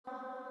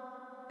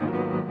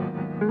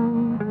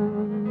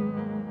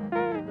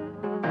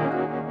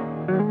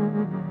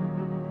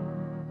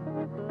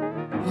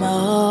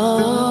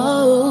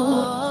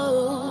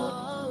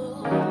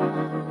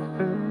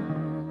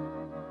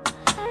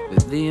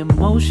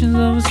emotions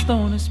of a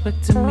stone,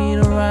 expecting me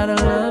to write a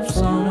love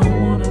song.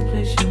 Don't wanna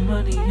place your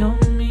money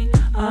on me,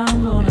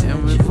 I'm gonna.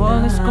 And with all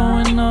that's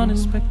going on,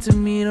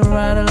 expecting me to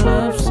write a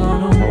love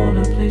song. Don't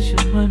wanna place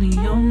your money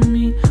on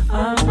me,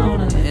 I'm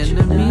gonna.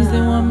 Enemies,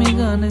 they want me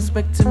gone,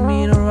 expecting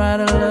me to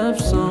write a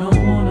love song.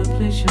 Don't wanna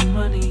place your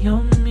money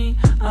on me,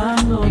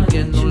 I'm gonna.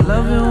 Get no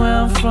loving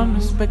where I'm from,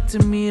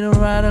 expecting me to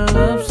write a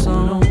love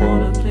song. Don't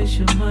wanna place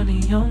your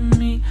money on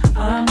me,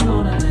 I'm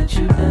gonna let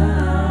you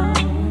down.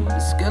 The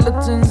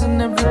skeletons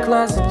in every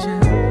closet,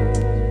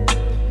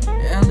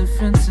 yeah.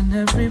 Elephants in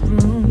every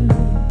room.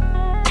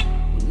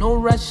 With no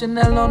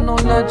rationale or no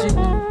logic,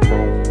 no.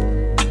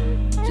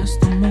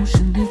 Just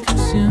emotionally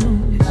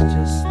consumed. It's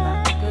just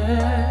like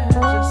that,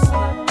 just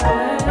like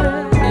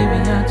that. Maybe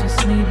I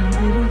just need a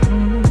little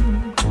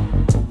room.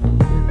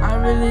 I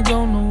really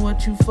don't know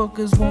what you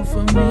fuckers want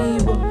from me,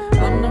 but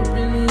I'm not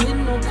really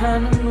in no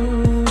kind of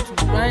mood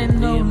to write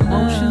no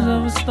emotions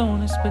of a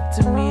stone,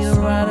 expecting me to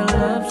write a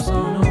love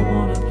song. Don't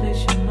wanna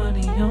place your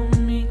money on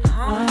me,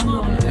 I'm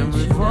gonna. And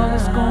with all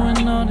that's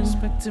going on,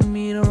 expecting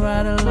me to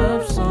write a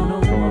love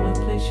song. Don't wanna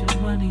place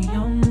your money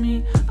on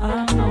me,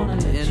 I'm gonna.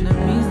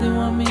 Enemies, they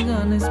want me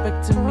gone,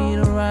 expecting me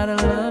to write a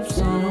love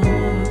song. Don't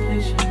wanna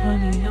place your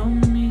money on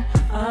me,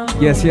 I'm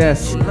gonna. Yes,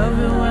 yes. Love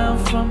it where I'm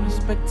from,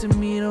 expecting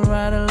me to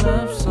write a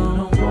love song.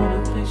 Don't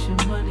wanna place your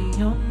money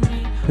on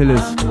me,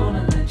 Pillars. I'm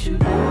gonna let you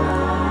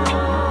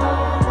down.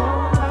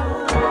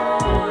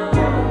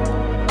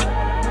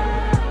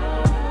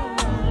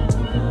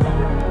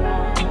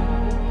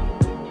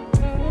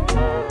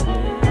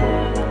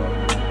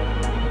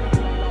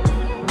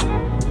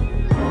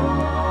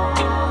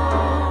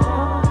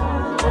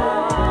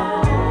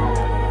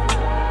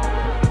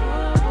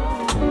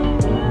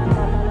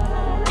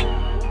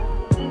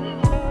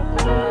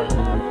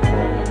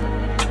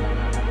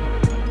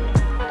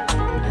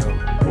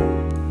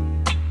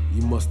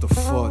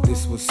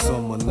 This was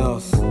someone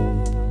else.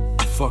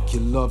 Fuck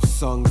your love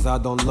songs, I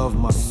don't love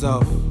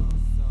myself.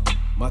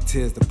 My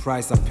tears, the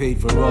price I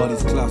paid for all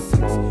these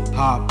classics.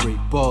 Heartbreak,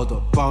 bored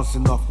up,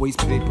 bouncing off waste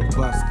paper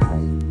baskets.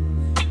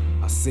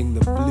 I sing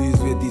the blues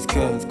with these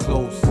curtains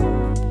closed.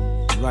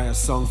 Write a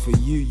song for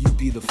you, you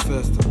be the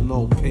first to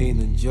know pain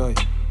and joy.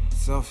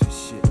 Selfish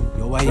shit,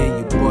 yo, I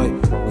ain't your boy.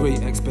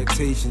 Great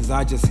expectations,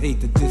 I just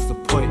hate to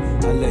disappoint.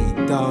 I let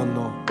you down,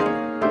 no.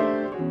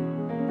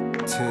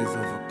 Tears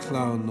of a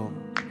clown, no.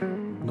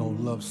 No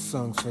love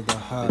songs for the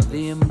heart.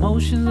 The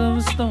emotions of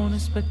a stone,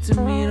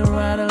 expecting me to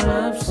write a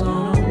love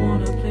song. Don't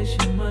wanna place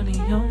your money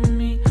on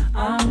me,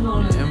 I'm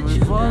gonna. And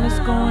with all that's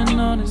going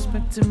on,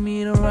 expecting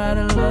me to write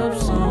a love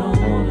song.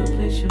 Don't wanna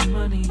place your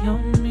money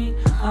on me,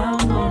 I'm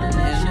gonna.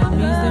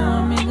 Enemies, they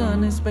want me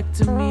gone,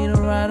 expecting me to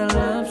write a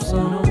love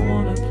song. Don't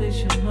wanna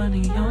place your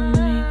money on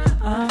me,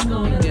 I'm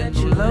gonna. Get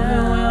you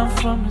loving where I'm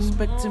from,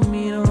 expecting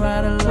me to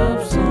write a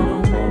love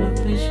song. Don't wanna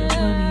place your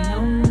money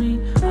on me,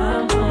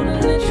 I'm gonna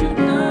let you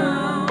down.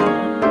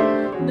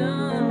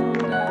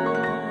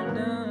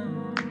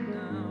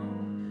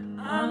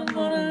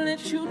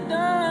 You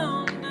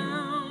down,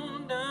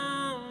 down,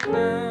 down,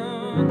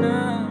 down,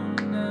 down,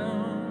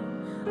 down.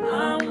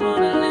 I'm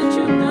gonna let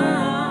you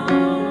down.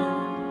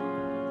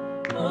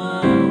 Oh,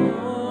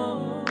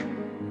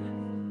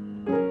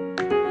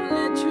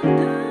 let you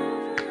down.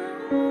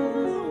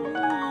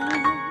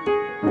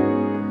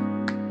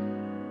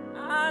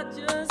 I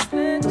just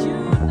let you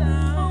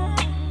down.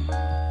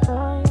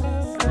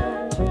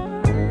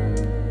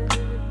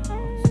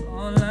 So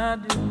all I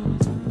do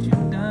is let you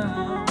down.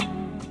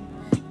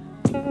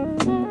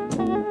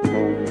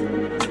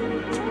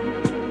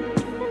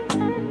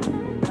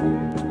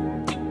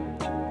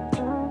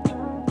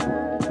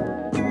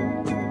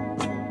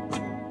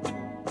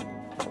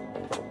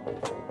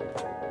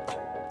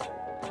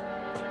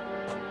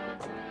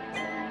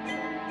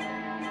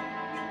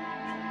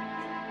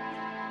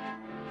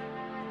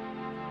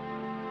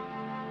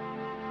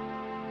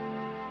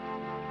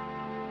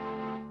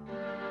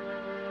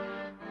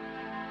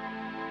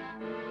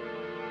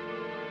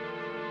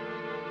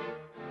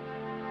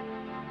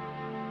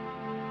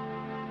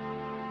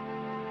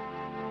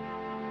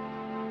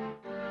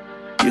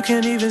 You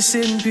can't even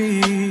sit in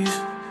peace,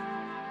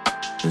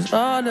 'cause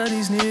all of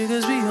these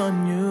niggas be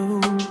on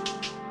you.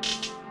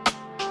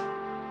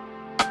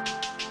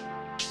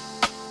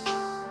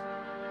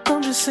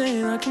 I'm just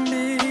saying I can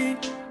be,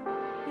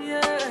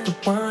 yeah, the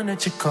one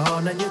that you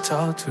call and you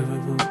talk to,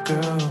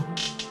 girl.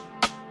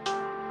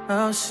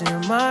 I'll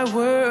share my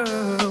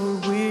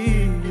world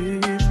with you.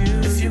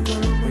 If you're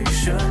gonna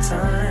waste your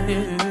time,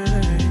 yeah,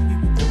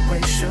 then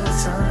waste your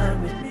time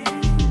with me.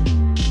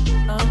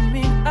 I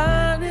mean,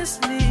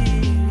 honestly,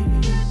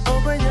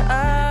 open your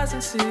eyes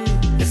and see.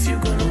 If you're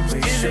gonna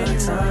waste your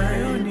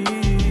time,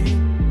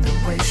 then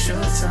waste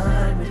your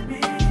time with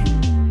me.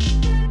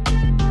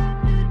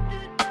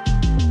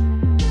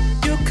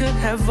 You could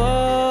have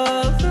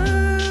all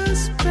the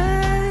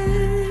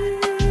space,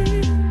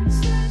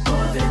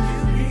 more than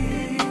you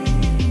need.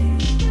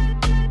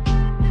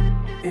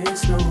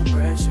 It's no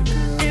pressure,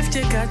 girl. If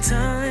you got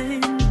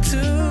time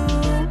to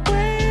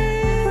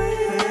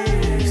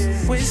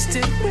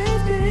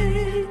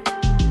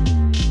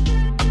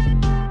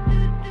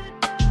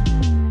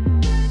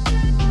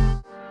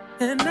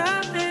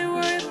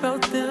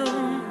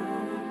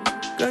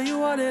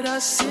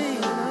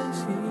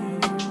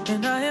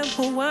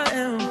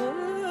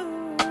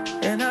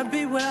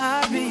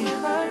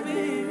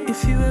If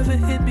you ever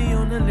hit me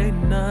on a late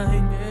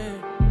night,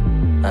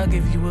 I'll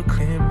give you a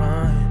clear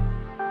mind.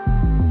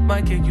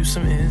 Might give you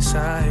some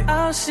insight.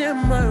 I'll share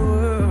my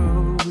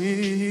world with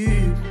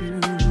you.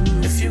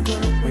 If you're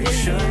gonna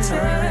waste your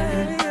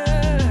time,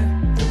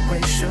 then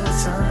waste your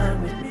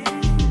time with me.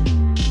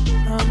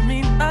 I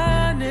mean,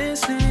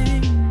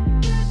 honestly,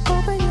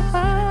 open your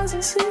eyes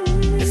and see.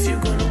 If you're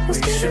gonna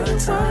waste your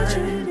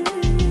time,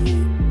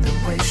 then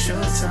waste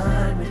your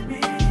time with me.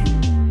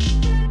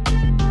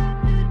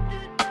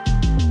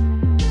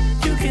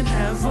 You can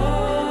have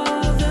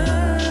all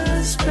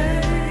the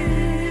space,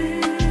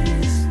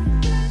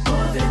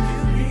 more than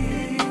you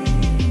need.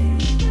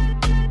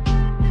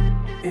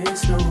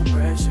 It's no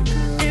pressure,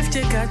 girl. If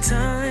you got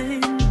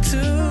time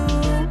to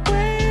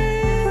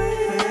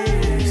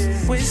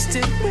waste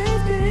it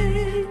with me.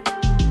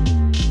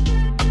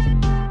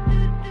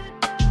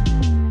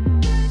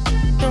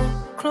 Don't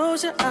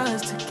close your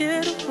eyes to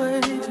get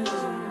away. Just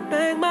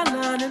bang my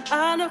line and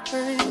I'll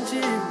arrange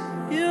it.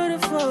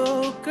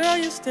 Beautiful, girl,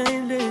 you're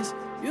stainless.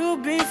 You'll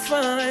be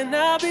fine,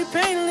 I'll be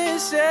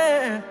painless,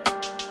 yeah.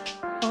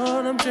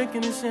 All I'm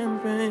drinking is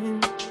champagne.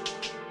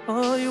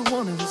 All you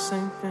want is the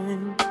same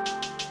thing.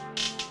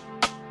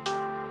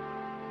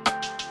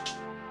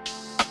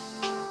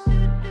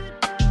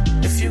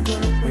 If you're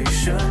gonna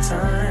waste your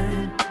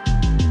time,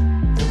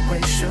 then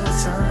waste your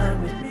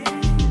time with me.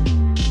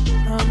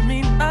 I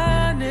mean,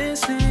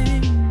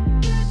 honestly,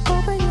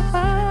 open your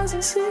eyes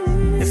and see.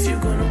 If you're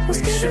gonna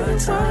waste your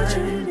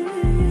time,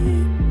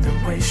 then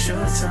waste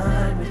your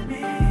time with me.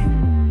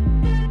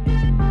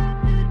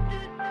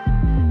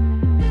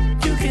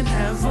 You can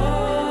have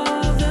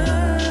all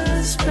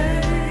the space,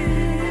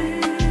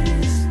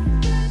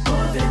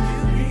 more than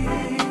you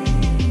need.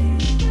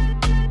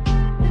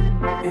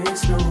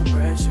 It's no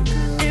pressure,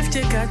 girl. If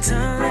you got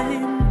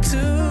time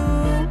to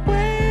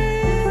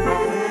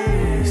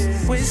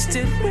waste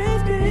it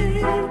with me.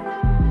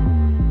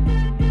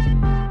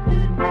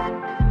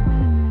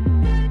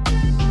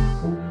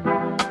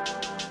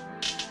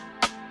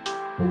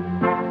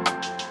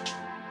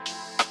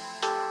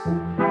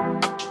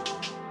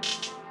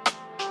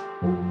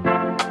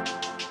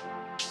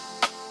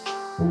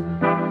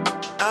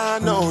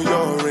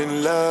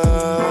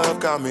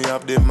 Me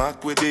have the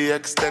Mac with the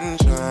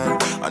extension,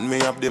 and me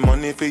have the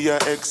money for your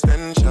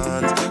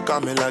extensions.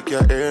 Got me like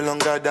your hair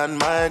longer than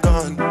my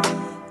gun.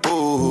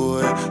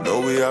 Ooh, now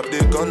we have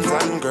the guns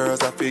and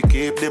girls. I feel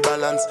keep the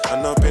balance.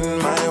 And up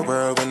in my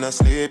world when I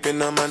sleep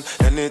in a man.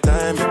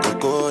 Anytime it could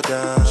go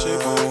down, she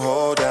won't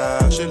hold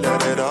out. She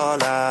let it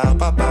all out.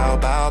 Bow, bow,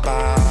 bow,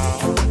 bow.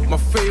 My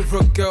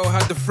favorite girl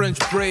had the French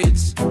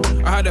braids.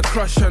 I had a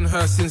crush on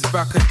her since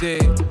back a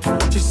day.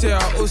 She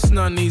said her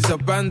usna needs a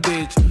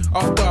bandage.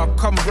 After I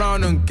come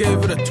round and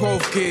gave her the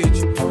 12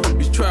 gauge.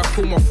 We tried to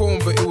call my phone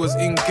but it was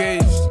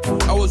engaged.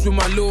 I was with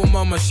my little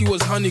mama, she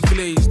was honey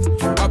glazed.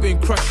 I've been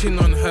crushing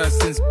on her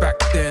since back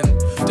then.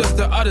 Just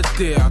the other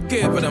day I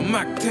gave her the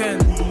Mac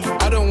 10.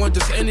 I don't want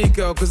just any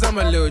girl cause I'm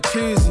a little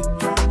cheesy.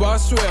 But I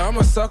swear I'm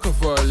a sucker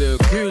for a little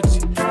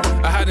Gucci.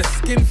 I had a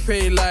skin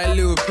fade like a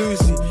little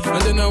Boosie.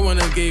 And then I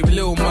went and gave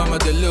little mama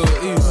the little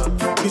ooze.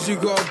 Cause you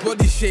got a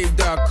body shape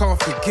that I can't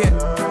forget.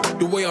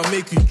 The way I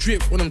make you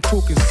drip when I'm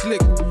talking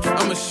slick.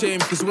 I'm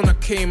ashamed cause when I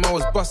came I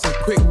was busting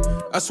quick.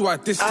 That's why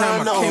this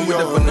time I came with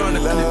a banana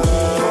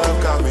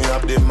clip. Got me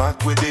up the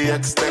Mac with the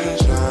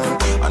extension,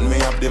 and me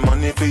have the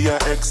money for your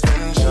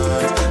extensions.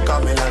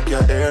 Got me like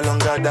your hair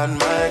longer than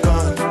my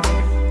gun.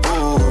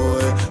 Ooh,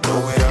 now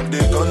we have the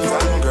guns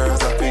and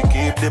girls. I feel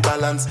keep the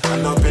balance.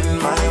 And up in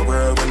my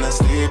world when I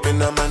sleep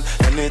in a man.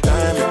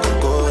 Anytime it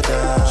could go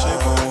down, she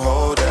won't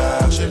hold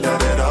out. She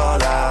let it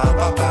all out.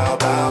 Bow, bow,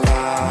 bow,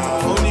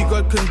 bow. Only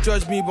God can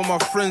judge me, but my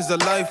friends are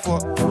lifer.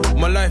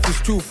 My life is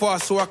too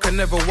fast, so I can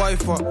never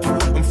wife her.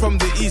 I'm from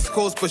the East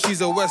Coast, but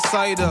she's a West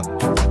Sider.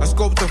 I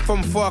scoped her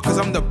from far, cause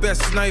I'm the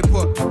best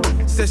sniper.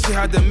 Said she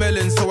had the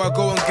melon, so I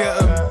go and get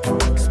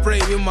them.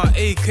 Spray with my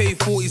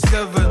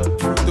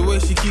AK-47. The way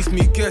she keeps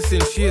me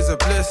guessing, she is a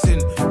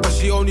blessing. But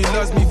she only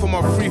loves me for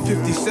my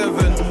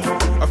 357.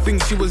 I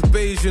think she was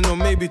Bayesian or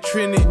maybe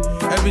Trini.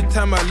 Every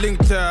time I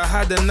linked her, I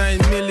had a 9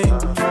 milli.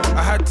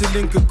 I had to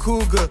link a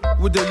cougar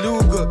with a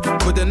Luger.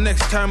 But the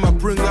next time I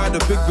bring out the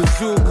big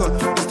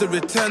bazooka. It's the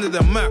return of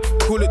the Mac,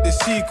 call it the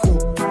sequel.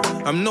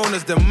 I'm known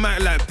as the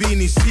Mac like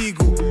Beanie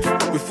Siegel.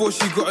 Before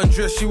she got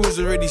undressed, she was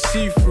already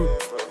see-through.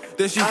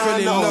 Then she fell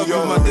in love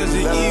with my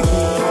Desert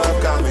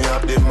Eagle. Got me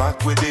up the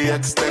Mac with the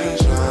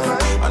extension,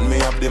 and me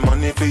have the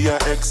money for your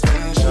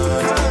extensions.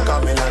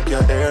 Got me like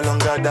your hair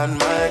longer than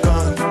my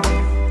gun.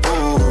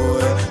 Ooh,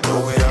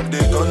 now we have the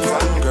guns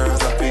and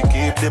girls. I feel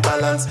keep the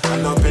balance.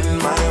 And up in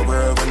my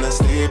world when I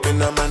sleep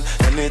in a man.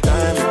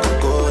 Anytime it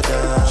could go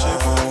down, she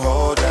won't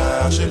hold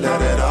out. She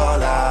let it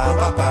all out.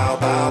 Bow, bow,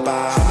 bow,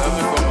 bow. She love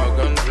me for my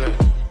gunplay.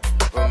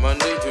 From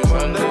Monday to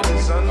Sunday,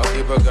 I'll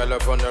keep a girl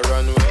up on the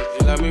runway.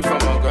 She love me for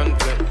my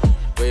gunplay.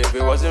 But if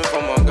it wasn't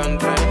for my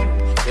gunplay,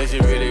 then she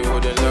really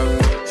wouldn't love me.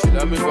 She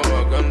love me for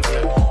my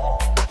gunplay.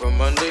 From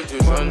Monday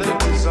to Sunday,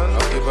 I'll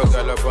keep a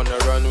girl up on the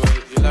runway.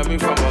 She love me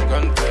for my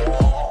gunplay.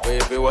 But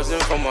if it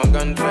wasn't for my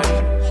gunplay,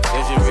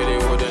 then she really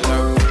wouldn't love me.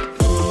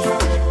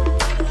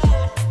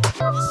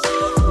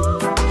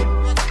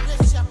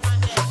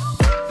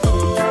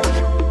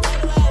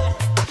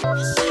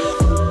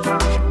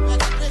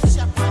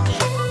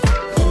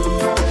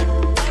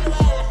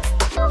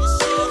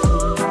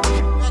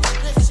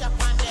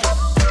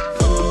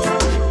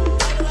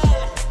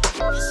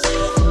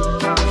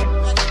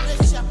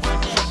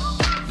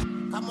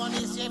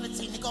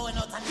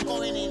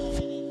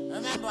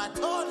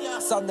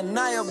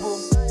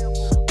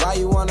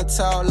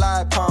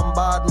 hype on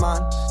bad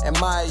man,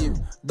 admire you.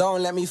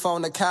 Don't let me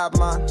phone the cab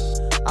man.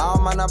 I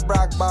don't man I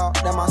brag about,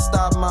 them I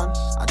stab man.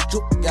 I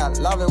juke gal,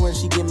 love it when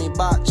she give me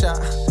back chat.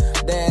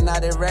 Day and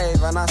night they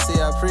rave and I see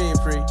her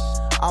pre-pre.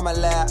 I'ma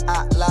let her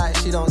act like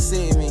she don't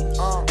see me.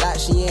 Like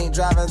she ain't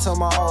driving to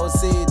my old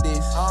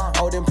CDs.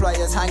 Old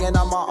employers hanging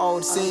on my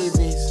old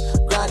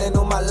CVs. Grinding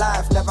all my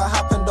life, never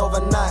happened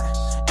overnight.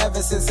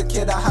 Ever since a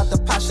kid I had the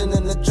passion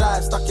and the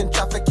drive. Stuck in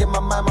traffic in my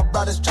mind, my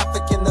brother's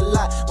traffic in the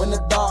light. When the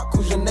dark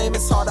calls your name,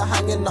 it's harder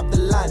hanging up the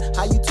line.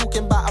 How you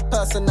talking about a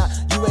person that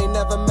you ain't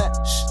never met?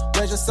 Shh,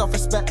 where's your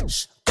self-respect?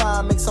 Shh,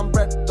 gotta make some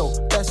bread though,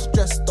 best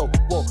dressed though.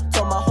 Whoa,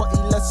 tell my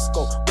hottie let's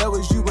go. Where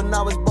was you when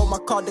I was broke, my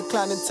car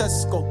declining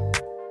Tesco?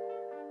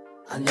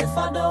 And if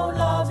I don't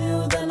love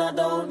you, then I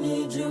don't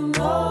need you,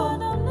 no.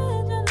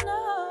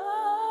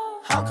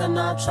 How can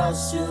I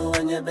trust you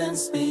when you've been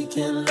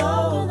speaking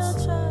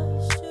loads?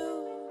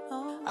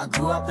 I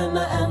grew up in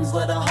the ends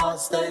where the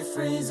hearts stay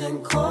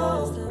freezing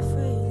cold.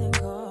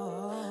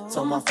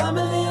 Told my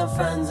family and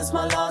friends it's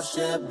my last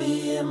year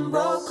being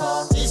broke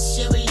off. This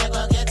year we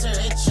never get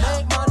richer.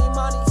 Make money,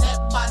 money. Take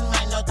bad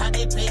mind out of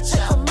the picture.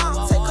 Take 'em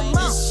out, take 'em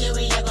out. This year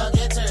we never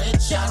get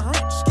richer. Getting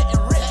rich,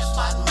 getting rich. Take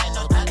bad mind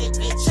out of the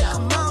picture. Take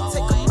 'em out,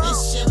 take 'em out.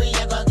 This year we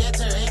never get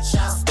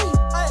richer.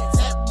 Hey.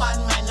 Take bad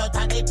mind out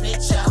of the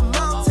picture. Take 'em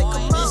out, take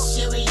 'em out. This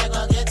year we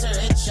never get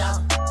richer.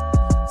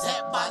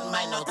 Take bad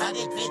mind out of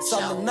the picture. It's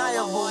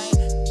undeniable.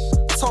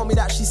 Told me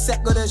that she's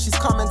set good and she's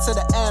coming to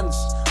the ends.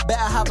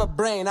 Better have a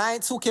brain, I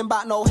ain't talking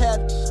about no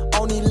head.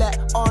 Only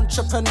let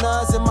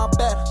entrepreneurs in my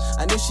bed.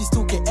 And if she's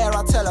talking air,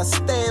 I tell her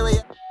stay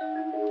away.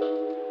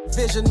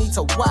 Vision need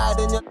to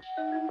widen your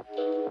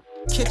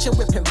kitchen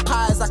whipping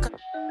pies like a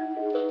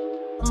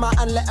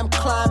mountain, let them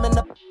climb in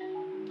the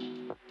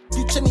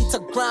future. Need to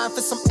grind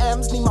for some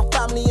M's. Need my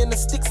family in the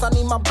sticks. I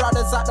need my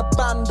brothers at the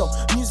bando.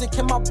 Music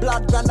in my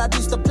blood. Granddad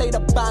used to play the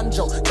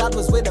banjo. Dad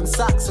was with them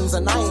Saxons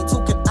and I ain't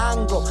talking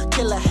Anglo.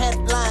 Kill a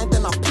headline,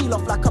 then I peel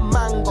off like a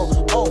mango.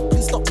 Oh,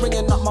 please stop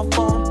ringing up my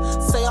phone.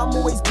 Say I'm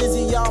always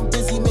busy, yeah I'm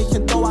busy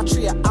making dough. I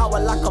treat an hour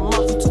like a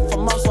month. You took for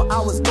months where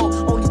hours go.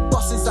 Only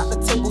bosses at the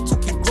table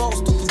talking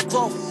growth, talking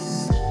growth.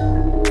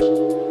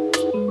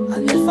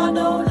 And if I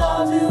don't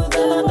love you,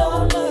 then I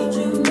don't need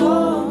you, no.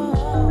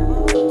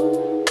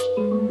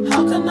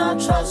 How can I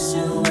trust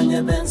you when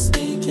you've been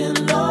speaking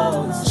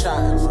loads?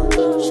 Chatting.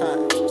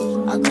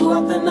 I grew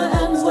up in the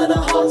ends where the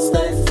hearts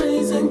stay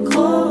freezing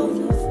cold.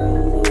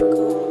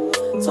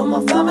 Told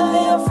my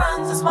family and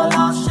friends it's my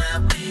last year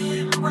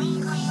being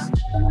weak.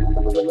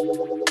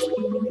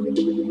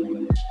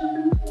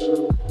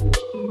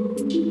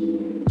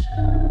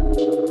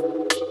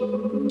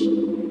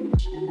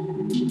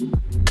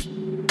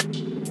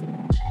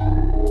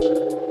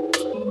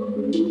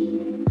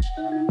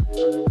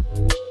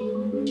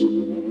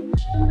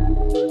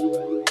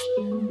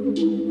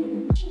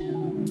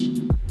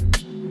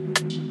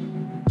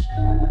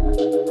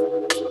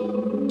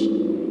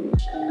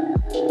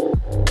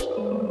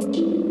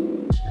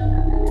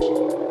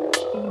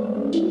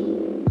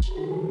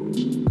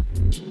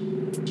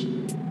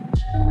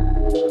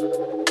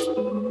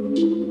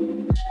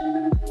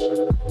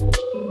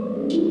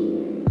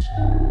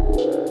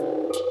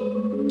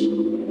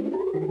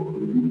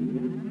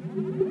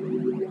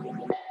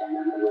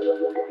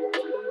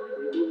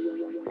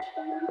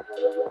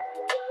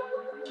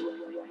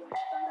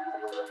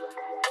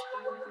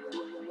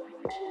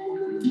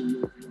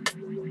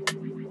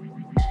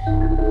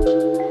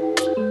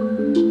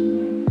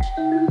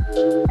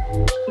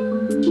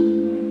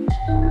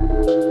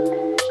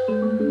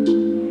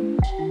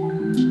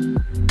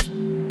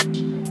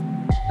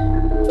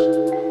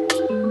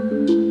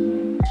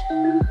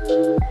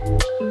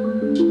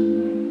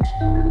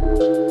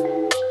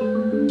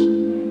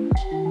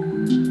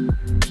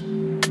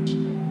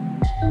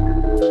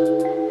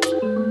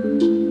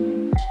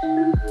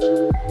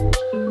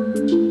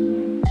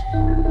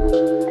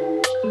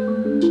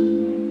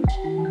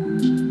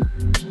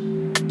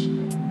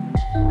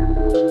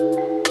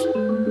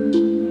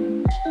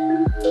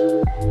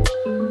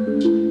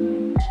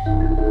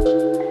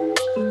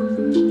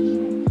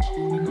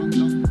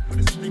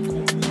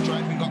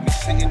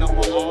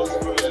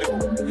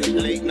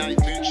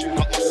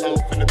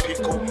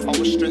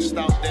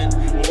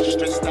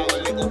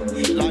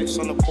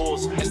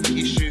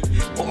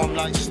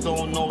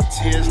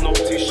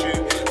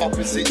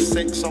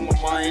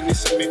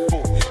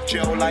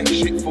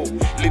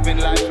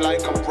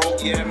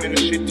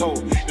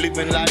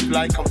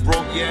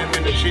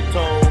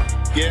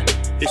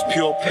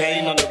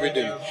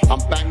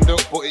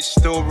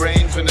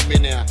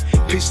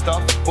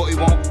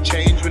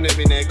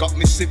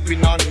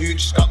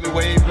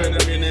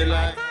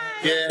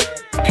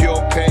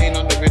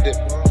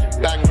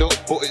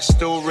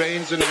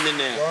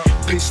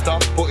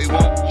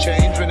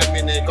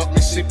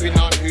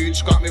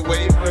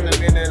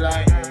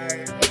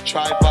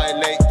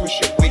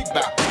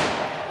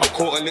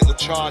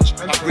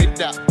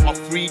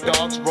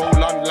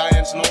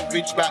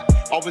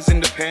 I was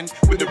in the pen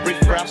with the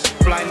riff-raffs,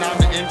 flying down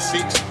the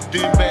M6,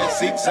 doing bare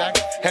zigzag.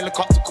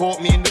 Helicopter caught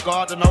me in the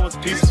garden, I was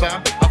pissed,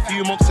 fam. I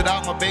few months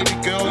without my baby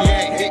girl,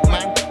 yeah, hit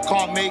man.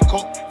 Can't make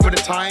up for the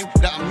time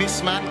that I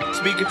miss, man.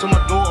 Speaking to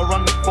my daughter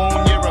on the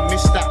phone, yeah, I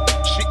miss that.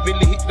 Shit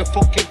really hit the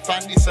fucking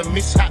fan, it's a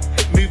mishap.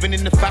 Moving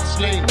in the fast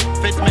lane,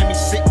 feds made me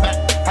sit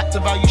back. Had to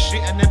value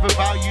shit, I never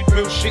valued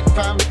real shit,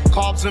 fam.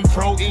 Carbs and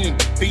protein,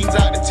 beans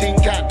out the tin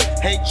can.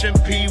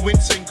 H&P,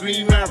 Winston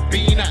Green, where I've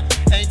been at.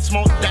 Ain't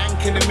smoked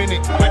dank in a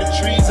minute, where the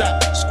trees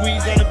at.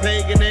 Squeeze on a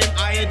pagan name,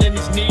 higher than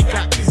his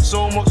kneecap.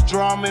 So much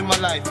drama in my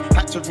life,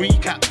 had to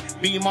recap.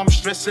 Be mum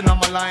stressing on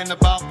my line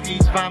about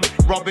peace, fam.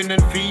 Robbing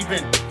and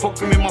thieving,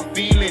 fucking with my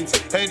feelings.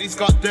 Heard he's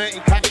got dirty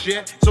cash,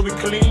 yeah, so we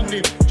cleaned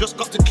him. Just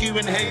got to Q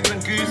and Hayes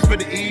and Goose for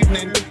the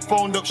evening.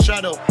 Phoned up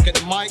Shadow, get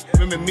the mic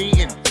when we're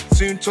meeting.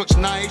 Soon touch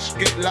Nice,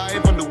 get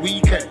live on the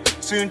weekend.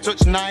 Soon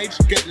touch Nice,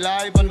 get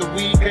live on the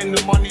weekend.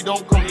 The money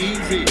don't come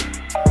easy.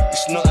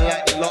 It's nothing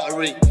like the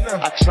lottery.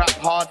 I trap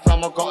hard,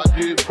 fam, I gotta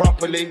do it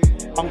properly.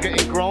 I'm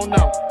getting grown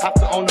now, have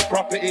to own the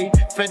property.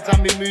 Feds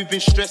on me moving,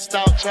 stressed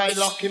out, try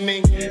locking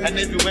me. And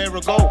everywhere I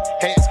go,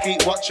 haters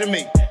keep watching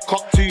me.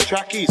 Cop 2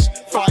 trackies,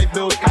 5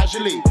 bills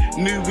casually.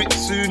 New whip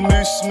soon,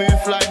 move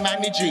smooth like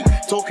Manny G.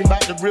 Talking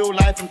about the real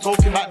life, I'm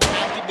talking about the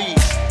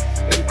activities.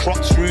 Them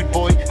Crocs, rude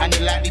boy, and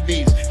the laddie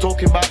bees.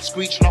 Talking about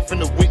screeching off in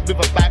the whip with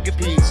a bag of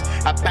peas.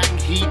 I bang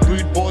heat,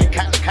 rude boy,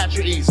 catch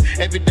casualties.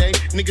 Every day,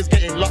 niggas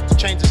getting locked to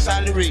change the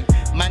salary.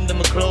 Man, them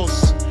are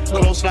close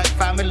like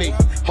family.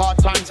 Hard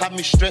times have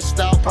me stressed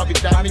out, probably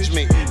damaged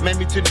me. Made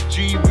me to the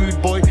G,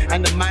 rude boy,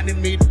 and the man in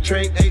me. The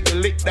trade ate the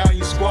lick down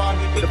your squad.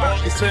 The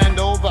party's turned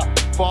over,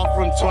 far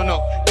from turn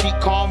up. Keep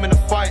calm in the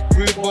fight,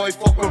 rude boy,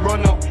 fuck a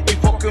run up. You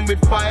fucking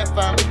with fire,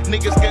 fam,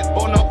 niggas get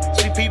bun up.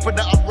 See people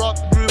that I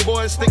robbed, rude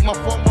boys stick my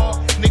thumb up.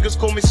 Niggas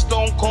call me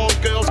Stone Cold,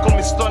 girls call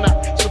me Stunner.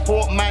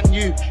 Support Man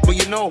U, but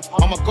you know,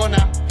 I'm a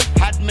gunner.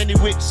 Had many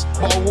whips,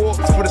 but I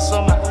walked for the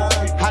summer.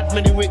 Had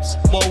many whips,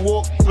 but I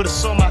walked for the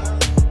summer.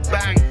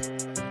 Bang.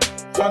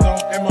 Turn on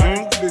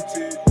MI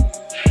City.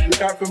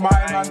 Look out for my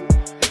man.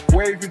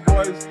 Wavy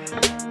boys.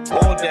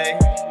 All day.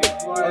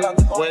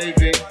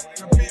 Wavy.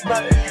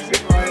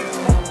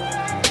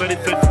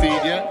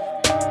 2015, yeah?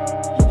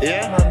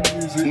 Yeah?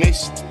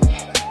 Missed.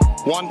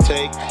 One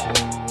take.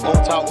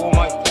 Out all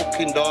my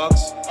fucking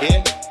dogs.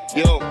 Yeah?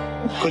 Yo.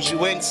 Cause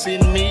you ain't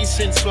seen me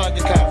since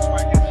Swagger Camp.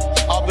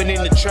 I've been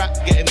in the trap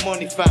getting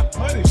money, fam.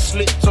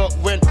 Slipped up,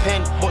 went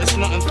pen, but it's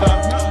nothing,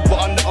 fam. But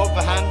on the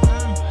other hand,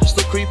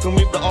 still creeping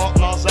with the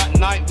Arknars at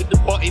night with the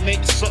body,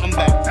 make something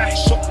back.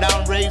 Shut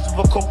down raves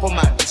with a couple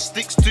man. The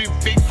stick's too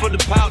big for the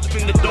pouch,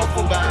 bring the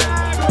duffel bag.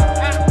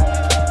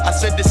 I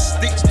said the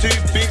stick's too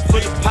big for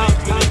the pouch,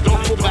 bring the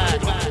duffel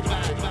bag.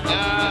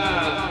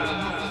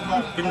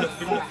 Bring the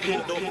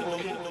fucking duffel.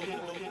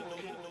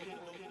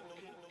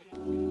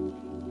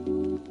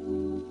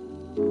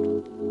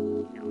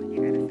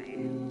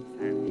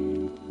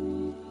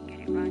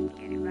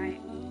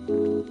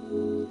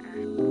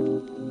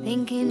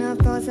 Thinking of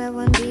thoughts that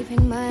run deep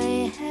in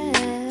my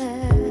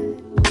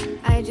head.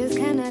 I just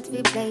cannot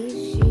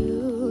replace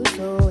you,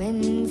 so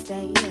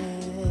instead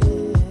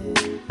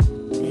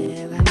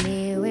bury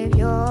me with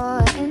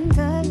your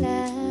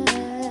intellect.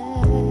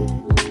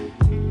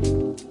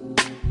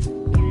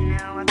 You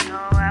know I'm so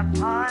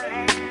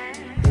appalling,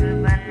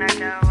 but not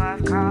the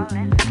worth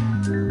calling.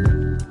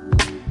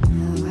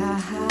 Oh, ha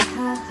ha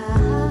ha ha.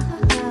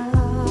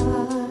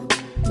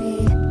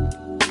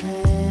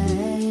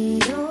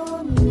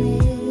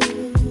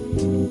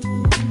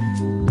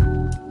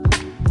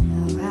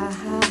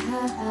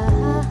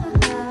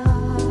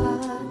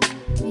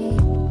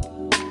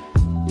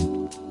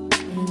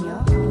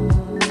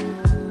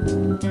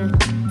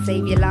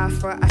 Save your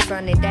last for a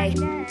sunny day.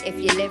 If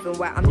you're living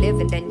where I'm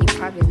living, then you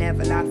probably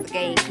never laugh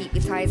again. Keep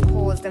your ties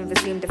paused and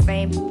resume the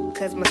fame.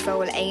 Cause my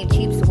soul ain't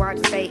cheap, so I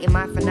just stay in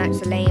my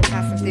financial lane.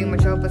 Passing through my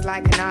troubles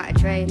like an art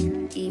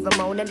train. Even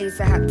Mona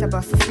Lisa had to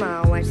bust a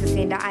smile when she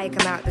seen that I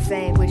come out the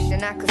same.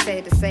 Wishing I could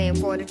say the same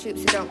for the troops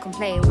who don't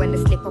complain when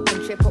they slip up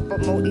and trip up,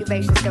 but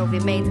motivation still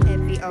remains.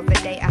 Every other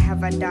day I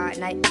have a dark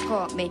night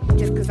caught me.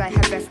 Just cause I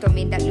have rest don't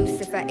mean that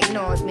Lucifer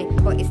ignores me,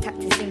 but his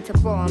tactics seem to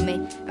bore me.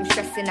 I'm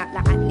stressing out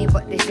like acne,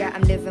 but this year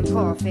I'm living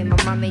poorly. My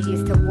mama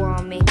used to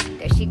warn me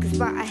that she could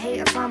spot a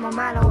hater from a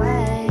mile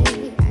away,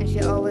 and she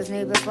always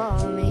knew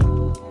before me.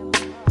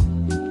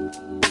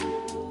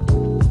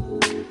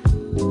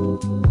 Oh,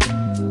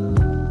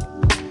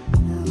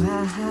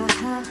 ha ha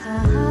ha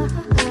ha ha.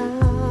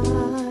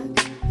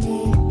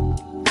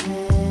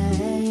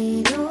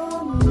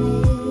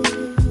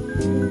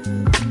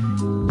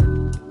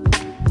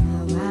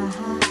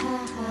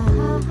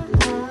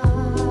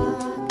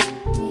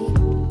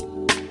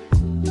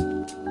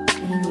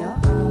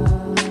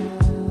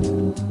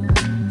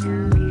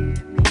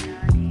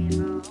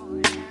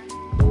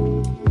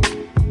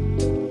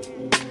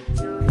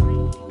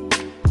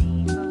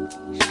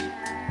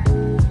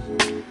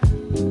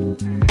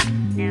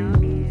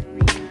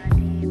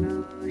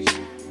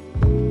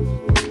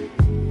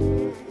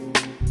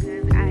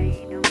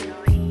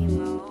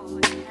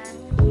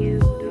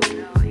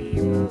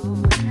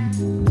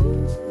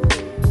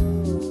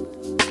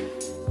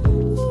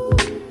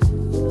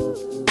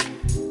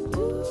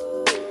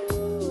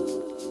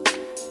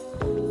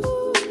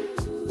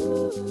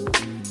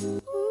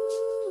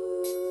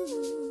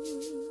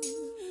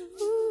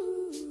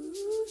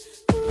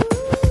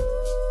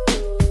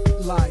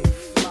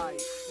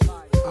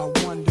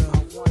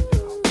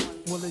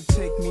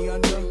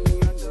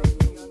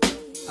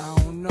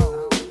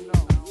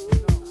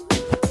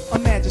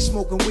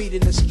 smoking weed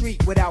in the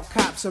street without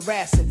cops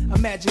harassing.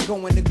 Imagine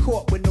going to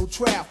court with no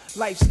trial.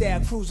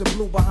 Lifestyle cruising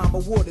blue Bahama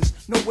waters.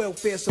 No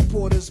welfare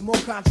supporters. More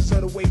conscious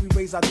of the way we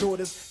raise our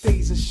daughters.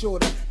 Days are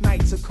shorter,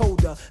 nights are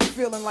colder.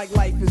 Feeling like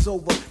life is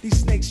over. These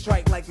snakes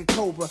strike like a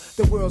cobra.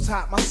 The world's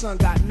hot, my son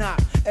got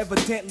knocked.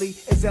 Evidently,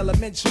 it's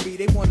elementary.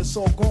 They want us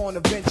all gone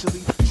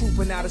eventually.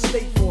 Trooping out of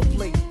state for a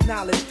plate.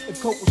 Knowledge, if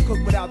coke was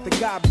cooked without the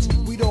garbage,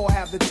 we'd all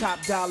have the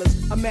top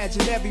dollars.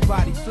 Imagine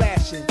everybody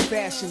flashing.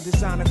 Fashion,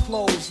 designer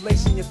clothes.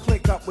 Lacing your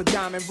click up with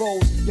diamond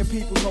rolls. Your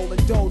people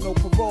holding dough, no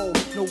parole,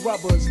 no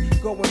rubbers.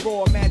 Going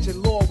raw,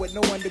 imagine law with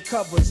no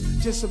undercovers.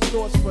 Just some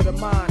thoughts for the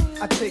mind.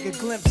 I take a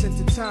glimpse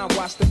into time.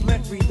 Watch the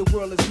blimp read, the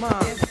world is mine.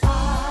 If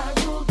I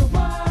rule the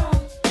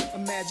world,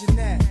 imagine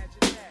that.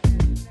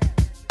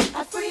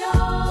 I free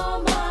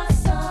all my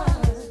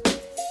sons.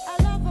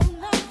 I love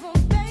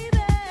them, baby.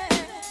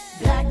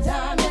 Black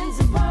diamonds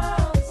and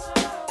pearls.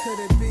 Could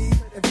it be,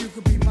 if you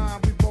could be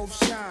mine, we both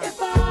shine. If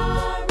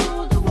I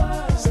rule the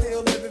world,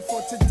 still living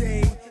for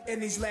today, in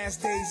these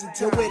last days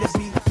until the way to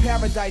be.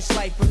 Paradise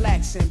life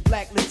relaxing,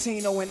 black,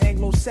 Latino, and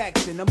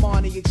Anglo-Saxon.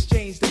 Amani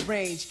exchange the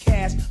range,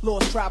 cash,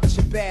 lost tribe of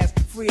Shabazz,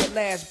 free at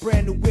last,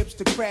 brand new whips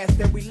to crash.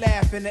 Then we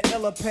laugh in the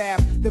illa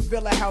path. The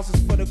villa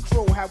houses for the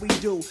crew, how we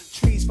do.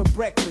 Trees for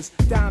breakfast,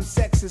 dime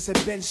sexes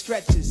have been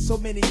stretches. So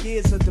many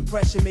years of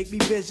depression make me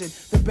vision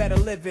the better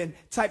living,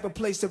 type of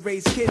place to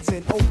raise kids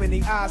in.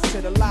 Opening eyes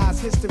to the lies,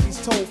 history's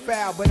told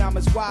foul, but I'm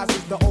as wise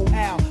as the old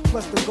owl.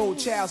 Plus the gold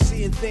child,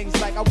 seeing things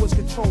like I was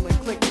controlling,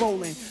 click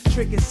rolling,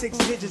 tricking 6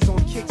 digits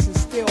on kicks and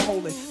still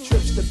holding.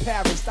 Trips to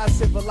Paris, I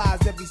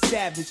civilized every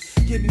savage.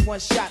 Give me one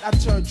shot, I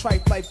turn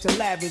tripe life to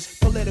lavish.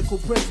 Political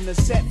prisoner,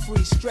 set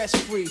free, stress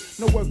free.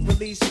 No work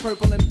release,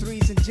 purple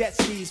M3s and jet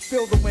skis.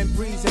 Feel the wind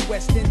breeze in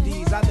West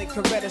Indies. I think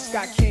Coretta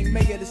Scott King,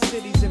 mayor of the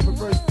cities, and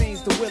reverse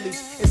things to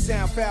Willies. It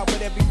sound foul,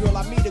 but every girl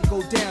I meet to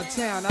go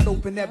downtown. I'd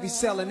open every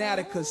cell in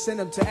Attica, send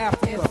them to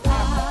Africa. If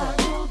I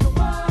rule the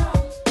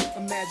world,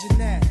 imagine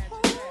that.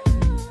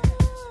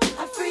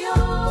 I free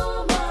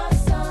all my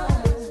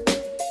sons.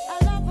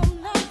 I love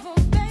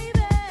them,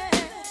 baby.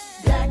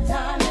 Black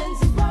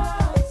diamonds and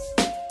pearls.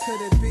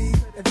 Could it be,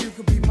 if you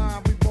could be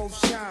mine, we both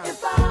shine.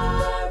 If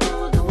I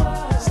rule the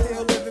world,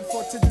 still living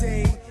for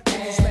today,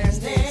 in these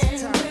last days and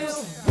times.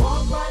 We'll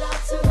walk right up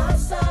to the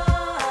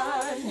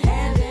sun,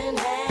 hand in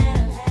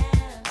hand.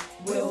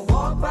 We'll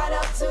walk right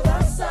up to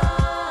the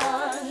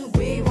sun,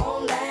 we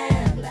won't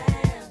land.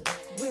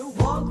 We'll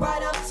walk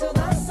right up to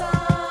the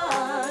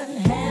sun,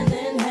 hand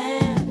in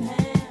hand.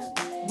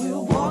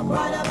 We'll walk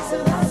right up to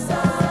the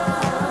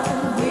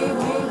sun, we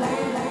won't land.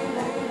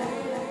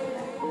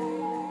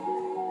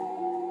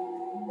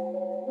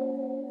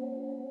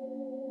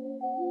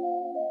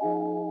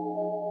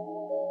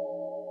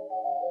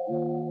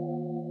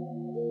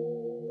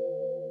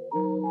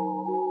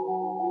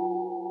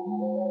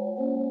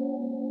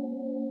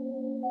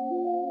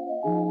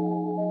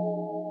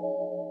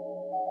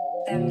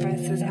 Them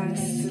versus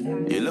us.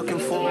 You're looking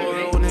for a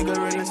real nigga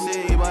in the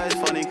city, but it's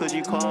funny cause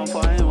you can't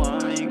find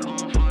one.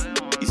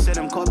 You said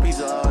them copies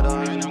are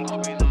done,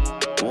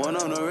 one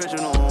on the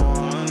original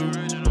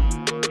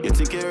one. You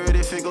think you're ready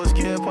if it goes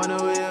skip on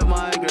the way of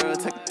my girl,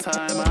 take the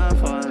time and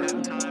fun.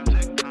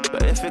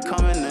 But if it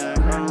coming in,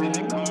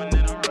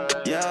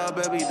 yeah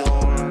baby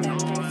don't run.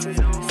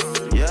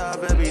 Yeah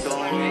baby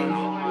don't run.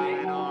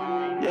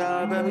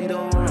 Yeah baby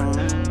don't run.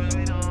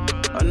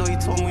 I know you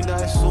told me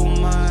that it's all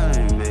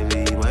mine,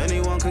 baby, but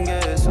anyone can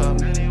get some.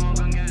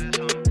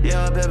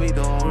 Yeah, baby,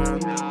 don't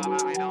run.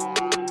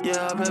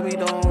 Yeah, baby,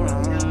 don't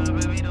run.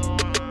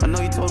 I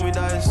know you told me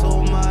that it's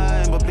all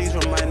mine, but please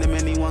remind them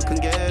anyone can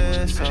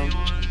get some.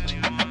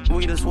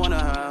 We just wanna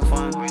have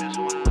fun.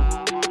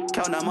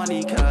 Count that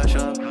money, cash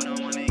up.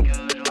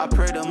 I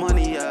pray the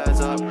money adds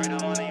up,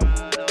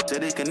 so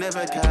they can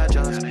never catch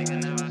us.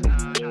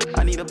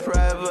 I need a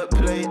private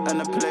plate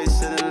and a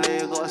place in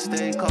LA, gotta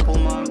stay a couple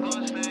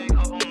months.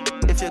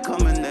 If you're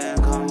coming, then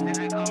come.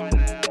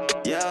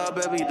 Yeah,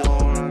 baby,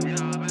 don't run.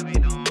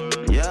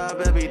 Yeah,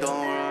 baby,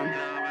 don't run.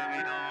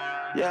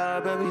 Yeah,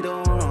 baby,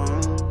 don't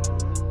run.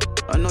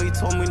 I know you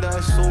told me that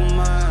it's all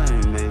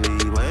mine,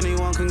 baby, but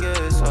anyone can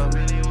get some.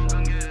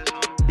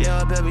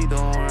 Yeah, baby,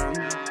 don't run.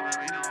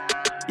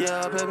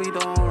 Yeah, baby,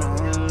 don't run.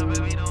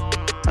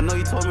 I know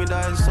you told me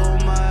that it's all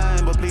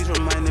mine, but please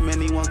remind them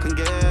anyone can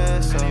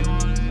get some.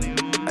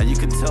 And you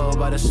can tell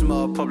by the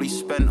smell, probably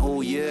spent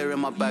all year in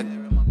my bag.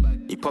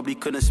 You probably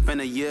couldn't spend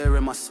a year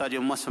in my side,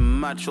 you mustn't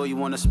match. Or you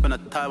wanna spend a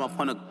time up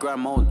on a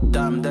gram, oh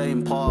damn, they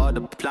ain't part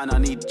of the plan. I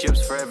need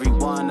gyps for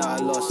everyone that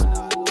I lost,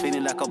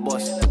 feeling like a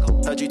boss.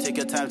 Heard you take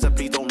your time, so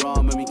please don't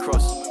run when we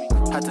cross.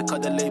 Had to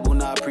cut the label,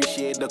 now I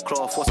appreciate the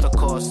cloth. What's the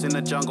cost? In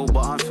the jungle,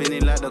 but I'm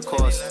feeling like the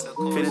cost.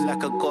 Feeling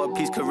like a god,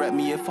 please correct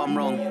me if I'm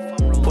wrong.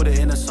 Put it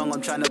in a song, I'm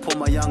trying to put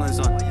my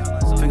young'uns on.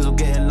 Things will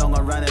getting long,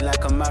 I ran it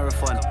like a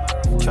marathon.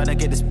 Trying to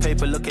get this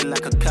paper looking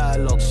like a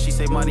catalog. She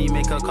say money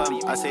make her come,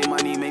 I say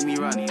money make me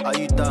run. Are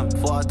you dumb?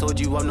 Thought I told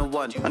you I'm the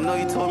one. I know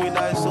you told me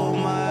that it's all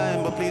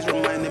mine, but please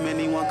remind them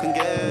anyone can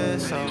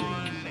get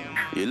some.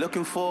 You're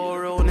looking for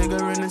a real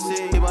nigga in the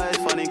city, but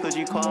it's funny cause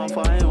you can't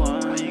find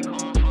one.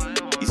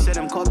 You said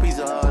said them copies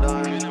are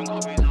done.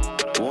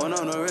 One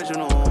on the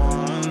original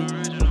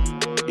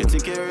one. You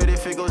think you're ready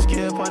if it goes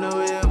skip on the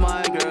way,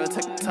 my girl,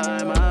 take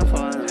time and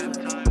fun.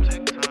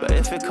 But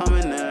if it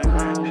coming there,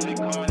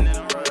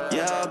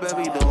 yeah,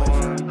 baby, don't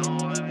run.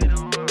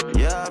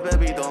 Yeah,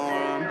 baby, don't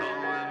run.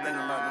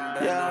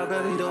 Yeah,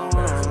 baby, don't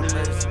run.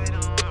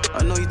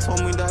 I know you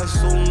told me that's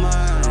so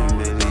mine,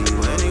 baby.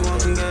 But anyone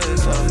can get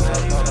some.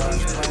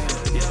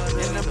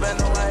 In the band,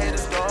 no, I hate the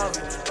starve.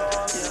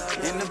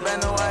 In the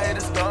band, no, I hate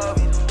the starve.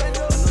 I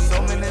know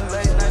so many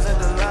late nights at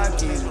the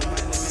Lockheed.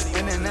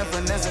 Spinning and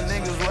finessing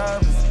niggas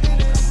robbing.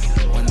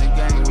 When the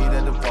gang meet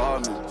at the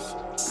apartments,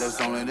 that's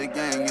only the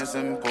gang, it's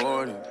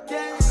important.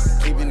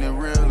 Keeping it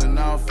real in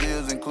all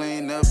fields and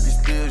clean up your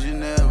spills, you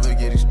never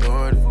get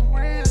extorted.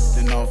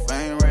 Then no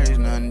fame raised,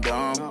 nothing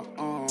dumb.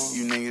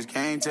 You niggas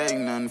can't take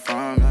nothing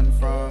from me.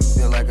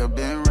 Feel like I've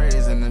been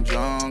raised in the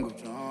jungle.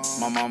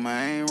 My mama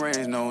ain't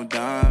raised no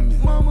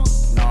diamond.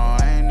 No, I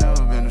ain't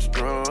never been a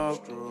struggle.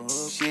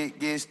 Shit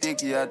get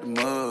sticky out the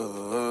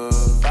mud.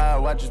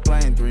 5 watches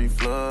playing 3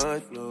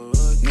 flood.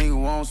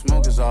 Nigga won't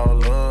smoke, it's all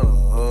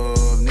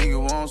love.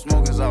 Nigga won't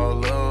smoke, it's all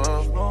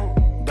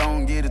love.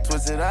 Don't get it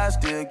twisted, I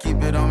still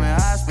keep it on me.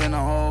 I spend a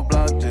whole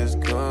block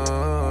just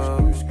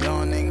cuz.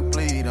 Young nigga,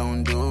 please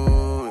don't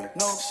do it.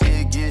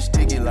 Shit get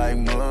sticky like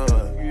mud.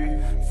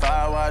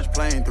 5 watch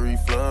playing 3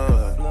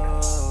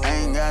 flood.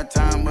 Ain't got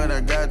time, but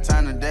I got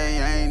time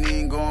today. I ain't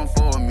even going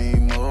for me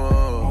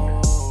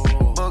more.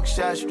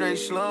 Buckshot straight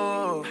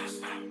slugs.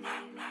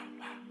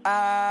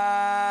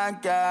 I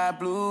got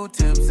blue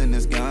tips in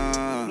this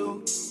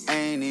gun.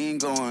 Ain't even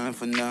going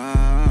for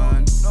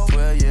none.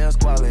 12 years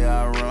quality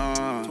I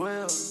run.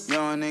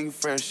 Young nigga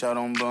fresh out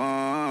on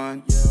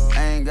bun.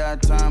 Ain't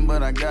got time,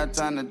 but I got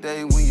time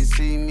today. When you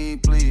see me,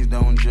 please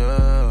don't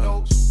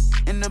judge.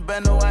 In the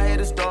band, no, I hate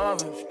the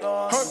starving.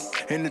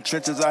 In the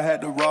trenches, I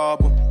had to rob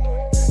them.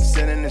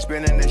 Sitting and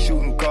spinning and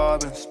shooting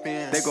carbon.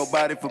 They go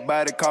body for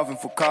body, coffin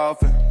for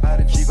coffin.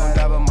 She gon'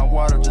 dive in my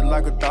water just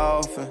like a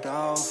dolphin.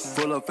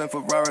 Pull up in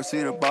Ferrari,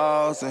 see the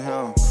balls in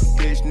him.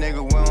 Bitch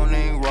nigga, we don't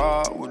even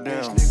rock with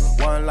them.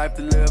 One life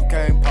to live,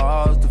 can't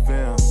pause the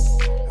film.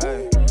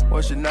 Hey,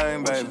 what's your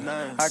name, baby?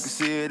 I can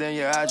see it in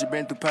your eyes, you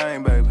been through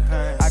pain, baby.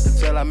 I can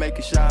tell I make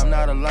it shy, I'm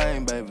not a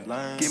lame, baby.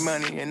 Get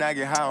money and I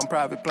get high on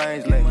private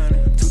planes lately.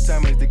 2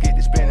 timers to get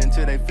to spinning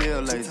till they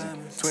feel lazy.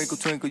 Twinkle,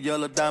 twinkle,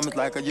 yellow diamonds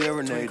like I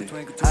urinated.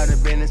 I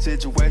done been in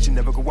situation,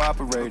 never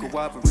cooperated. We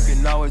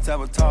can always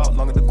have a talk,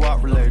 long as the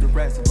guap related.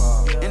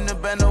 In the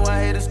band, no,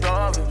 I hate the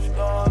starving.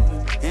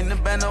 In the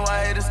band, no,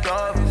 I hate the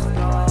starving.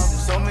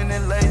 So many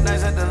late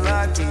nights at the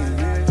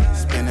Lockheed.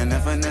 Spinning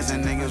and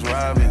finessing niggas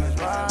robbing.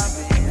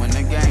 When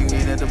the gang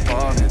meet at the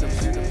party,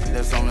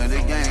 that's only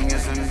the gang,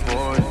 it's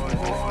important.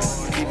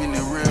 Keeping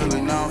it real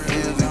in all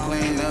fields and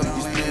clean up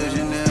your spills,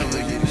 you never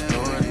get distorted.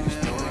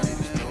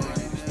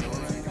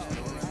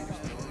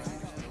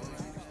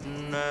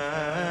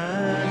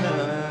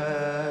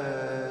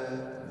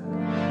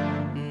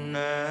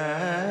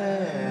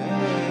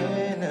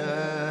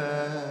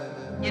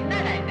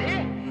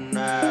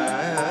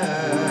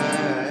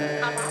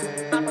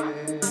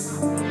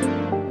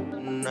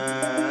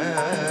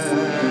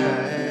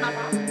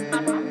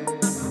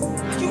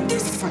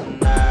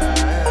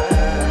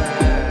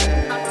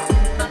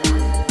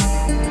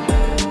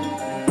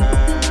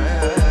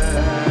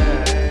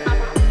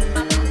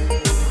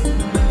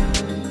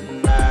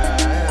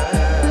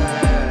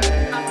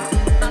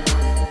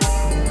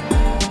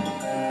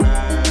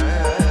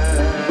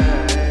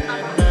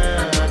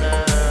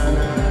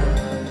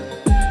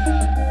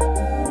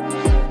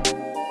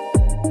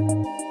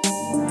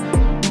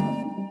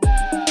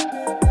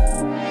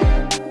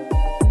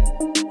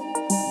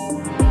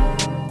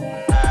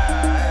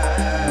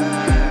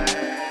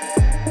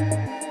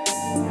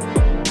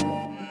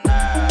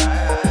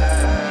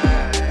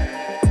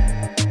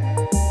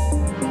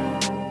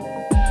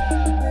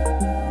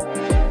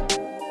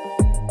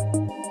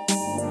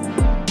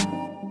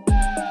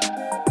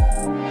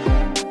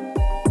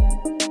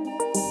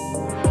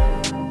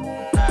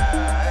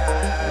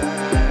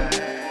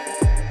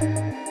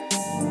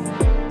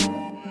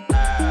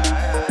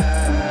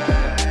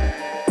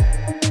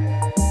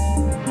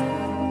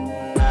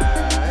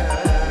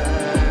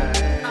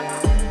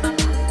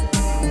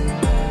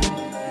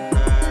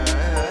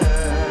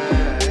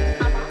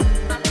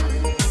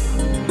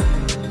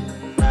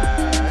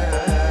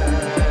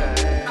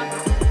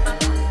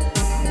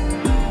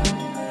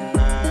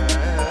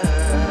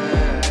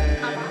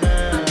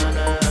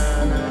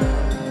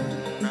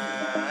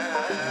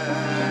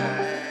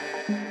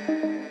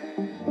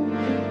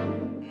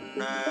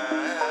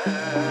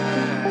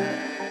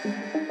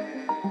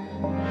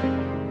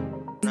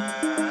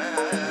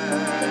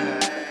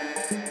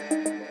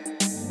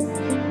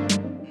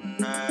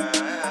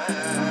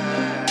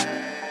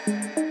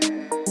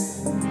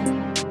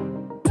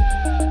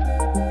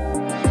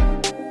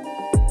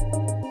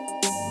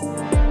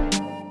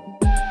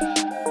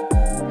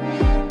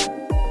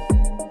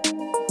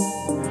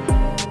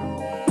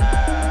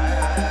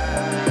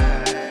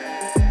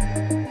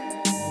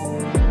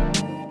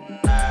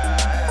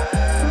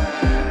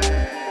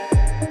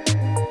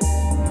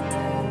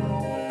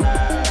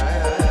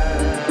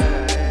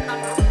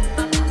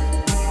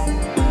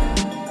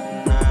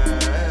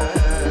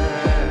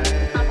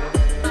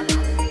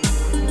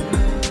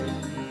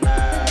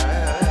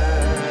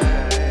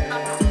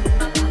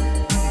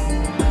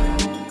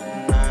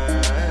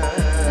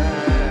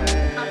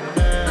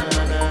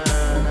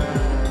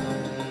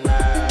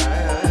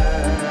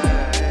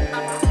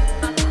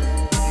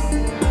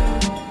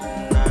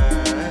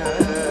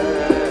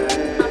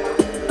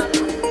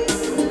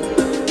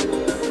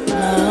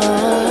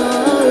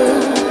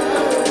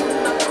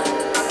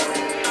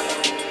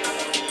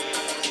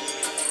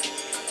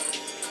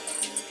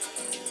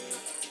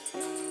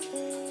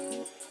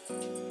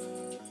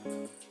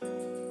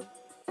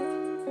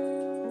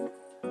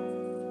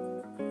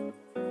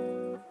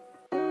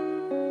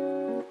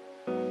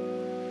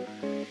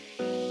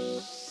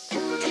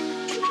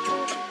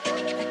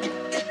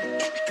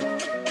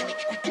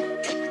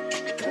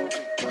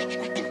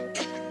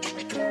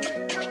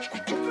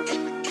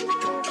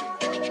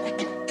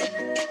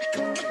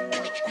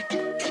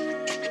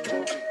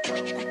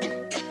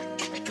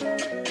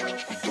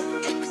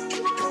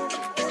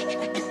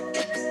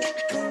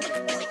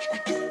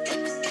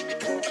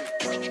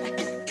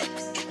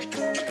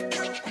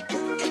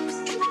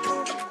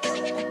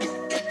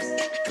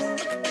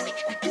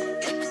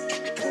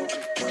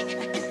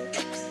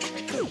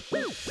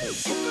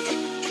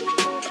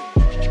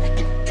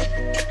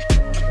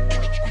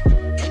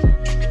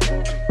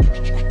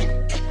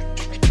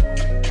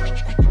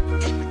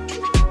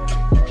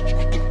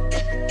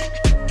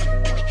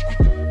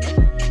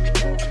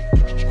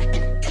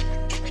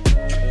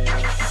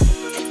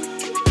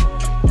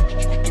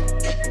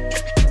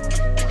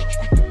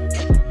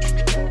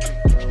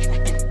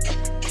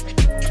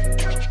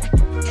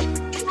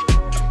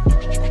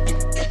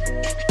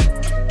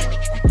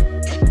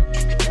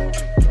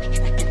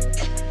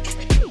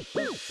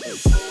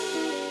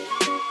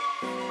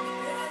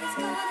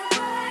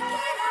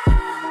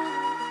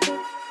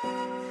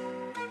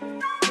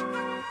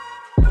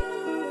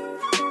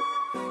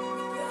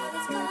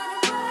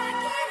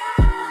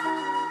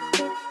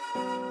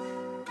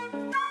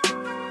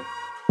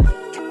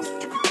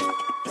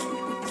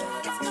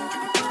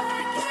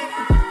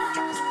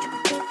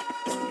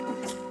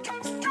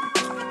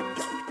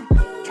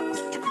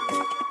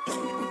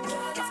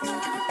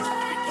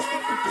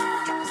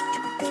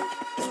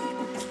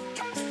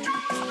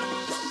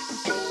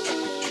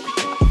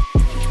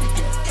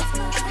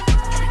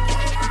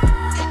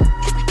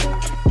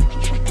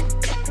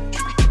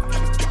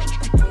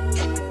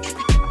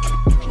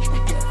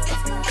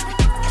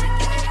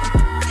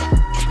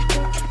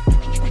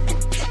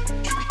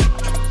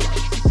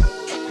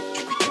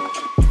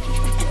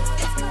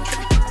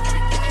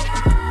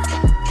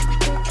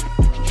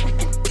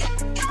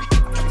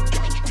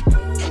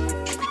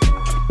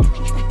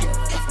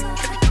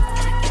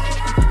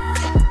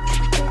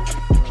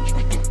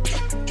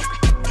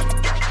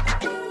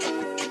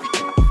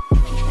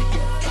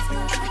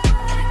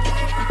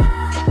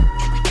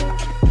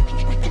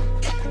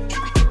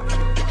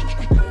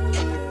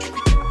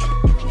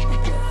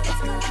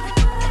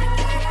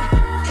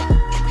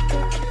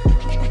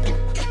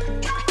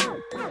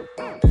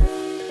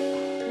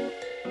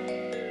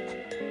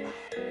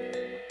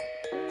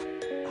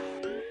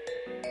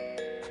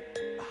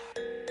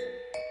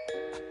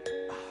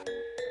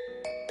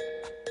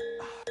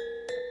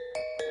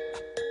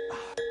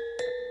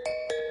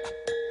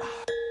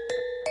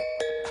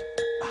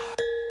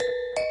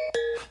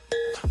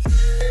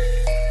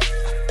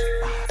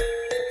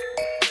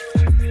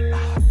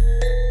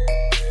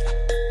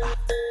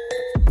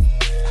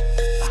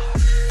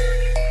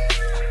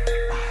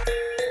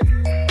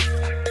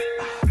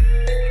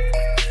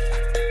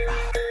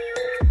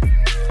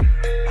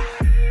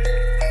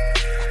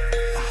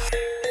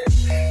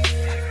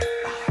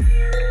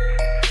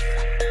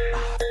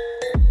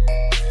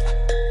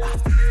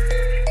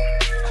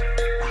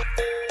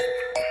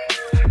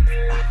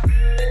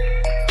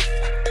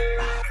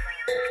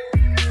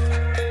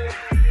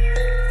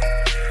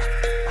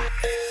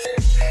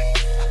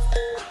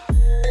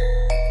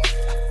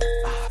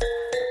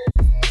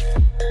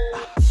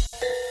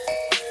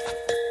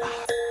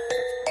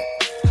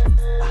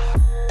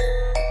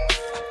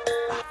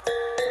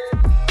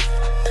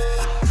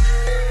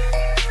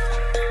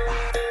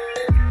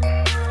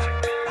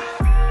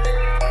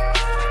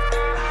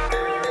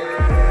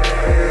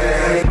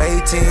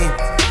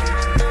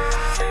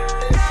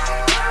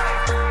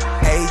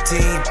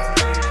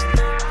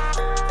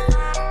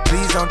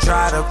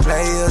 try to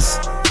play us.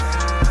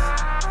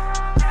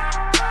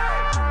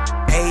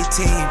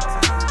 18.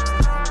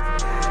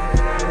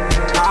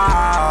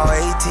 Oh,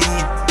 18.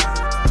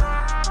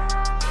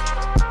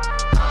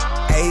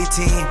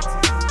 18.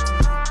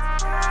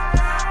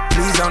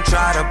 Please don't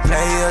try to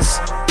play us.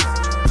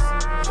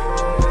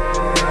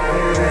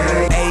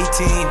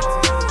 18.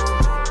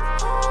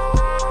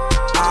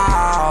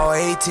 Oh,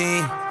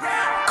 18.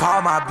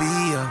 Call my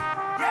Bia.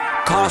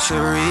 Call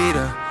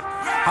Sharita.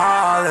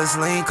 Oh, let's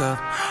link up.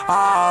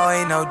 Oh,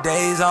 ain't no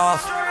days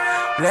off.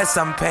 Unless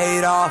I'm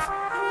paid off.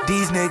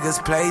 These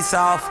niggas play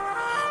soft.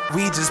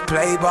 We just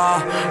play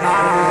ball.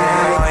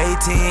 Oh,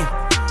 18.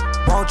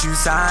 Won't you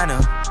sign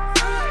up?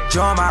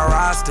 Join my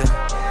roster.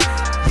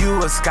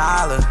 You a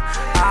scholar.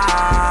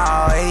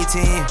 Oh,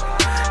 18.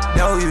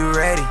 Know you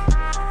ready.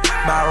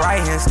 My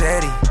right hand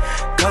steady.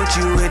 Coach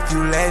you if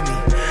you let me.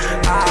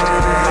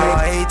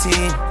 Oh,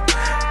 18.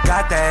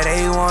 Got that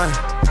A1.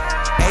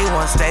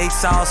 A1 steak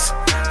sauce.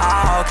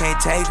 Oh, can't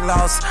take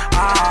loss.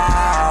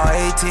 Oh,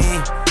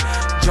 18.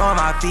 Join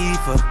my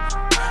FIFA.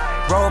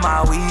 Roll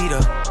my weed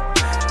up.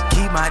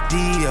 Keep my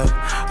D up.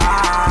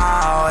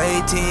 Oh,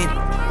 18.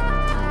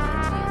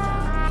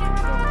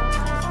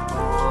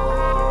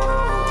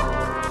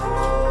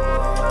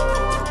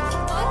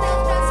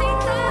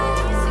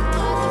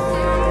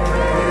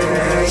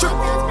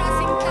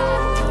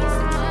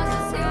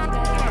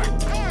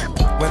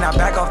 When I'm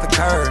back off the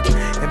curb,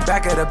 and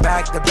back of the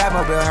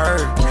Batmobile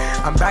heard.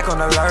 I'm back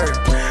on alert.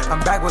 I'm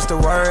back, what's the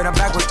word? I'm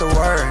back, what's the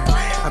word?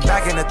 I'm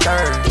back in the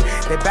third.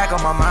 They back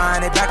on my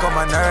mind, they back on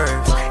my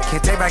nerves.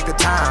 Can't take back the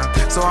time,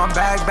 so I'm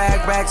back,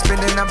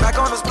 spinning. I'm back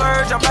on the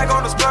splurge, I'm back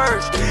on the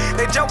splurge.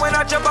 They jump when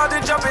I jump out,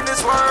 then jump in this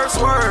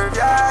swerve,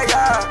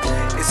 yeah.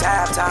 It's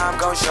halftime,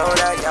 gon' show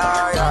that,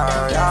 yeah.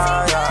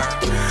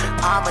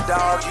 I'm a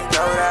dog, you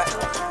know that.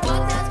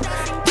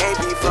 Can't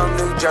be from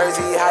New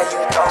Jersey, how you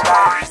know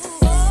that?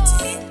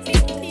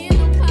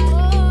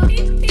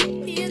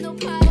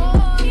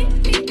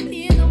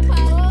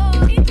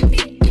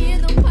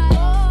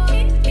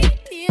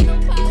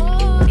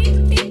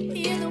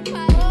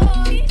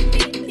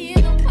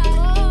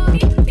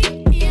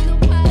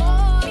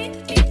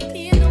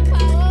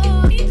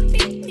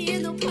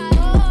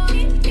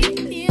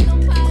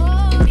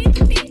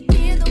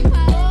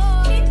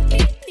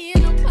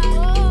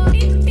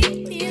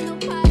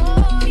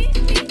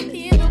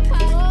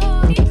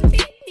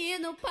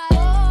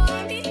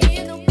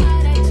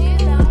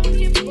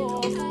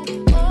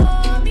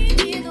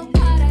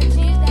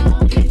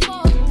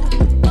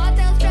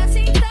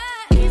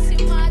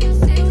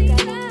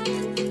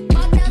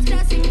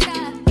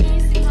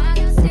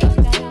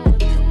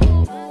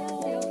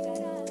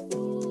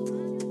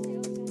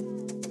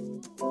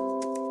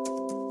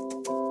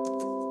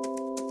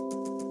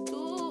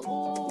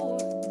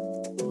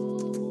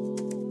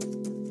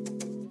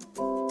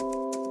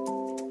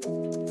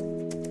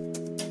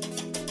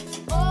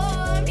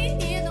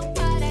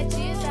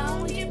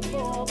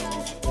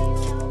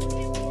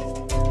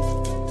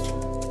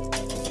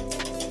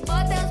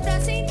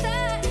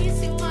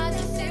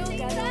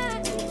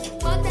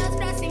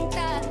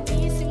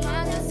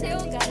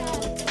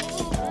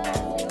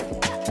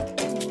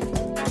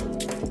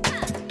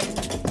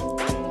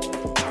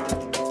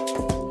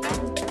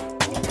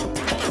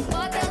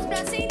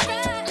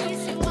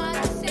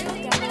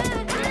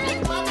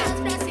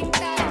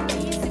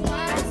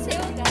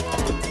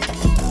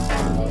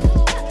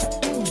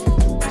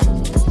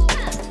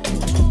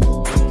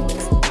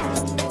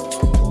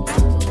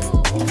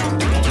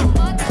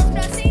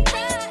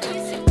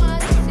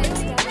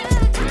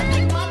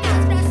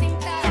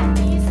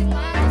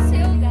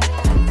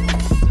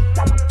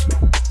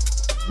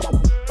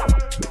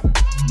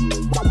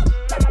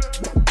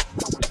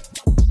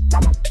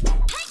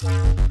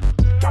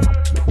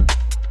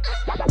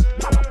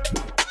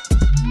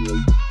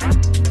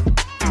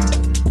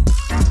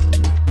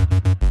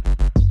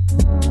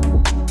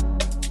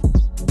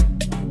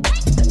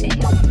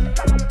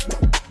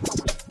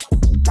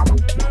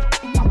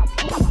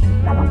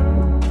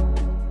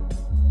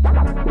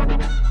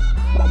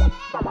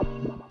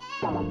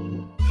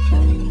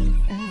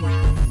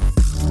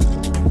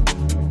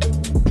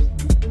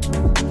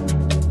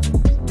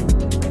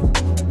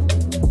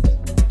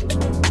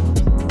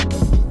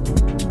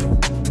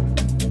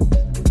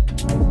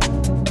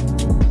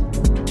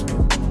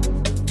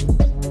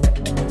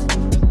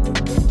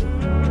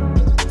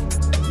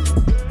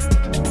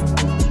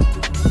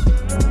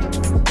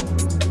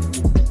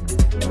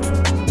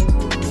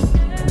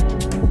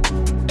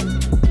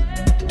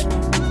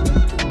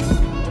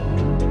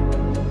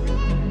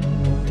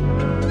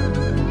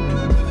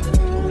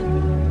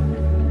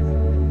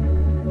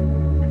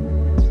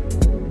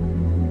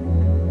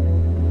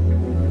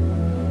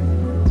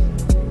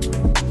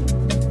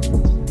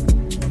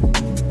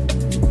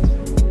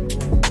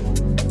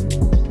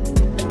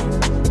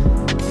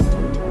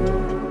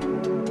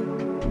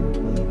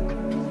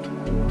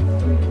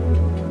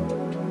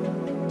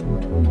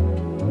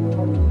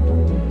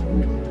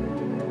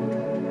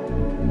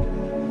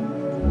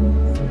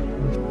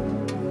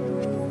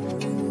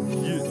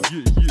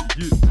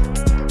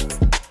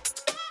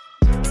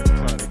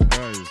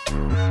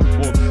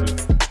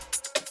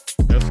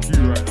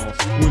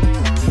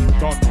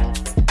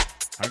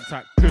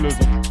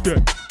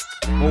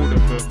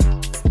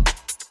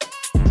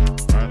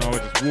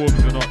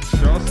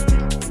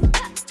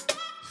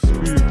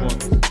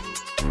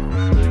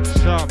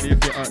 me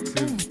if you're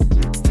active.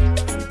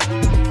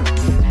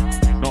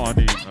 Not on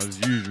it as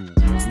usual,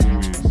 as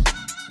always.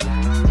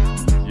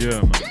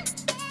 Yeah, man.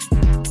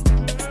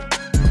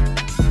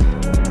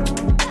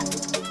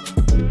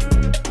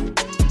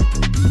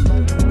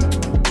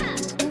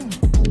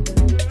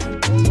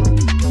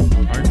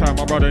 Anytime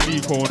my brother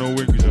Nico on the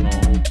wings, you know.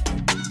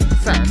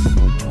 Sad.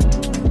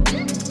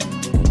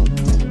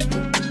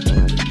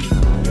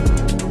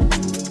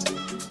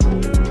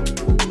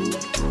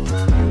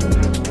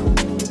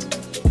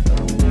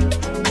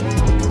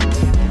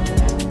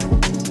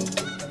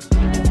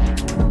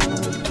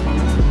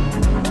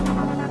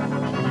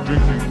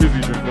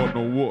 Got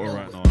no water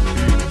right now.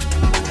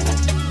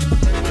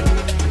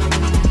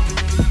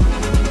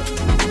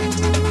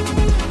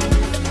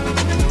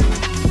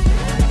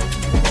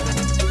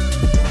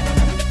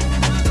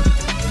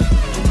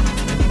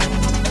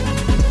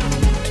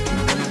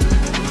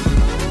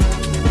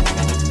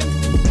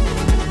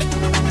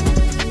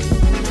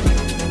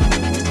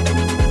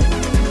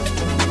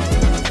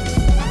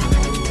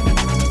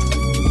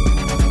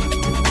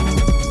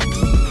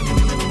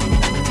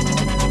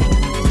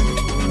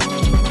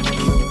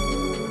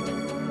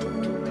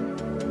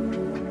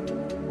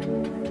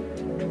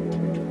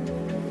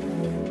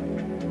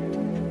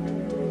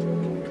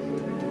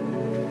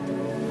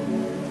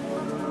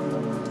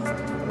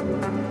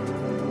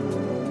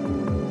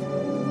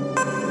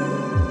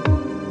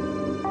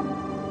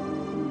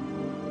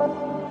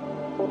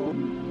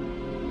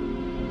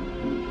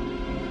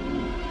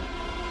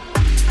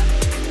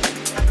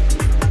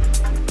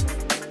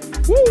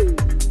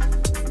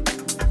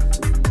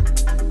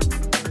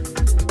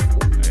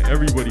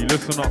 Everybody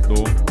listen up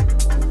though.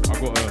 I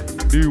got a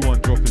new one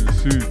dropping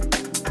soon.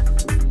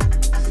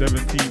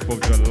 17th of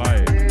July.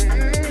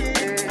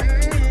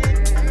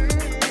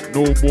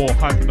 No more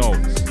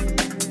handouts.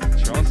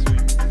 Trust me.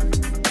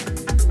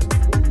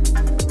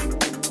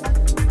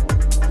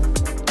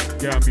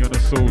 Get at me on the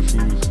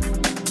socials.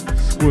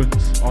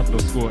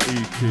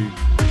 Squints_AK.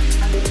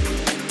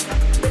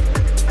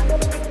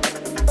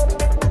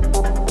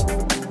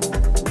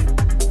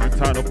 I'm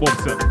tired of Bob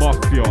set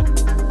Mafia.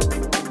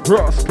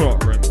 Brass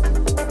Clark Rent.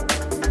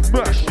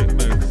 Mash it,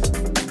 Megs.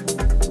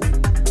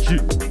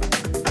 Jeep.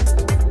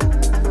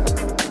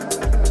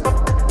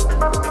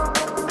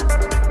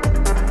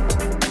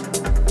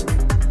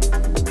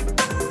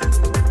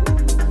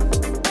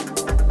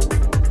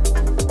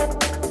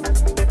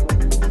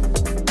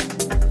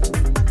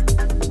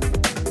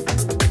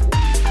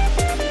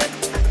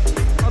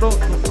 I do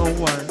not know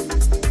why.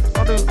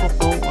 I do not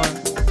know why.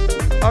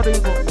 I do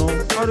not know.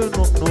 I do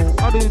not know.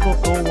 I do not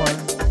know why.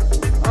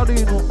 I do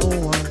not know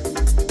why.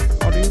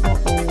 I do not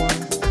know why.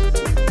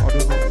 I do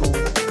not know.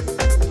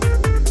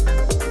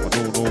 I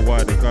don't know why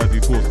the guys who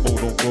talk smoke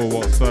don't go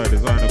outside.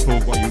 Designer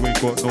clothes, but you ain't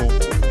got no.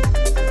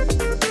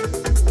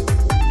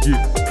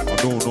 Yeah. I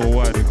don't know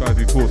why the guys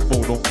who talk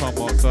smoke don't come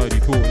outside. You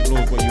talk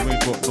clothes, but you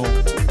ain't got no.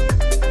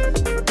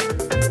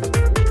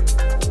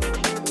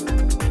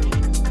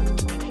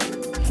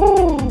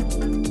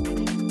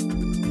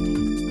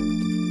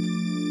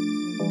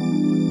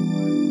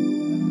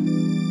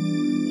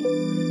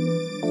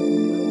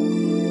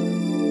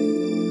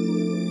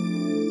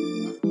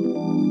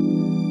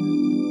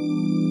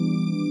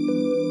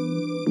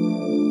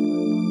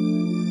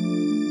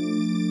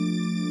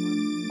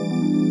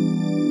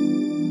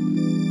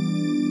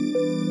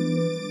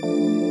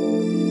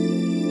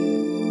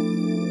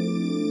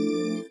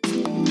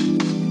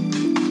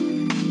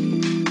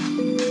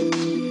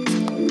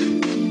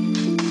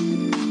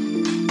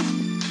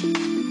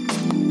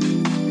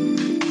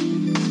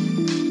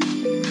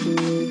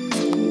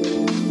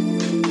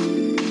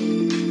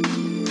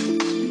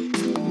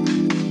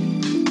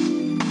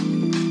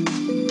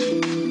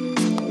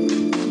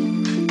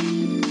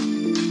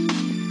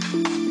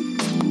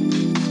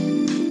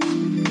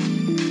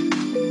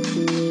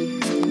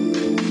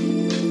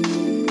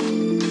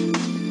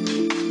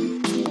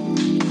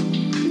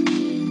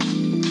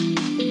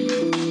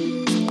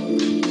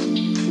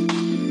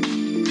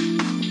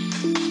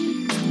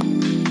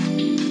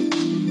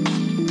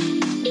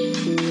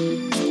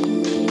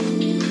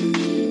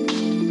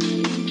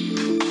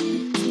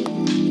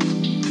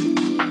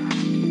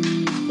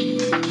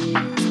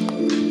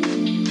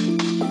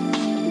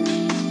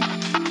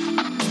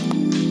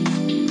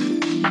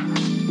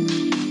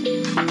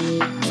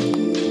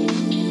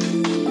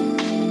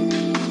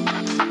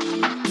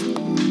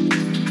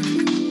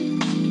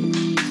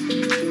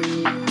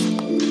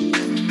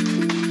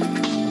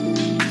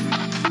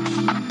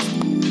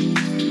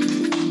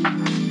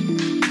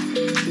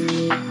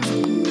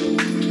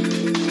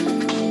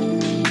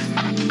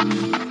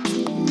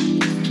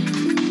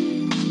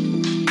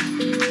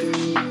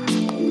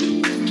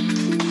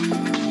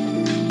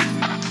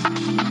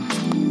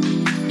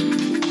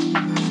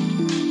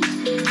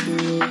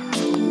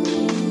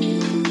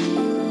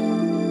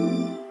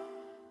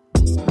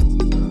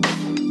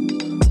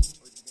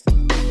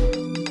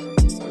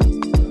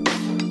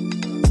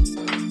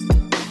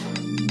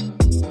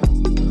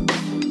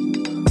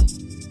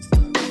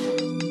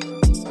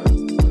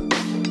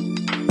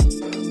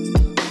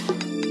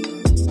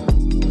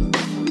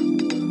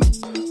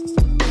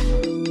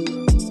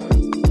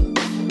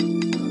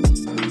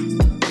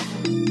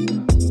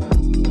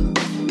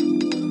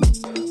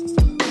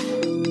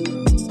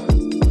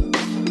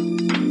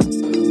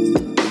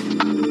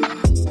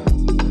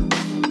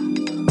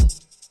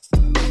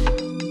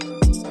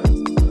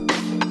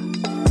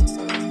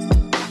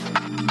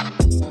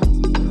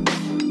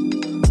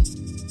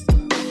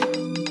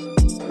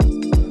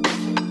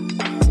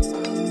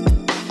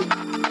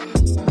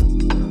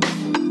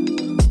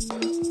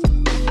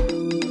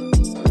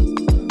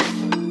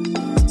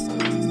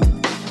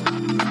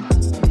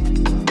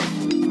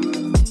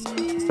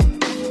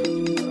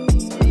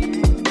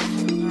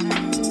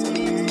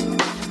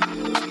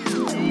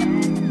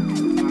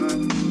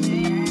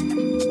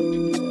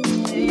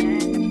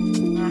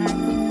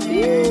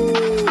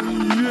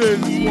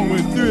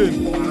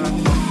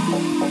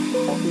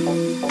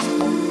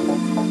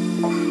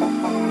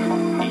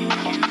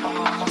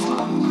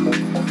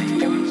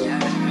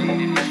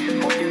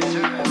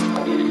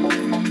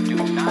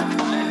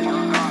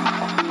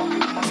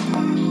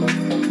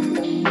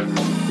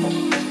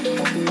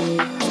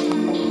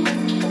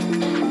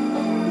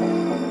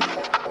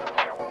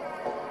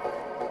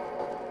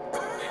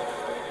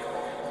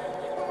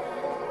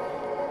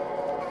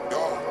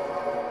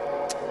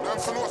 them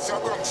for no see a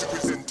gang she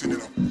presenting, you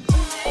know.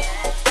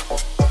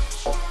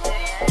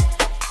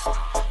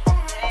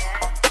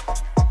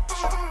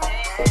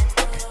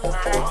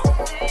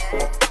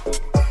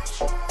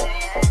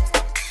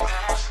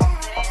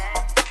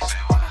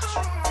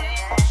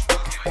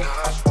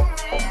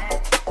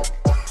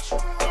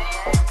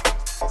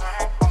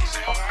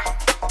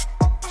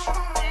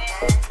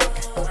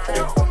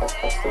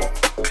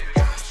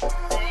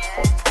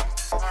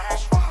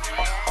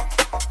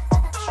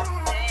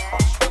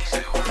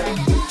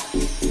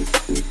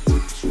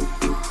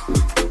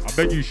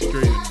 I beg you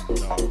straighten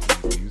up,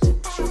 please.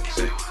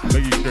 I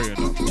beg you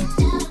straighten up.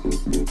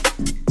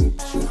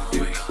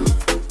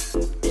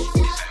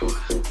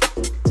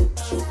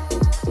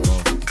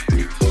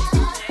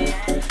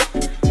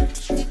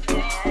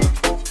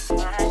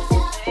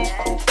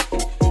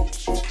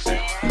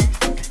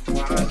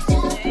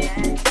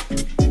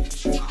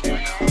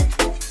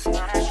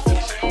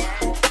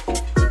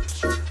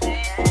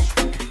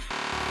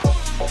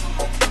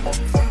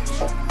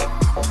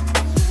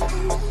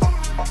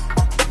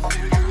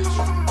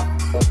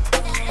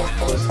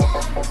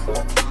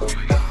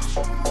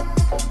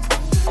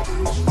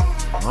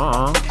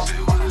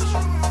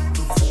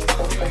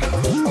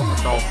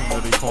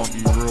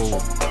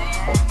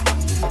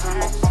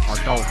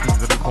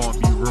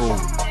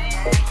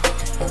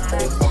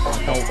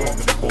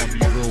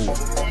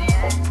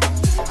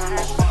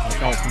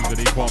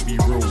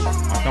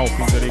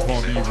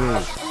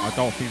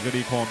 Things that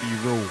they can't be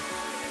real.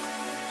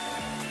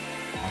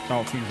 I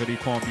doubt things that they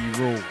can't be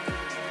real.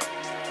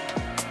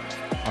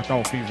 I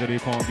doubt things that they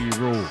can't be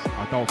real.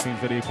 I doubt things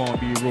that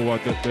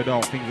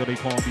they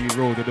can't be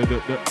real.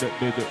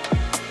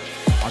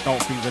 I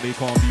doubt things that they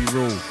can't be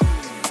real.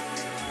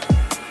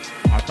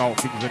 I doubt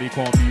things that they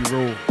can't be real.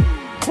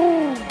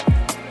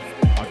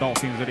 I doubt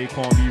things that they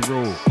can't be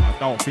real. I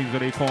doubt things that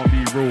they can't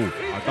be real.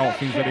 I doubt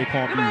things that they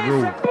can't be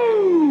real.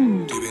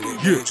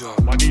 Yeah,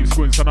 my name's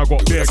Squints and I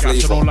got beer gas.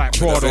 I don't like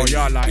Prada,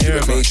 yeah, I like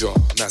Air major.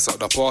 Nice at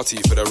the party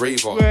for the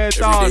raver.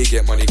 Every day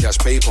get money, cash,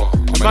 paper. I'm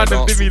in a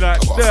dance, I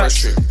got a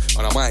fresh trim.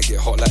 And I might get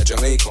hot like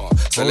Jamaica.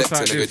 Select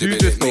a nigga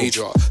doing it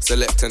major.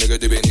 Select a nigga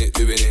doing it.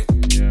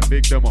 Yeah,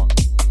 big them up.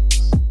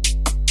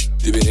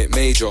 Doing it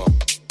major.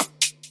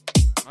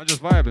 I'm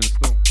just vibing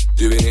still.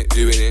 Doing it.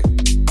 Doing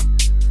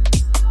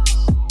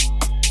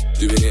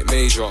it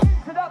major.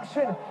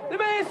 Production. The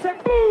man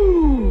said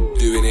boom.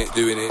 Doing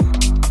it.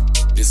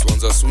 This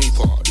one's a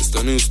sweeper, this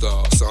the new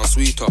star, sound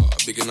sweeter.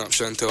 Bigging up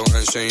Chantel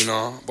and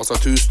Shayna, boss a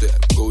two-step,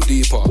 go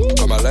deeper.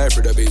 Got my life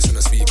with the bass and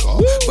the speaker.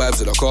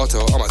 Vibes of the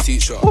cartel, I'm a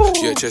teacher.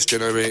 Yeah, chest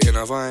generating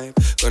a vibe.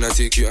 Gonna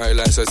take you out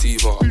like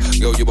sativa.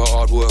 Girl, you a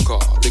hard worker,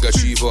 big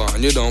achiever.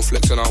 And you don't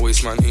flex on our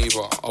waist man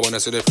either. I wanna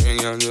see the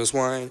thing and just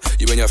wine.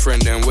 You and your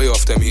friend then way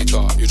off the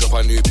meter. You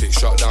drop a new pic,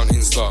 shut down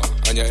Insta.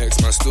 And your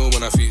ex-man still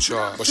wanna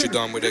feature. But she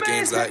done with the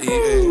games like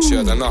EA. She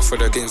had enough for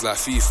the games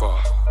like FIFA.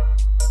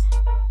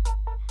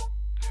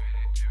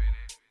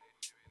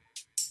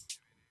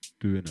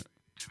 Doing it.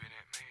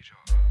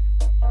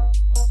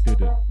 I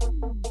did it.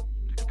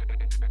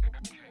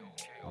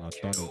 And I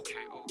done it.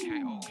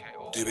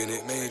 Doing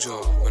it major.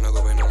 When I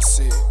go in on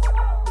sick.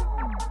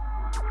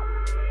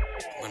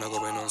 When I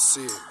go in on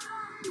sick.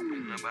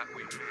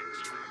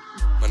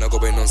 When I go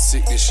in on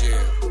sick this year.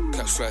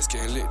 Catch flights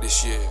getting lit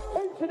this year.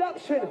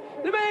 Introduction.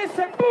 The man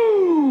said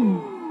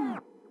boom.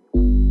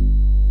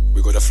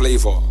 We got a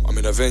flavour. I'm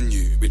in a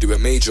venue. We do a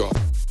major.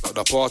 At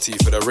the party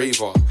for the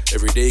raver.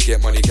 Every day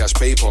get money, cash,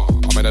 paper.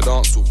 I'm in a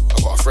dance hall, I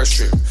got a fresh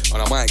trim.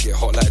 And I might get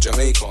hot like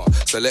Jamaica.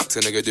 Select a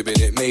nigga doing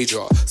it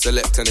major.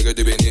 Select a nigga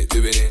doing it.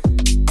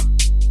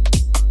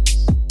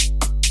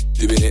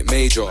 Doing it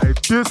major. Hey,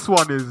 this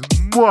one is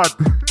mud.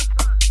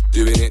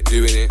 Doing it.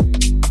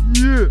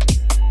 Yeah.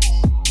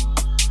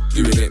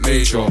 Doing it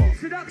major.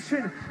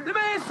 Production. The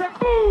man said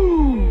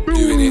boom.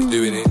 Doing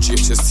it.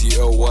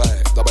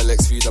 GHSTLY. Double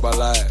XV,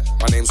 double I.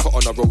 My name's hot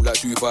on the road like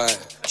Dubai.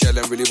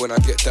 Chillin' really when I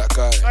get that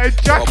guy. Hey,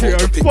 Jackie,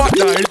 fuck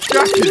that. Hey,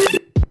 Jackie.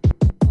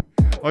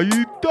 Are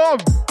you dumb?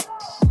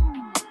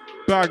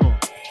 Bang on.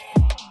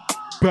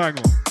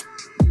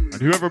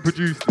 And whoever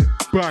produced it,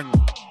 bang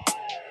on.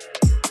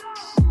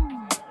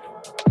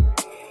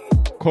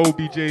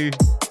 Kobe J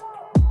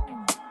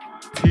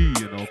T,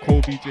 you know,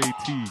 Kobe J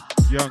T,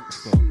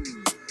 youngster.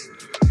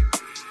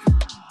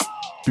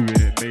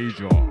 Doing it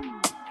major.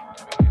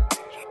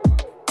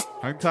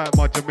 Hang tight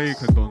my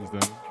Jamaican dons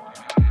then.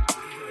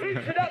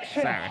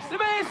 Introduction. The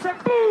man said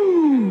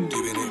boom.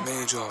 Doing it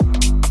major.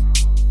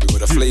 We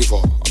got a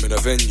flavour. I'm in a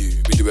venue.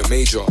 We do a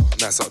major.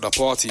 Nice at the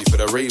party for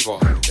the raver.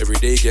 Every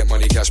day get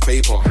money, cash,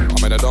 paper.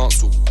 I'm in a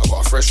dance hall. I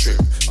got a fresh trim.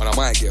 And I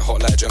might get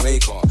hot like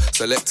Jamaica.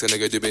 Select a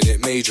nigga doing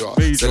it major.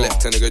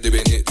 Select a nigga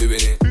doing it.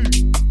 Doing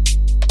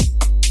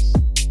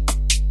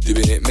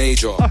it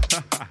major.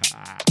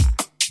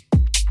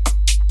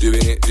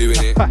 Doing it.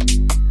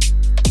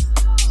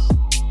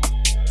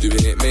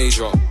 Doing it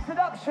major.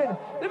 Production.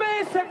 The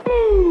man said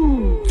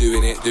boom.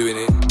 Doing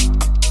it.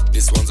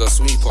 This one's a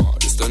sweeper.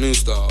 This the new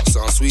star,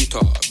 sound sweeter.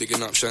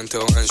 Bigging up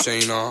Chantel and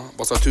Shayna.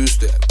 Boss a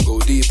two-step, go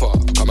deeper.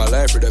 Come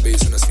alive through the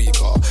bass in the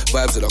speaker.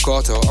 Vibes of the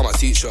cartel, I'm a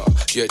teacher.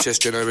 GHS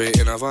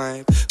generating a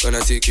vibe.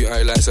 Gonna take you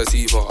out like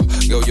Sativa.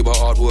 Girl, you a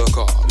hard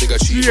worker, big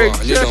achiever.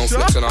 And you don't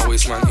flex and I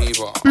waste man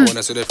either. I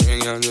wanna see the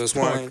thing and just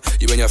wine.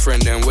 You and your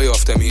friend then way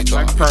off them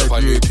eater. You up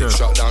a new pick,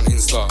 shut down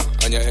Insta.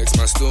 And your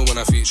ex-man still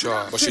wanna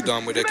feature. But she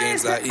done with the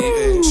games like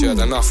EA. She had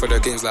enough for the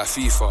games like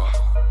FIFA.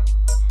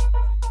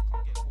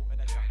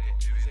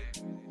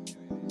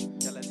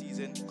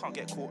 Can't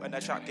get caught in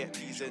a trap, get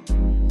peas in.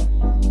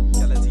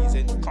 Yellow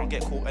teasing, can't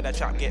get caught in a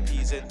trap, get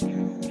peas in.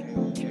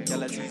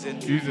 Yellow teasing.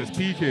 Jesus,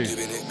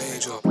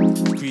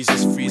 PK.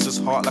 Creases, freezes,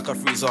 heart like a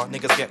freezer.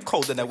 Niggas get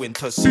cold in the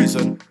winter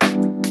season.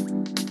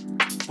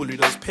 Bully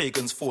those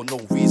pagans for no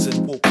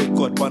reason. Walk with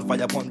God, run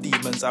fire upon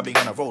demons. I've been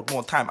on the road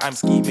more time, I'm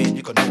scheming.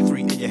 You got no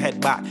three in your head,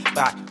 back.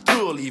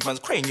 Dual evens,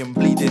 cranium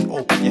bleeding.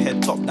 Open your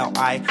head top now,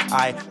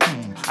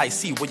 I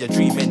see what you're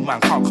dreaming. Man,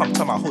 can't come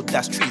to my hood,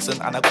 that's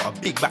treason. And I got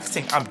a big back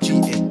thing, I'm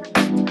cheating.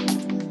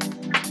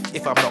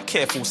 If I'm not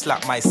careful,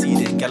 slap my seed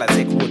in. Gala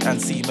take wood and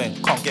semen.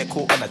 Can't get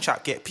caught in a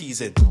trap, get peas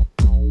in.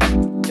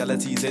 Gala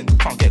teasing,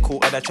 can't get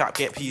caught in a trap,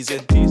 get peas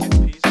in.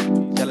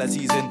 Gala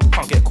teasing,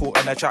 can't get caught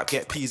in a trap,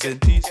 get peas in.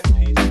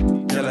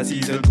 Gala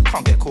teasing,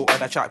 can't get caught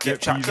in a trap, get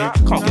trap, get.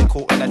 Can't get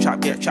caught in a trap,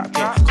 get trap,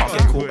 get. Can't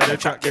get caught in a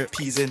trap, get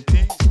peas in.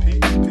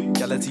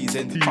 Gala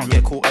teasing, can't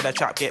get caught in a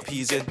trap, get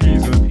peas in.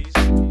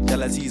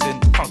 Gala teasing,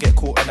 can't get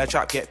caught in a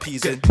trap, get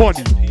peas in.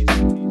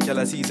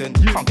 Yellow season,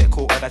 can't get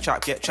caught in a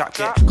trap, get trap,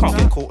 get. Can't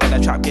get caught in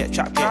a trap, get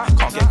trap, get.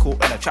 Can't get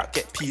caught in a trap,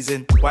 get peas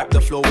in. Wipe the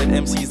floor with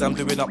MCs, I'm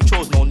doing up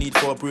chores, no need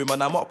for a broom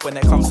and I'm up. When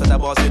it comes to the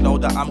bars, you know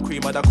that I'm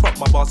cream of the crop.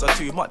 My bars are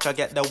too much, I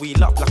get the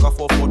wheel up like a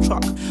 4-4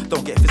 truck.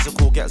 Don't get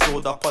physical, get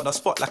zold up on the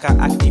spot like an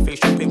acne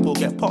facial pimple,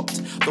 get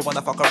popped. Don't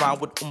wanna fuck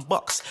around with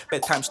bucks.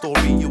 Bedtime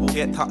story, you will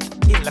get tucked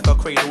in like a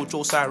cradle,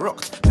 Joe side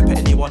rocked. Pepper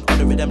anyone on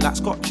the rhythm like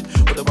scotch.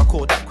 With a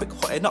record that quick,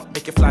 hotting up,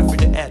 make it fly through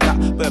the air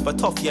like Berber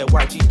tough, yeah,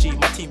 YGG,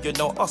 my team, you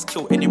know us,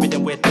 kill any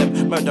rhythm with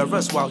them.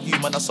 Murderers while you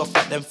man are soft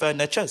like them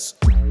furnitures.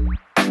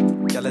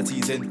 Yellow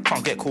teasing,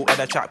 can't get caught in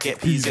a trap, get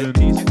peas in.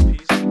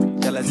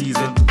 Yellow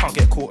teasing, can't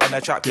get caught in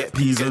a trap, get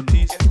peas in.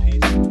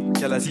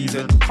 Yellow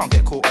teasing, can't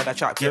get caught in a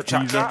trap, get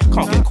trap, get.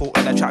 Can't get caught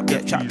in a trap,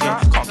 get trap,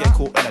 get. Can't get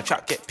caught in a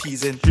trap, get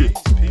peas in.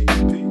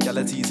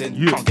 Yellow teasing,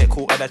 can't get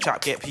caught in a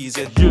trap, get peas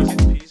in.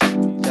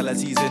 Yellow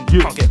teasing,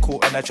 can't get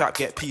caught in a trap,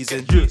 get peas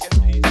in.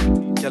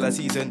 Yellow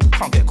season,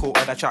 can't get caught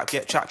in a trap,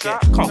 get trap,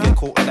 get. Can't get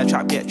caught in a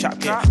trap, get trap,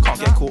 get. Can't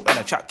get caught in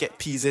a trap, get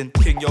peas in.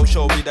 King Yo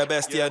show me the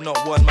best, yeah. Not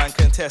one man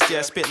contest,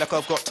 yeah. Spit like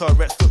I've got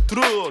Tourette's,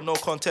 through, no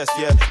contest,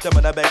 yeah. Them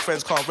and their big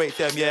friends can't rate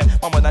them, yeah.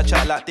 Mama and I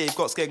chat like they've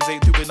got skanks,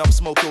 ain't doing up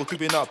smoke, or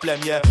doing up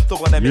blem, yeah.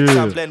 Don't wanna mix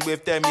and blend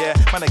with them, yeah.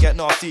 Man, I get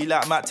nasty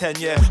like Matt 10,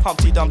 yeah.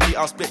 Humpty Dumpty,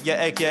 I'll split your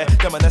egg, yeah.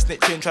 Them and a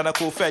snitching, tryna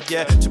call Fed,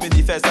 yeah. Too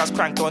many feds that's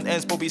cranked on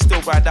ends, but we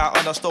still ride out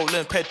on a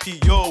stolen ped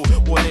P.O.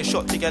 Warning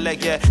shot to your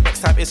leg, yeah.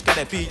 Next time it's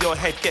gonna be your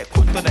head, get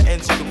cooked on the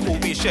ends, so you can call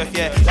me chef,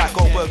 yeah. Like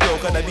go work, you're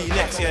gonna be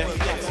next, yeah.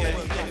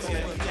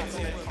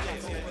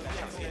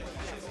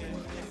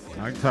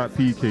 Hang tight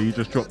PK, he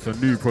just dropped a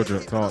new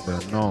project out there.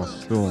 No,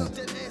 still.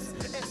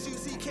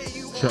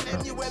 Check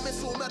that.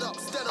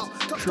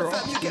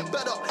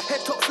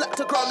 Head top flat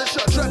to ground and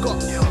shut drag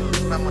up. Yo,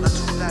 man wanna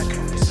talk like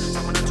who's?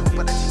 Man wanna talk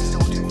but the things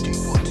still do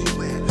what do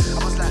where? I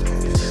was like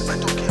who's? Man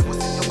don't care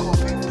what's in your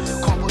copy.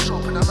 Can't wash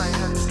up in my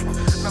hands.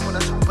 Man wanna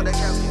talk but they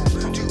can't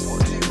do what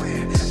do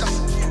where? That's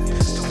all you.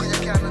 Still got your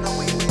can and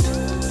away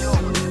with. Yo,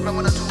 man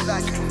wanna talk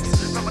like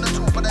who's? Man wanna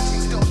talk but the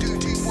things still do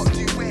what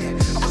do where?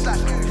 I was like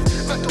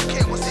who's? Man don't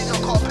care what's in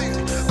your copy.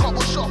 Can't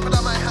wash up in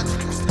my hands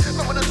loose.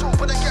 Man wanna talk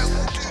but they can't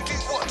do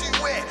what do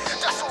where?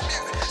 That's all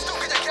you.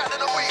 Still got your can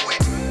and away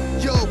with.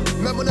 Yo,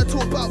 man wanna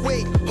talk about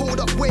weight, hold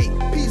up, wait,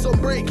 peas on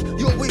break.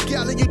 You're with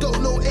gal and you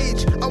don't know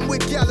age. I'm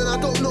with gal and I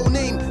don't know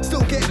name.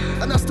 Still get,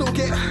 and I still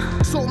get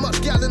so much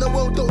gal in the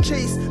world, don't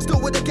chase. Still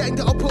with the gang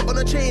that I'll put on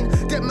a chain.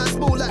 Get man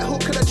small like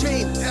hook and a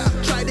chain.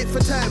 Tried it for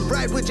time,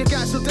 ride with your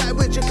guys, so die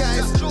with your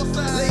guys.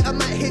 Later I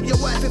might hit your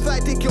wife, if I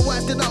dig your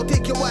wife, then I'll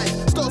dig your wife.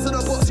 Stars in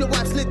a box, your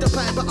wife slid the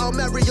pipe, but I'll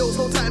marry yours.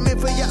 No time in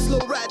for yachts,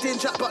 slow riding,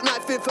 jack, but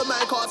knife in for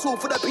mine. Can't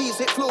talk for the peas,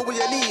 hit floor with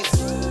your knees.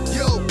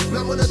 Yo,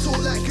 man wanna talk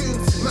like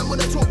goons. Man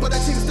wanna talk, but the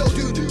things still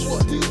do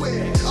what do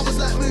where? I was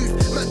like move,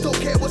 man don't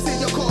care what's in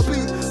your car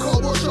boot. Car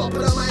wash up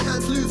and my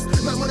hands loose.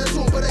 Man wanna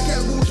talk, but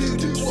again will do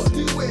what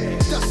do where?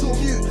 That's all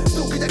you,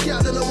 still get the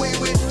gal and away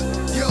with.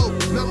 Yo,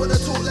 man wanna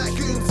talk like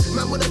goons.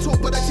 Man wanna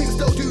talk, but the things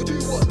still do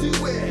what do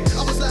where?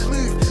 I was like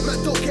move, man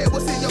don't care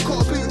what's in your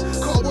car boot.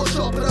 Car wash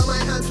up and my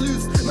hands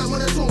loose. Man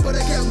wanna talk, but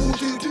again will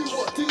do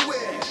what do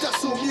where?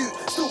 That's all you,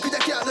 still get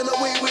the gal and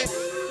away with.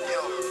 Yo,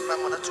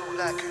 man wanna talk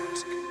like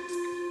goons.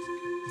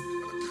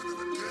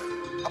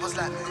 I was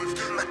like,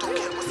 man, don't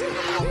care what's in the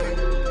copy.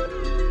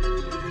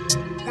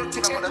 Man, wanna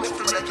talk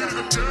but I can't.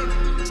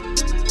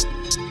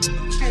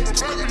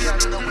 Still get the gal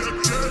in the way.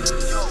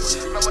 Yo,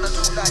 man, wanna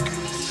talk like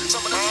man,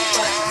 wanna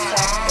talk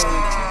like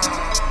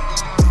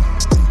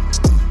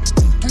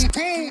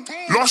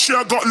Last year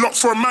I got locked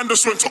for a man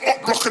that went to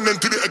up block and then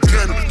did it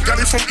again.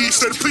 Gally from East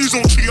said, please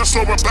don't cheat, I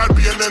saw a bad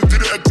B and then did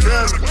it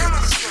again.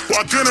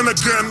 But again and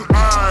again,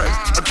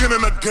 again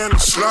and again,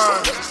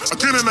 slide.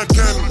 Again and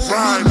again,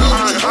 ride,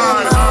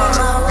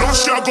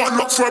 Last year I got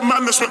locked for a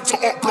man that went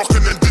to up block and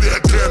then did it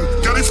again.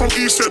 Gally from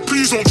East said,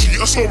 please don't cheat,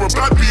 I saw a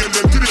bad B and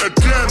then did it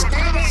again.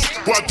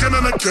 But again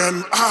and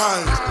again,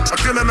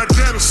 again and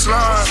again,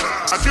 slide.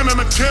 Again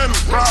and again,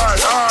 ride,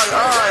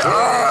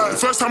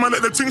 The first time I let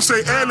the thing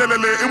say,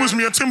 it was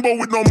me and Timbo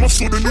with no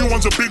muscle. The new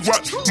one's a big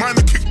whack. Mine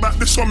a kickback,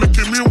 this one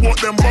making me walk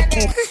them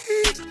buckle.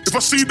 If I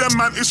see them,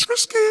 man, it's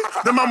risky.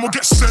 Them man will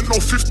get sent, no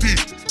 50.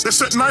 They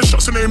set 9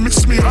 shots and they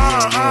miss me.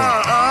 Grab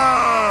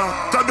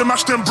the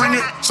match, then bring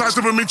it. Size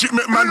of a midget,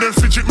 make man, then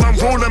fidget. Man,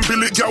 roll and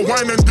bill it, get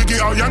wine and dig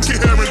it. I'll yank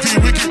it here and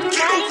de-wig it.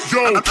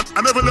 Yo,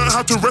 I never learned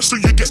how to wrestle.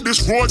 You get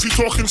this raw, you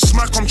talking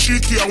smack, I'm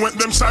cheeky. I went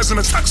them size in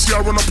a taxi, I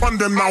run upon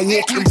them, now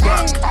walking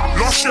back.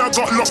 Last year I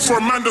got locked for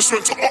a man that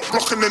went to up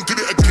block and then did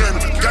it again.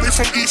 Gally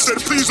from East said,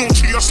 please don't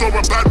cheat, I saw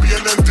a bad B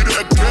and then did it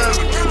again.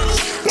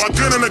 But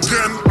again and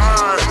again,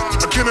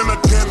 again and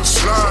again,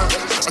 slide.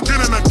 Again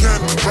and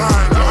again,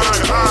 ride,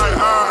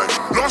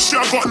 Last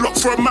year I got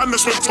locked for a man that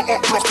went to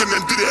up block and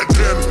then did it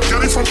again.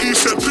 Gally from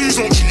East said, please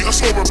don't cheat, I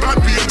saw a bad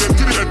B and then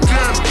did it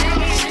again.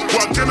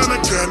 But again and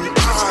again,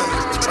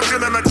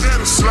 again and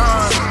again,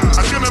 slide.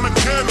 Again and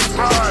again,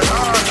 ride,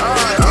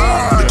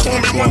 They call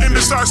me one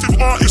indecisive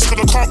artist cause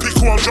I can't pick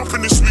who I'm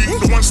dropping this week.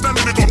 The one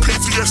standing they got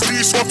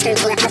PTSD, so I told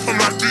bro dropping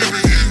my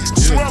DVE.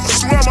 I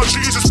swear my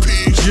Jesus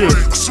peace.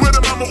 I swear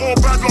the man were all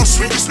bad last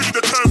week. This week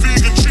they turn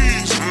vegan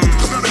cheese.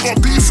 Cause now they got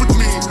beef with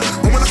me.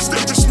 And when I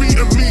step it's me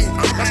and me.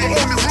 I'm the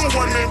only real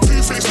one named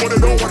Two-Face, but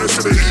they don't want to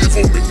say they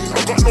evil me.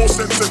 I've got no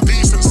sense of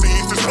decency.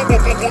 If this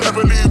bubble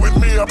ever leave with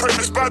me, I pray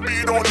this bad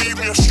B don't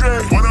leave me astray.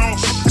 What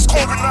else? It's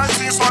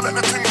COVID-19, so I let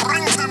the thing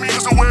ring to me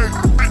as a way.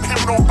 Bit him,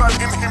 no bad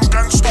in him,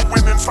 gangsta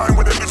winning. Fine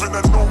where they living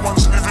and no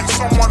one's living.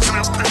 Someone's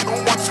limping, no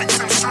one thinks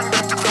him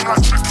swinging. Dipping like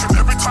chicken.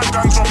 Every time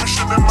gangs on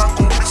mission, them man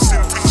go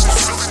missing.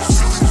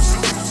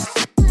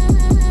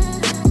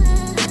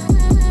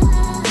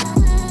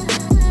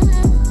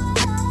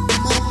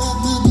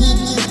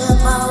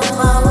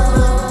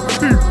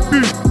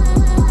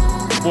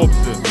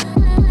 Mobs it.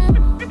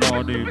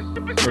 Nah, dude.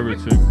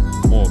 Everything.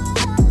 Mob.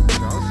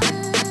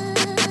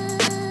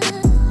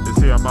 They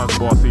say a man's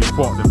bossy,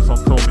 fuck them.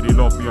 Some told me they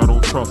love me, I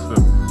don't trust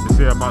them. They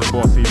say a man's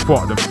bossy,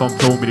 fuck them. Some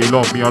told me they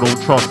love me, I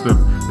don't trust them.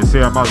 They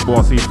say a man's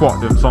bossy, fuck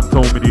them. Some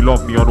told me they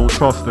love me, I don't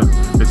trust them.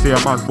 They say a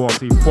man's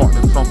bossy, fuck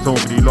them. Some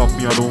told me they love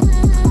me, I don't.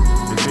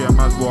 They say a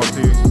man's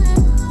bossy.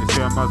 They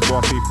say a man's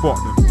bossy, fuck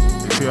them.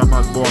 They say a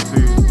man's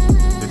bossy.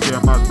 They say a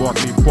man's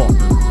bossy, fuck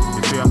them.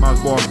 They say a man's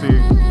bossy.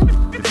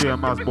 They say a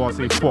man's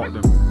bossy, fuck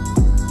them.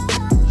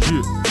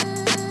 Yeah.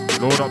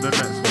 Load up the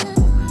next one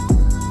for me.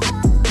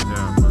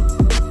 Yeah, man.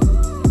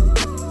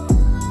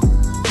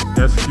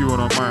 SQ on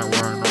a mic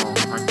right now.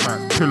 Hang back,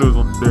 pillars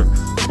on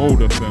decks.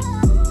 Mold of them.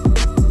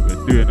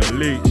 We're doing a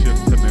late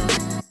shift tonight.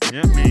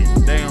 Yeah, me.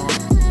 Damn.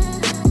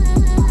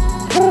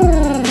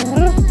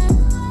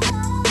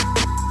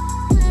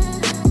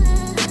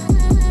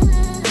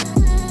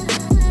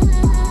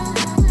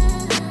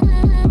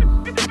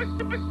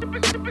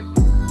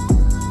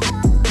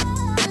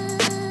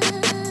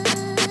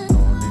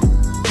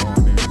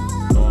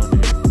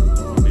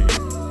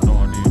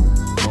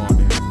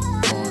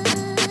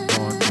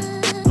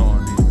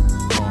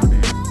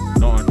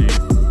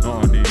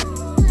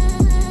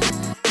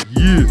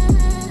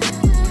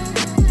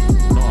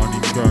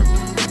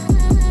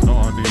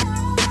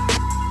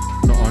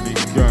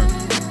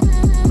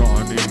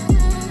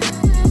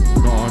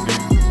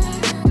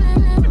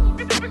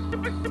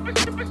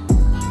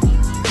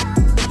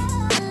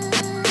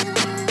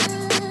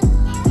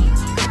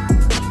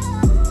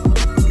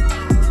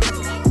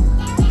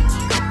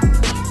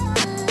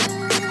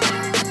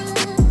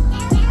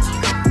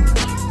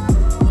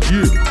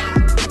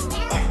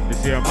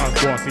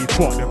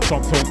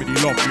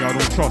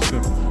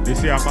 They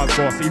say I'm as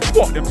bossy,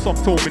 fuck them. Some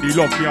told me they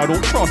love me, I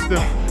don't trust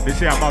them. They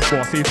say I'm as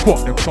bossy,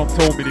 fuck them. Some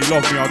told me they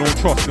love me, I don't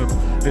trust them.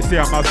 They say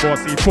I'm as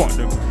bossy, fuck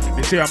them.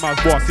 They say I'm as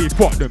bossy,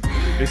 fuck them.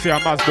 They say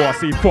I'm as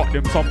bossy, fuck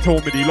them. Some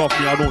told me they love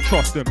me, I don't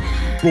trust them.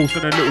 Gross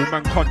and a little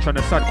man cunt trying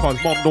to sad cause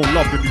mum don't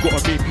love him. You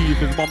gotta make peace if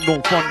his mum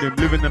don't fund him.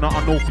 Living in an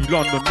unhealthy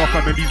London, my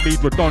family's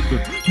made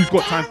redundant. Who's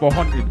got time for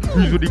hunting?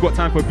 Who's really got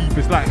time for beef?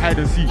 It's like hide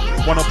and seek.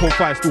 1 upon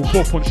 5 still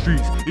bop on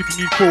streets. If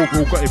you need troll,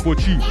 bro, got it for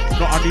cheap.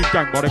 Not a name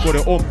gang, but I got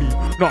it on me.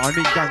 Not a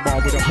name gang, but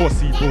I'm with a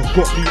posse. Bro,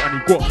 got me and he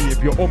got me.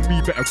 If you're on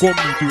me, better got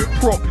me. Do it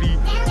properly.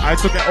 I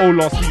took it all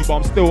last week, but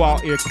I'm still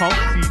out here.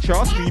 Comfy,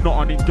 trust me,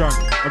 not a name gang.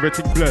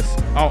 Everything blessed.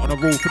 Out on the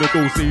road for the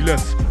dough, say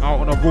less. Out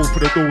on the road for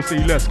the dough,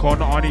 say less. Cause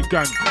not a name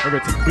gang.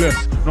 Everything everything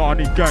blessed. Not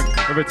any gang,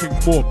 everything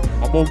mob.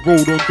 I'm on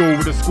road on door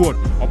with a squad.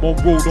 I'm on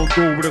road on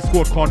door with a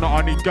squad. Can't not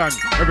any gang,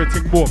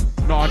 everything mob.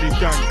 Not any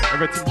gang,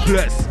 everything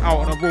blessed. Out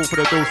on the road for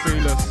the dough, say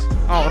less.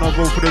 Out on the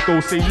road for the dough,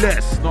 say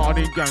less. Not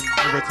any gang,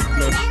 everything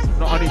blessed.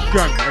 Not any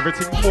gang,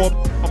 everything mob.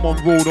 I'm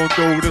on road on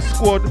door with a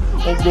squad.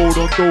 On road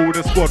on door with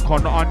a squad.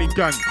 Can't not any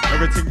gang,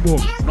 everything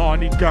mob. Not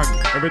any gang,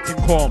 everything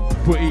calm.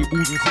 Put 8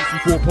 balls and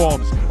 64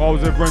 palms. I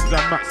was with Renz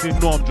and Max in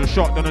Norm. Just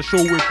shot down a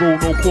show with bro,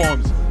 no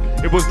qualms.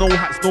 It was no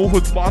hats, no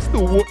hoods, but I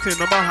still walked in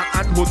on my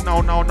hat and hood.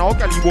 Now,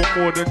 Gally want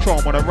more than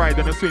charm. On a ride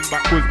and a swing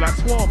backwards like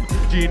Swarm.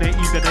 Gina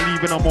Eden and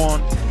leaving them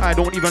on. I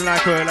don't even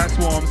like her like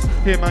Swarms.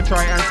 Hear man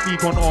try and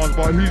speak on ours,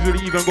 but who's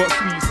really even got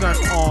sweets and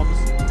arms?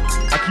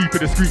 I keep it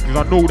discreet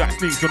cause I know that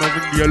snake's gonna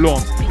ring the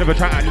alarm. Never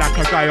try to act like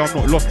a guy, I'm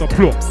not lost the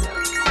plot.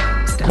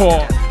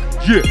 Car,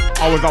 yeah,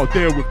 I was out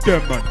there with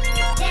them man.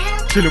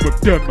 Chilling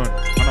with them man.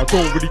 And I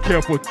don't really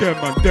care for them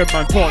man. Them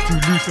man part too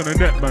loose on the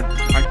net man.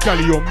 And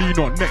Gally on me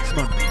not next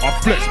man. I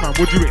flex man,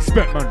 what do you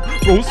expect man?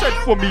 Bro said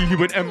for me he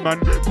went M man.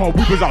 Cause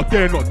we was out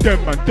there not them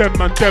man. Them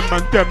man, them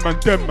man, them man,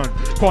 them man.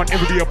 Can't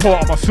ever be a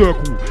part of my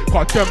circle.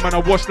 Cause them man I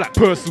watch like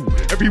personal.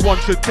 Everyone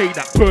should take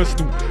that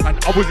personal.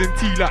 And I was in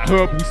tea like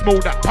herbal.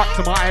 Smoke that pack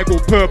to my eye go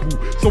purple.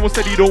 Someone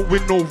said he don't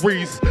win no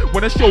race.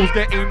 When the shows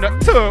get aimed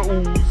at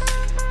turtles.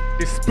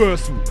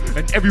 Dispersal,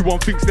 and everyone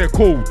thinks they're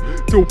cold.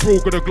 Till bro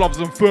got the gloves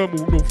and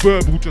thermal, no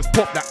verbal, just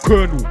pop that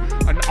kernel.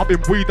 And I've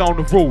been way down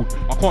the road,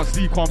 I can't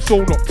sleep, I'm so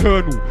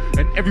nocturnal.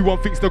 And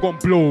everyone thinks they're gonna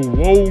blow,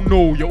 oh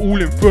no, you're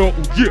all infertile.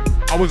 Yeah,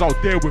 I was out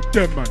there with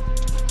them man,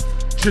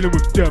 chilling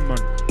with them man.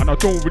 And I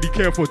don't really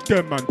care for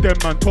them man. Them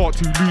man talk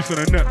too loose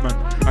on the net man.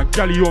 And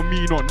Gally on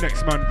me not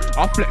next man.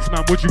 I flex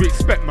man, what you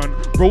expect man?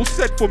 Bro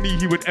said for me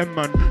he would M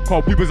man.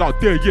 Cause we was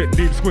out there yet,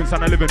 name Squints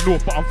and I live in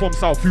North. But I'm from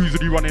South, who's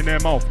really running their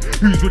mouth?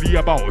 Who's really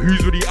about?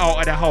 Who's really out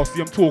of the house?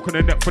 See I'm talking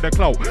the net for the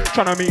clout.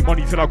 Tryna make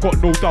money till I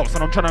got no doubts.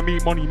 And I'm tryna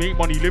make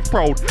money, live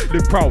proud.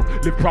 Live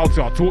proud, live proud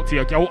till I talk to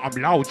your girl, I'm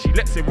loud. She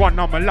lets it run,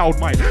 I'm allowed,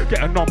 might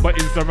get a number,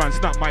 Instagram,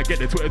 Snap, might get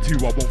the Twitter too,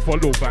 I won't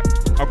follow back.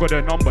 I got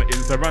a number,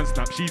 Instagram,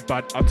 Snap, she's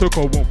bad. I took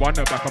her, won't run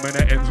her back. I'm in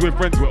the ends with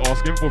friends, we're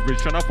asking for rich,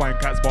 tryna find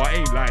cats, but I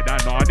ain't like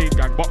that. Nah, I ain't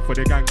gang, but for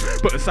the gang.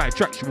 Put a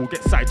sidetrack, she will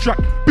get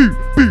sidetracked. Boo,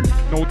 boo.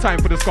 No time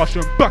for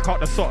discussion, back out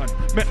the Sutton.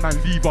 Met man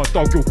leave her,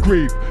 dug your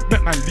grave.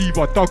 Met man leave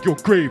her, dug your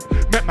grave.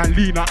 Met man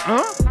lean her,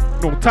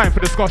 No time for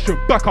discussion,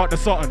 back out the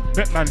Sutton.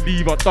 Met man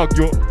leave her, dug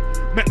your.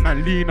 Met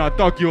man lean her,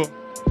 dug your.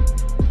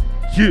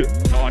 Yeah,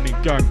 nah, I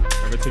ain't gang.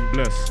 Everything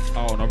blessed.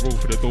 Out on a roll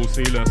for the dough,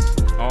 say less.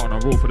 Out on a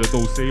roll for the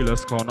dough, say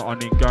less. Car, not on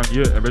gang,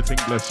 yeah. Everything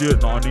blessed, yeah.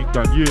 Not on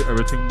gang, yeah.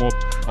 Everything mob.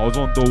 I was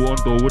on dough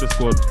with a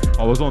squad.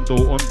 I was on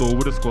dough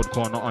with a squad.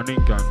 Car, not on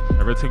gang.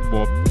 Everything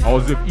mob. I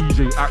was with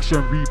EJ,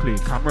 action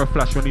replay. Camera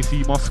flash when you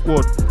see my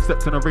squad.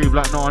 Stepped in a rave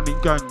like not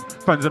on gang.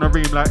 Fans in a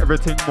rave like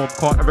everything mob.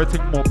 Car,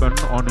 everything mob and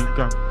not on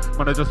gang.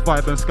 Man, I just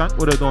vibe and skank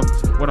with the dons.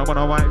 When I'm on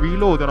a white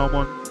reload, then I'm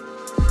on.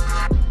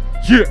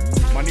 Yeah,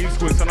 my name's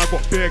Squints and I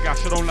got big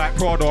ash, I don't like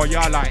Prada,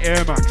 yeah I like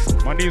Air Max.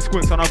 My name's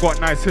Squints and I got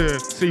nice hair,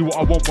 see what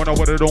I want when I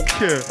don't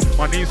care.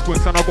 My name's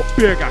Squints and I got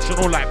big ash, I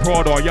don't like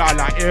Prada, yeah I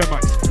like Air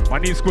Max. My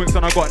name's Squints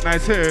and I got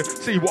nice hair,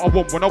 see what I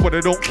want when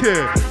I don't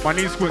care. My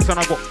name's Squints and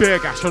I got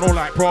big ash, I don't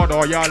like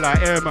Prada, yeah I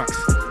like Air Max.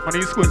 My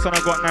name's Squints and I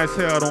got nice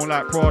hair, I don't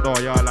like Prada,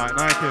 yeah I like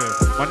Nike.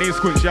 My name's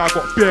Squints, yeah I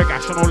got big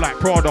ash, I don't like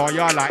Prada,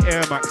 yeah I like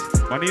Air Max.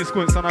 My name's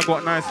Squints and I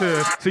got nice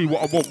hair, see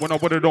what I want when I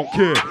don't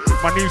care.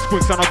 My name's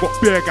Squints and I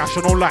got big ash,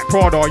 I don't like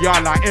Prada, yeah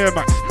I like Air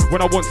Max.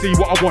 When I want, see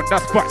what I want,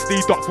 that's facts.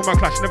 They duck for my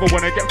clash, never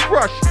wanna get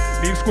fresh.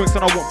 Name Squints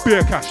and I want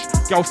beer cash.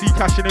 Gal see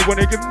cash and they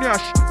wanna give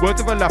nash.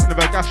 Words of a laugh,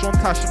 never gash on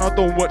tash. And I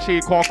don't watch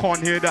a car,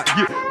 can't hear that.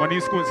 Yeah, my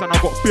name's Squints and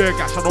I got beer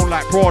cash. I don't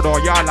like Prada,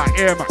 yeah I like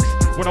Air Max.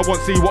 When I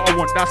want, see what I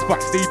want, that's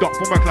facts. They duck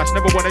for my clash,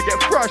 never wanna get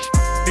fresh.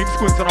 Name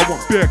Squints and I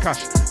want beer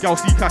cash. Gal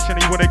see cash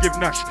and they wanna give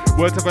nash.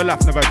 Words of a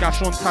laugh, never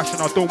gash on tash.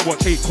 And I don't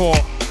watch a car.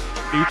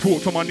 They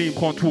talk to my name,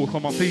 can't talk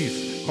on my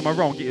face. Come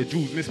around, get your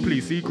jewels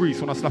misplaced. See grease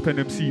when I slap an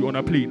MC on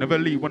a plate. Never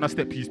late when I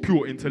step, he's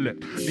pure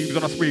intellect. Names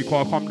on a spray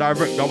car, come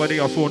direct. The other day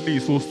I saw knee,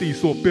 saw Steve,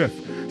 saw Beth.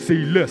 Say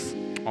less,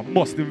 I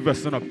must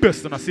invest in the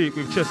best. And I say it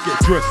with chest, get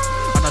dressed.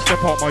 And I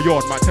step out my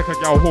yard, might take a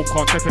gal home,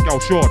 can't take a gal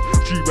short.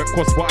 G-Rec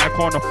costs what I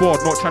can't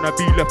afford. Not trying to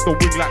be left on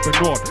wing like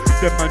Bernard.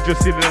 Them man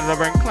just sitting in the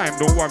rank climb.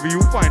 Don't worry,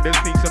 you'll find them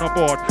sneaks in a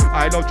board.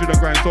 I love you the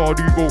grind, so I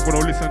do both. When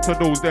I listen to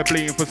those, they're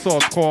playing for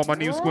sauce. Call my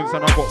name's Squints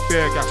and I got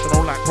beer gash. I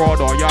don't like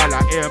Prada, yeah I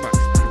like Air Max.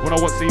 When I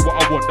want, see what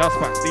I want, that's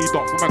facts. They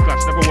duck for my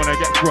clash, never wanna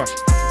get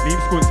crushed. Name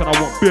Squints and I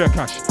want beer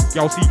cash.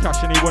 Y'all see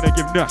cash and they wanna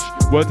give nash.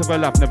 Words of a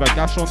laugh, never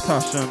gash on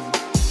tash. And I'm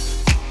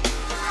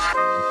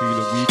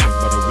feeling weekend,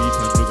 but the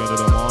weekend, you're gonna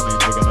the morning,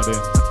 you're gonna the.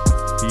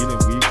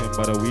 Feeling weekend,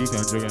 but the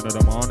weekend, you're gonna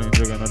the morning,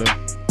 you're gonna the.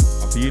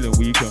 I'm feeling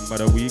weekend, but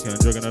the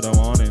weekend, you're gonna the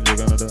morning, you're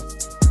gonna the.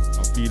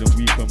 I'm feeling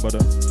weekend, but the.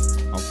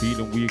 I'm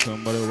feeling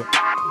weekend, but the.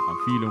 I'm I'm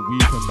feeling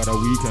weekend by the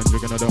weekend,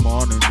 jigging in the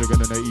morning, jigging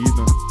in the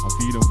evening. I'm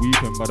feeling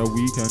weekend by the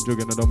weekend,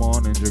 jigging in the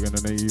morning, jigging in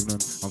the evening.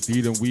 I'm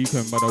feeling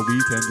weekend by the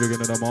weekend,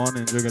 jigging in the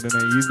morning, jigging in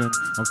the evening.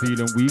 I'm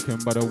feeling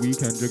weekend by the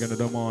weekend, jigging in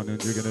the morning,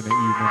 jigging in the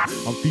evening.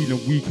 I'm feeling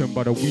weekend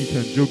by the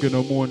weekend, jigging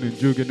in the morning,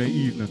 jigging in the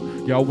evening.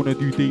 Yeah, I wanna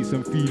do dates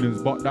and feelings,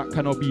 but that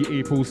cannot be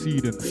a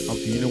proceeding. I'm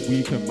feeling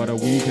weekend by the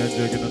weekend,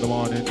 jigging in the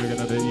morning, jigging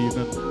in the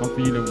evening. I'm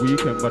feeling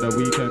weekend by the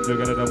weekend,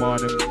 jigging in the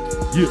morning.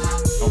 Yeah,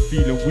 I'm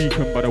feeling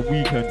weekend by the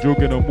weekend,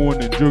 jug in the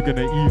morning, jug in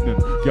the evening.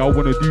 Yeah, I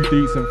wanna do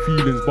dates and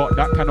feelings, but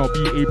that cannot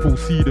be a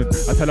proceeding.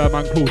 I tell a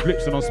man close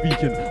lips and I'm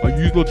speaking. I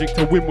use logic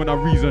to win when I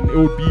reason. It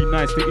would be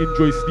nice to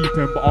enjoy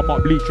sleeping, but I'm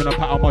up late trying to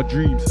pattern my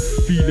dreams.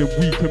 Feeling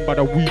weekend by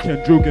the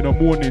weekend, jug in the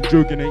morning,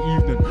 jug in the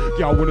evening.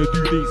 Yeah, I wanna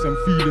do dates and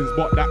feelings,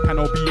 but that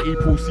cannot be a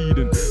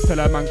proceeding. Tell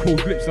a man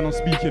close lips and I'm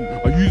speaking.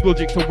 I use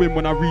logic to win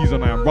when I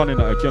reason. I am running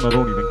that again, I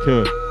don't even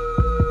care.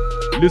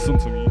 Listen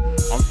to me.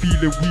 I'm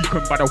feeling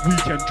weekend by the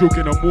weekend, jug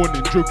in the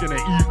morning, jug in the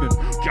evening.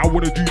 Yeah, I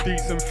wanna do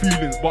dates and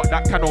feelings, but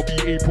that cannot be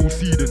a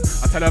proceeding.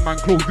 I tell a man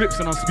close lips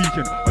and I'm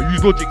speaking. I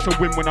use logic to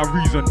win when I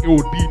reason. It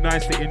would be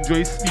nice to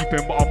enjoy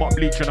sleeping, but I'm up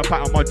late trying to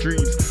pattern my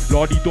dreams.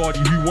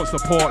 Lardy-dardy, who wants to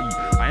party?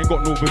 I ain't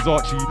got no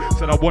Versace.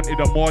 Said I wanted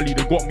a Marley,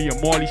 they got me a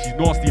Marley. She's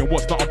nasty and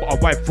what's nothing but a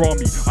wife from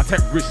me. I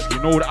take risks,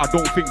 you know that I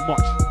don't think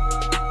much.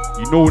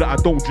 You know that I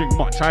don't drink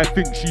much. I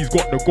think she's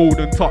got the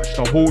golden touch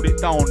to hold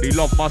it down. They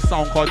love my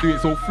sound, can't do it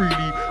so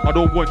freely. I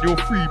don't want your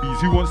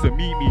freebies. Who wants to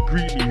meet me,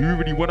 greet me? Who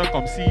really wanna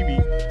come see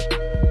me?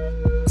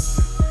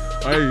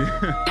 Hey.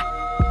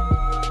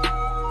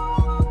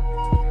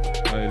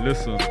 Hey,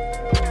 listen.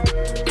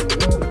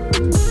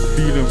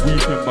 Feeling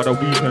weekend by the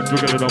weekend,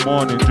 jugging in the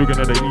morning, jugging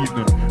in the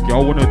evening. Yeah, I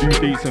wanna do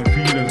dates and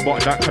feelings,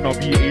 but that cannot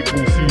be a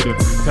proceeding.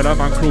 Tell a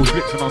man close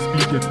lips and I'm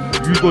speaking.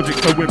 Use logic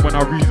to win when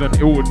I reason.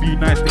 It would be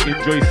nice to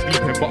enjoy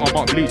sleeping, but I'm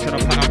up late trying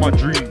to pattern my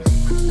dreams.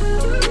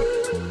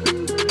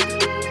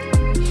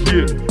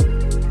 Yeah.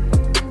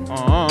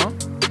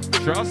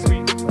 Trust me.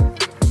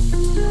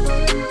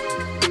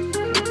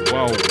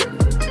 Wow.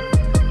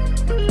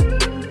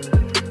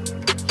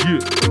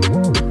 Yeah.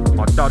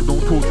 My dad don't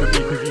talk to me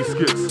cause he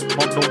skips.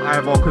 Mum don't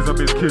either cause I'm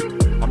his kid.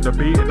 I'm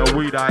debating the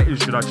way that it is.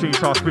 Should I change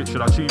how I spit?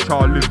 Should I change how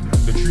I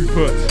live? The truth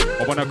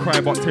hurts. I wanna cry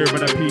but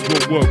tearing a page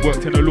won't work.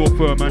 Worked in a law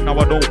firm and now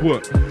I don't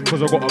work.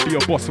 Cause I gotta be a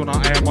boss when I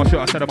iron my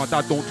shirt. I said that my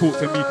dad don't talk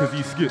to me cause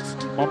he skips.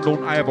 Mum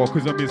don't either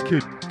cause I'm his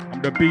kid.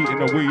 I'm debating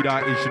the way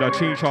that it is. Should I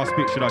change how I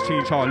spit? Should I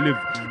change how I live?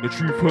 The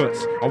truth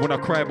hurts. I wanna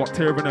cry but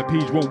tearing a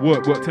page won't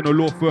work. Worked in a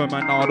law firm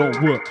and now I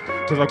don't work.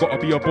 Cause I gotta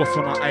be a boss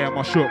when I iron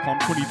my shirt. I'm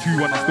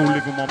 22 and I still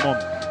live with my mum.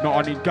 Not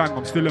I need gang,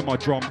 I'm still in my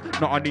drum.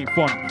 Not I need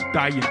fun,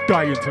 dying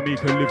to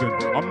make a living.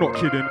 I'm not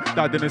kidding,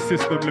 dad in the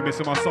system limits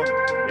in my son.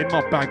 In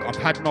my bag, I've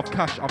had enough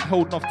cash. I've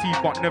held enough teeth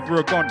but never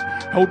a gun.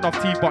 Held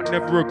enough teeth but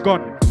never a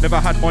gun. Never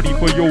had money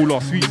for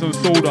Yola, sweets and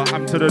soda.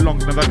 I'm to the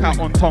lungs, never cat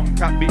on tongue.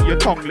 Cat bit your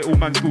tongue, little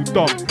man still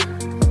dumb.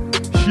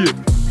 Shit.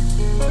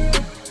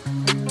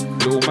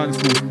 Little man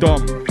still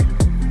dumb.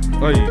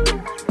 Hey.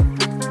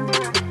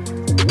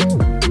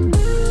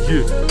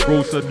 Yeah,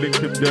 bro said link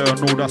him there, I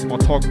know that's my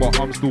tug, but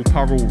I'm still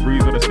paro.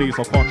 Raised on the States,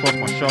 I can't trust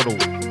my shadow.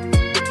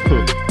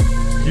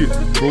 Yeah,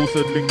 bro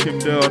said link him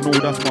there, I know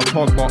that's my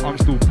tug, but I'm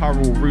still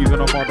paro. Raised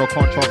on a mother,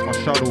 can't trust my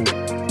shadow.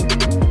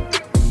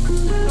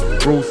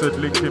 Bro said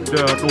link him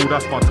there, I know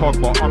that's my tug,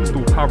 but I'm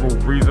still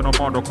paro. Raised on a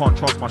mother, can't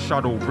trust my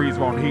shadow. Raised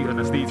round hate and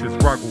the States is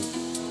raggle.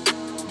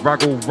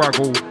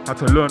 Raggle, had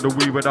to learn the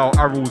way without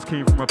arrows.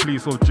 Came from a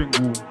place of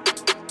jingle.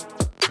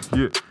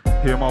 Yeah,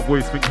 hear my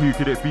voice, think who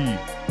could it be?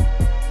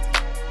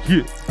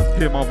 Yeah,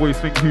 hear my voice,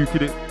 think who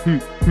could it, who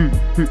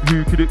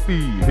could it be?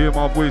 Hear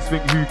my voice,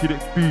 think who could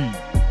it be?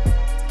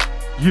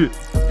 Yeah,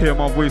 hear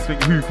my voice,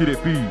 think who could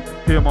it be?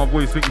 Hear my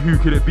voice, think who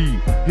could it be?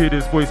 Hear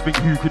this voice, think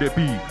who could it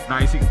be?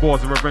 96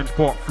 bars of Revenge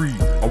Part 3.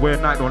 I wear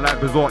night, don't like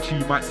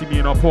Versace. Might see me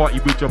in a party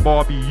with your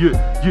Barbie. Yeah,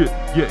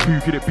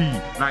 who could it be?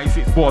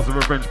 96 bars of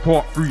Revenge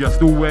Part 3. I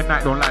still wear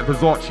night, don't like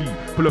Versace.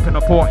 Pull up in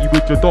a party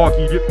with your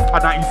doggy. Yeah, a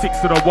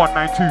 96 to the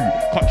 192.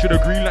 Cut to the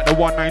green like the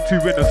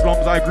 192. In the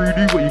slums I grew.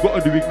 Do what you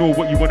gotta do, ignore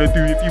what you wanna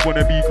do if you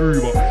wanna be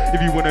Groover.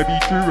 If you wanna be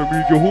true,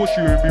 remove your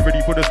horseshoe and be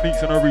ready for the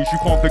snakes in a race. You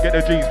can't forget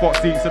the James Fox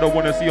stakes that I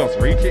wanna see us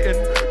rake it in.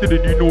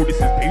 Didn't you know this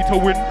is pay to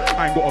win?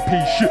 I ain't gotta pay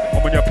shit,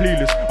 I'm on your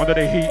playlist. Under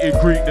the hated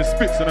greatness,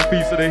 spits in the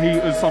face of the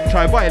haters. Some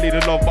try violate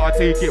the love, but I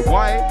take it.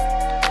 Why?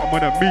 I'm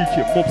gonna make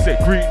it. Mob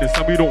set greatness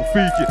and we don't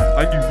fake it.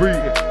 And you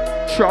rate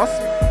it. Trust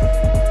me.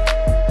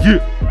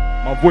 Yeah.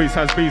 My voice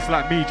has bass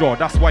like major.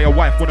 That's why your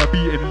wife wanna be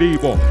in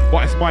labour.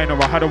 But it's minor,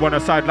 I had her on her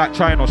side like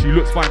China. She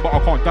looks fine but I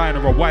can't dine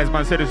her. A wise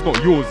man said it's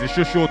not yours, it's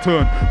just your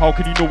turn. How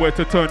can you know where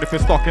to turn if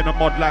you're stuck in the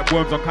mud like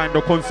worms? I'm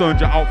kinda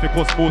concerned your outfit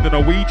costs more than a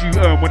wage you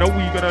earn. When are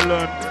we gonna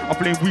learn? I'm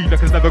playing weed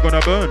like it's never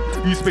gonna burn.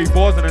 You spade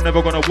bars and they're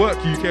never gonna work.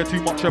 You care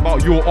too much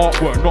about your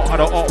artwork, not how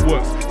the art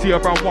works. See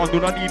around one,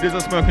 all I need is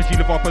a smirk and she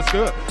lift up her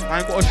skirt. I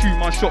ain't gotta shoot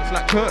my shots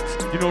like Kurtz.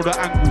 You know the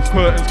angles,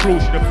 curtains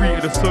close, she the free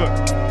to the cert.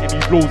 If he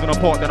blows in a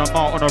park, then I'm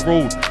out on the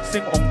road.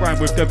 Sing on grind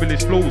with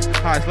devilish flows.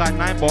 Highs like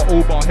 9 bar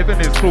over,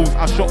 heaven is close.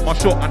 I shot my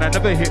shot and I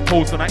never hit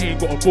post. And I ain't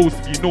got a boast,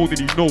 if you know then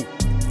you know.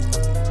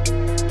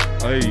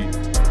 Hey,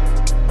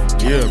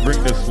 Yeah,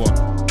 bring this one.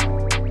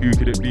 Who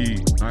could it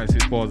be?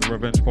 96 bars of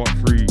Revenge Part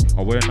 3.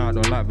 I wear night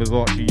don't like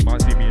Versace.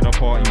 Might see me in a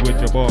party with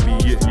your Barbie.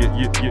 Yeah.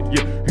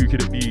 Who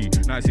could it be?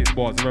 96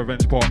 bars of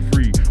Revenge Part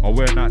 3. I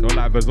wear night don't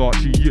like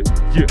Versace.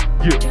 Yeah.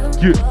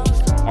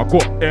 I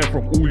got air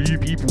from all you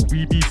people.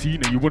 BBC,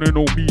 now you wanna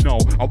know me now.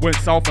 I went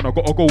south and I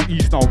gotta go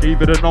east now. Gave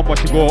her the number,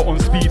 she got on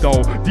speed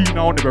dial. D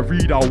now, never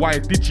read out. Why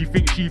did she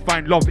think she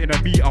find love in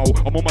a me out?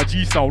 I'm on my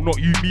G style, not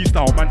you me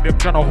style. Man, them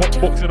tryna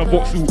hot box in a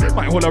voxel.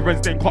 My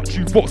Hollerens then cut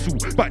you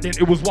voxel. Back then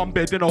it was one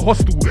bed in a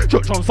hostel.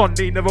 Church on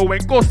Sunday never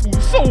went gospel.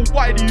 So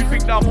why do you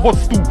think that I'm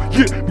hostile?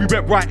 Yeah, we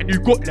went right and you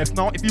got left.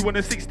 Now if you want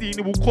a 16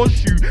 it will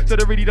cost you. So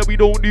the really that we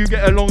don't do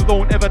get along.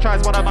 Don't ever try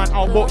one a man,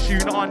 I'll box you.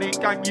 Nah, I ain't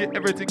gang yet,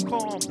 everything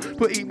calm.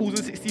 Put 8 balls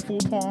and 64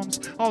 palms.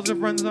 I was with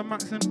friends and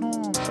Max and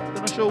Norm. Shot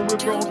in a show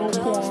with bro, no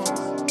qualms.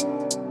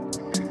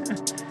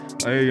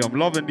 Hey, I'm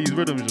loving these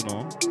rhythms, you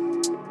know.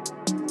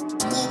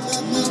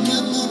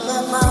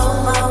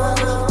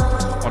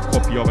 I'd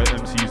copy other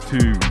MCs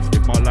too.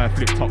 If my life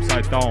flipped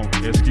upside down,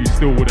 SQ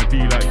still wouldn't be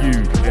like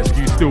you.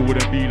 SQ still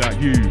wouldn't be like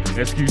you.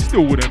 SQ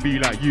still wouldn't be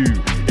like you.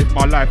 If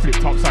my life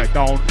flipped upside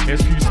down,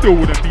 SQ still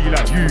wouldn't be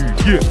like you.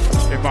 Yeah.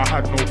 If I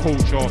had no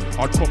culture,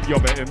 I'd copy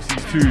other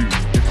MCs too.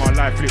 If my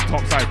life flipped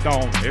upside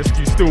down,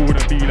 SQ still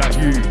wouldn't be like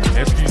you.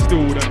 SQ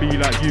still wouldn't be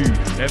like you.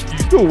 SQ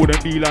still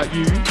wouldn't be like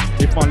you.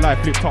 If my life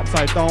flipped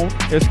upside down,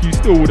 SQ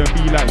still wouldn't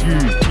be like you.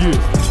 Yeah.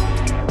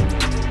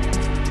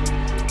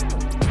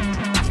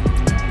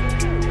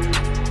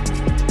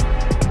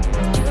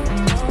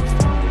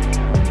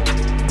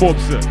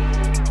 Bobson,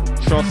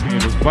 trust me,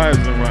 there's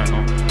vibes in right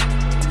now.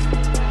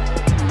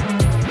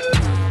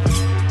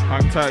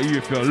 Hang tight you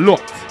if you're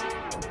locked.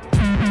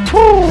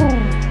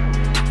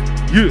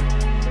 Yeah.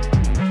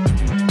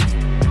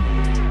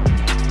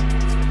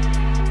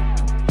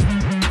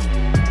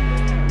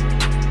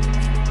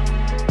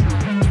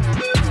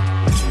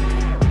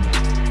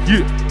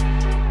 Yeah.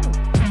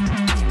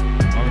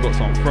 I've got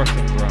some fresh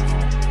ones right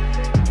now.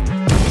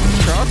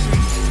 Trust me.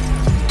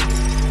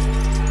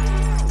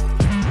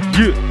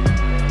 Yeah.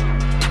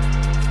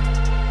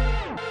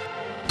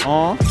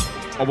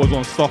 I was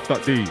on stuff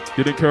that day.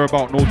 Didn't care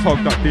about no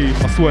tug that day.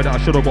 I swear that I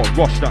should have got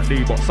rushed that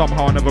day, but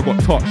somehow I never got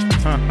touched.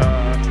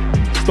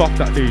 Stuff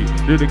that day.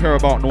 Didn't care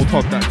about no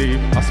tug that day.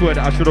 I swear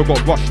that I should have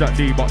got rushed that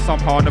day, but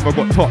somehow I never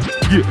got touched.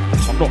 Yeah,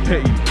 I'm not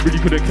petty. Really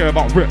couldn't care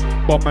about rip.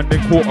 But man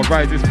then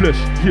cauterize his flesh.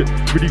 Yeah,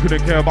 really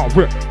couldn't care about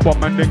rip. But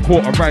man then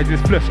cauterize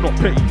his flesh. Not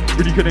petty.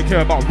 Really couldn't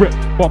care about rip.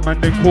 But man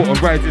then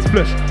cauterize his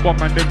flesh. But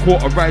man then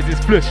cauterize his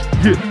flesh.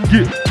 Yeah.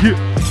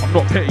 I'm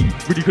not petty.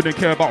 Really couldn't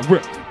care about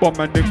rip. But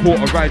man then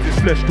cauterize his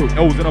flesh. Took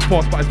L's in the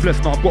past, but it's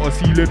blessed. Now I've got a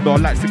cylinder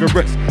like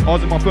cigarettes. I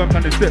was in my firm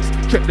planning steps.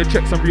 Check the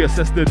checks and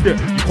reassess the debt.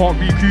 You can't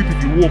recoup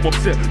if you warm up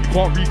set. You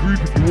can't regroup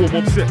if you warm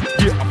up set.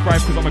 Yeah, I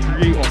thrive cause I'm a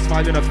creator.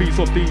 Smile in the face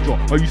of danger.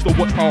 I used to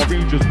watch Power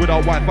Rangers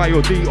without Wi-Fi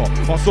or data.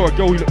 I saw a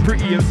girl who looked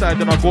pretty inside,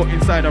 then I got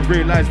inside and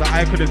realised that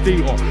I couldn't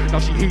date her. Now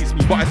she hates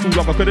me, but I still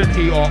love her, couldn't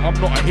hate her. I'm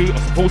not a hater,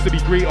 supposed to be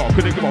greater.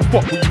 Couldn't give a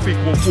fuck what you think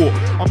or for.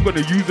 I'm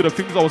gonna use the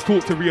things I was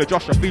taught to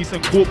readjust your face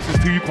and corpses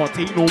till you can't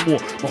take no more.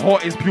 My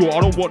heart is pure, I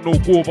don't want no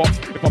gore, but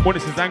if I'm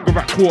honest, it's anger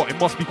at core. It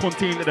must be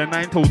contained in the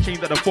 9-toes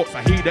chained at the fox.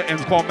 I hate the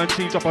ends, calm and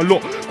change up a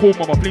lot. Cold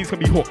mama planes can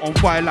be hot, on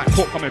fire like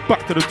hot, coming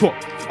back to the top.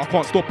 I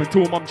can't stop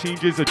until mum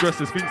changes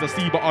addresses. Things I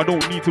see but I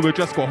don't need to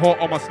address. Got heart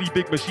on my sleeve,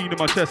 big machine in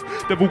my chest.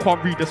 Devil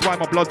can't read, that's why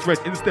my blood's red.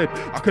 Instead,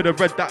 I could have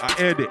read that, I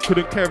aired it.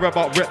 Couldn't care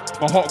about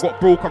rep. My heart got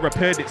broke, I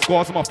repaired it.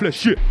 Scars on my flesh,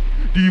 shit.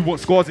 Do you want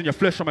scars in your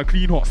flesh? I'm a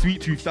clean heart,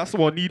 sweet tooth. That's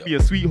why I need me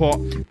a sweetheart.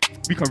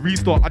 We can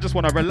restart, I just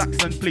wanna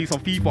relax and play some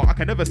FIFA. I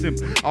can never sim,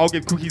 I'll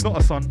give cookies, not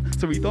a son.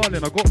 Sorry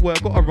darling, I got where I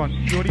gotta run.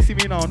 You only see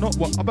me now, not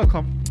what I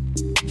become.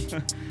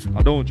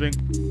 I don't drink,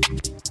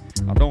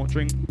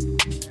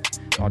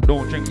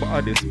 but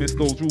I dismiss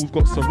those rules.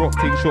 Got Ciroc,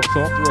 take shots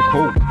after a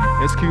cold.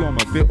 SQ, I'm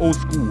a bit old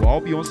school.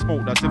 I'll be on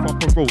smoke, that's if I'm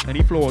provoked.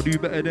 Any flow, I'll do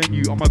better than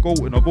you. I'm a goat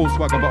in a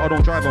Volkswagen, but I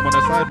don't drive. I'm on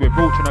the side with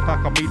roach in a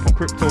pack. I'm made from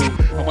crypto.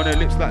 I'm on their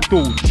lips like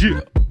Doge.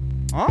 Yeah.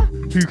 Huh?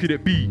 Who could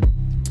it be?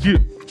 Yeah.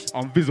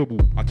 I'm visible.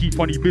 I keep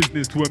funny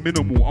business to a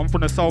minimal. I'm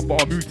from the south,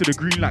 but I moved to the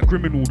green like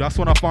criminal. That's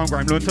when I found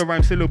grime, learned to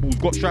rhyme syllables.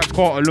 Got Stripes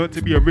Carter, learned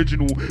to be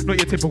original. Not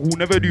your typical,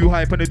 never do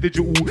hype on the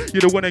digital. You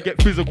don't wanna get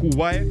physical,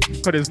 why?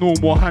 Cause there's no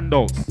more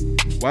handouts.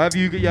 Wherever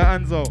you get your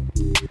hands out.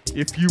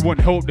 If you want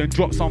help, then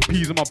drop some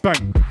peas in my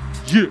bank.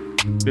 Yeah,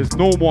 there's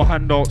no more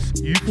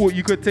handouts. You thought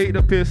you could take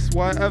the piss,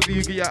 wherever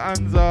you get your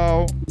hands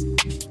out.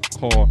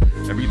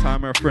 Every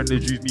time a friend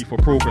has used me for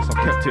progress,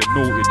 I've kept it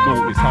noted.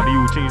 How they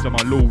all changed on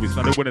my lowest.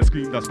 Now they wanna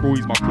scream that's bro,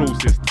 he's my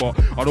closest. But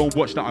I don't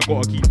watch that, I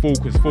gotta keep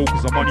focus.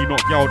 On money,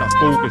 not gal, that's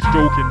bogus.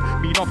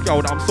 Joking, me enough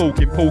gal that I'm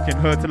soaking. Poking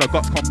her till her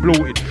guts come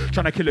bloated.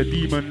 Tryna kill a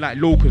demon like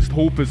locust.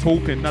 Hopers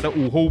hoping, now they're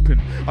all hoping.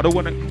 I don't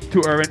wanna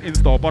Twitter and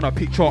Insta, but a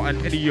picture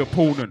and any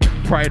opponent.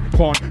 Pride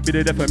can't be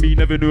the death of me.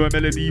 Never knew a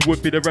melody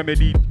would be the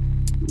remedy.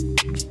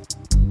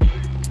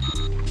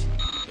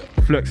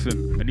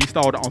 Flexing, any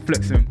style that I'm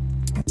flexing.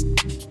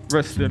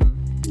 Resting,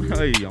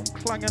 hey, I'm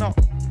clanging up.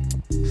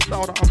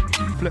 Style that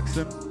I'm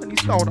flexing, any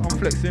style that I'm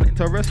flexing.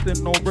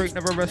 Interesting, no break,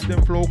 never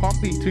resting. Flow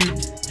can't beat too,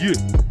 yeah.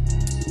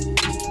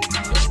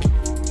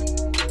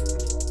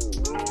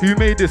 Who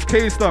made this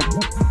case then?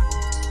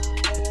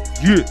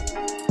 Yeah.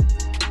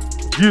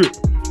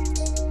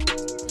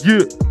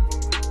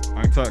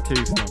 Hang tight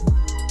case then.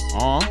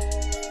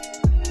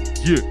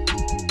 Yeah.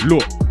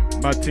 Look.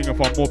 Mad thing if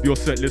I mob your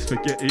set list,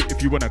 forget it.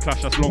 If you wanna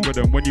clash, that's longer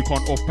than when you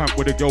can't off pamp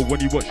with a girl. When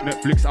you watch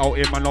Netflix out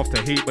here, man love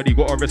to hate, but he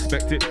gotta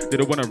respect it. They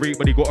don't wanna rate,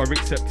 but he gotta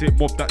accept it.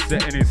 Mob that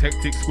set and it's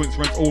hectic. Squints,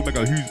 rents,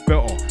 Omega, who's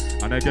better?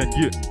 And again,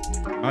 yeah.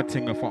 Mad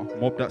thing if I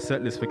mob that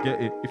set list, forget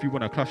it. If you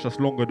wanna clash, that's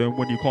longer than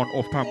when you can't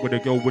off pamp with a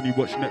girl. When you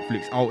watch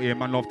Netflix out here,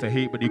 man love to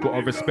hate, but he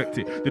gotta respect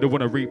it. They don't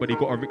wanna rate, but he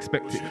gotta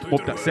expect it.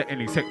 Mob that set and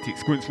it's hectic.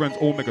 Squints, rents,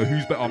 Omega,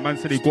 who's better? Man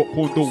said he got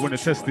corn, don't wanna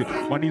test it.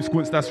 My name's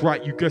Squints, that's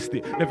right, you guessed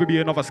it. Never be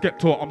another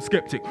skeptor, I'm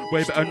skeptic.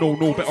 Way better know,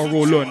 better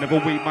all learn. Never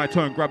wait my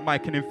turn, grab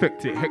mic and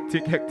infect it.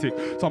 Hectic.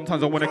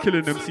 Sometimes I wanna kill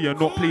an MC and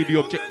not play the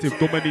objective.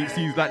 Dominate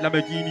scenes like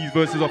Lamborghinis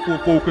versus a full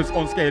focus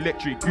on scale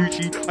electric.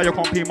 Gucci, how you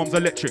can't pay mum's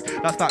electric.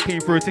 That's like paying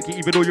for a ticket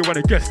even though you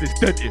wanna guess this.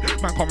 Dead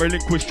it. Man can't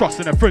relinquish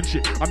trust in a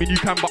friendship. I mean you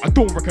can but I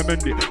don't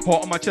recommend it.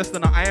 Heart on my chest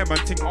and I am man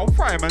ting. I'll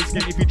fry a man's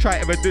skin if you try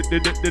ever dent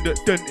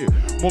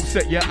it. Mob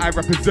set, yeah, I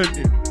represent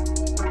it.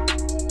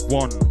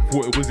 One,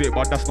 thought it was it,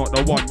 but that's not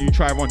the one. You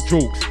try run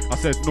jokes, I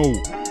said no.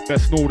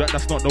 Best know that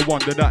that's not the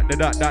one.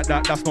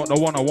 That's not the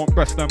one. I want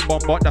breast and bum,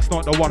 but that's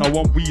not the one. I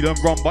want weed and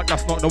rum, but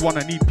that's not the one.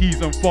 I need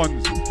peas and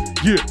funds.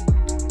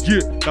 Yeah,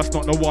 that's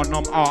not the one.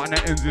 I'm out and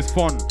that ends is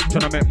fun.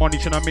 Tryna make money,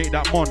 tryna make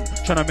that mon.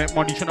 Tryna make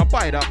money, tryna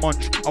buy that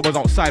munch. I was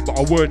outside, but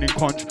I weren't in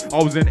conch.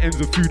 I was in ends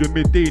of food at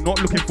midday,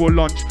 not looking for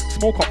lunch.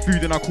 Smoke up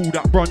food and I call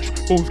that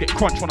brunch. Bones get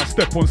crunched when I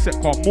step on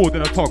set car. More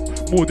than a tug,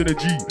 more than a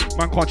G.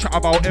 Man can't chat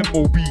about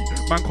MOB.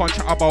 Man can't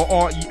chat about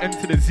REN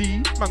to the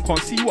Z. Man can't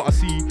see what I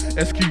see.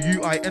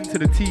 SQUIN to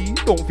the T.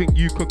 Don't think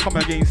you could come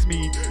against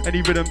me.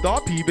 Any rhythm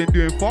Darpy been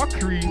doing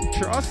fuckery.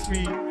 Trust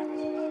me.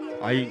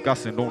 I ain't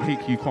gassing, don't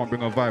hate you can't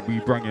bring a vibe, we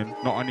bringing.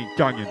 Not I ain't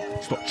ganging,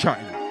 stop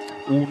chatting.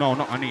 Oh no,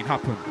 nothing ain't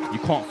happen. You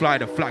can't fly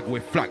the flag,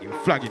 we're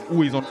flagging.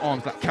 Always on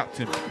arms like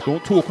captain.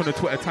 Don't talk on the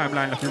Twitter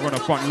timeline like you run a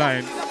front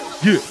line.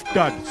 Yeah,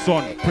 dad,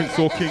 son, prince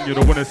or king, you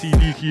don't wanna see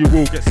Leaky, you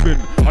will get spin.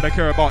 I don't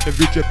care about the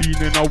vid you're being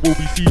in, I will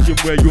be seeking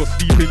where you're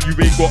sleeping. You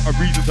ain't got a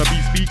reason to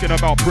be speaking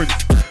about Prince.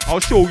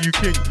 I'll show you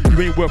king, you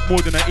ain't worth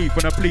more than an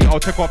eighth on a plate. I'll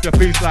take off your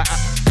face like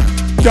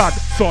dad,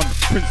 son,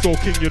 prince or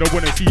king, you don't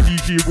wanna see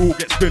DG, you will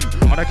get spin.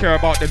 I don't care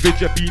about the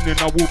vid you're being in,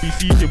 I will be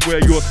seeking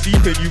where you're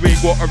sleeping. You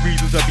ain't got a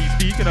reason to be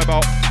speaking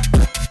about.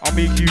 I'll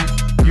make you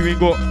ain't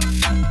got.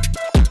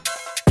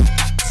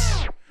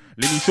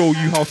 Let me show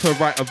you how to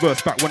write a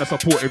verse. Back when I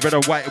supported red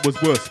and white, it was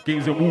worse.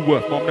 Games in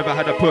Woolworth, mom never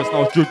had a purse.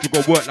 Now it's judge, you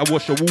got work, now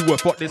what's your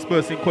Woolworth? Got this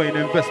person coin,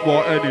 invest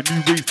while earning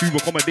new ways to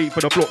accommodate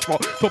for the blocks. While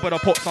top of the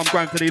pots, I'm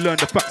grind till they learn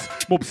the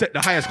facts. Mob set the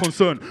highest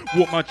concern.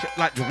 Walk my check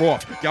like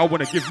giraffe. Yeah, I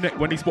wanna give neck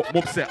when they spot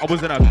mob set. I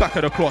was in the back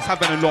of the class,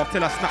 having a laugh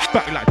till I snap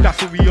back like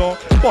that's what we are.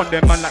 Bond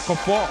them man like a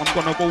far. I'm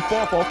gonna go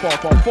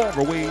far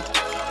away.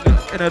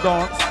 In a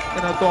dance.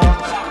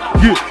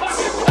 Yeah.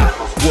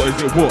 What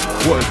is it? What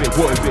is it?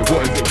 What is it?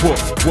 What is it? What?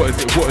 What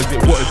is it? What is it?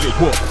 What is it?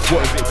 What?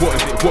 What is it? What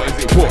is it? What is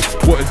it? What?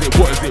 What is it?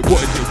 What is it?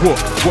 What is it? What?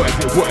 What is it?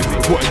 What is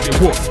it? What is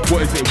it? What? What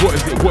is it? What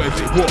is it? What is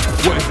it? What?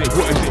 What is it?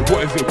 What is it?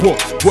 What is it? What?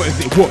 What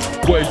is it? What?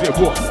 What is it?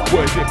 What?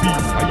 What is it?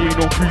 Beef. I ain't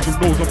on freeze and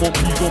nose. I'm on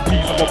peas on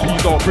peas. I'm on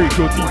peas. I'll break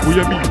your teeth. What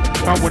you mean?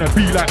 Man wanna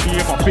be like me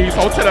in my face.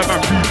 I'll tell a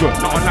man reaver.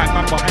 Not unlike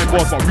man behind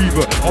bars, but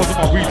reaver. I was on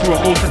my way to a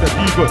host and a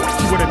diva.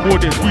 She wanted more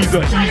than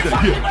Caesar.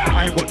 Yeah.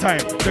 I ain't got time.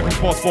 Second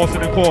pass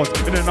faster than cars.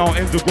 In and out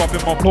ends of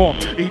grabbing my palm.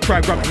 8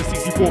 grams of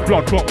 64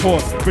 blood clock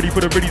pause. Ready for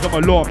the readies, I'm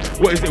alarmed.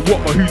 What is it?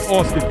 What? But who's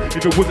asking?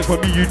 If it wasn't for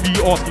me, you'd be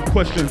asking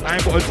questions. I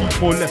ain't gotta teach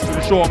more lessons.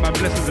 Show up man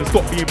blessings and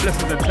stop being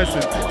blessings and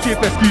testing. See if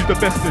SQ's the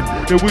best thing.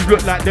 They always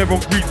look like they're on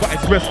greed, but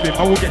it's wrestling.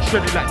 I will get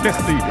shredded like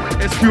Nestle.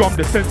 SQ, I'm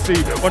the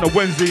sensei. On a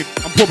Wednesday,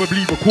 I'm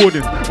probably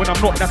recording. When I'm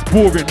not, that's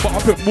boring, but I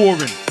put more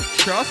in.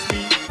 Trust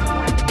me.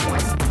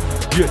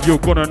 Yeah,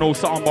 you're gonna know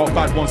something about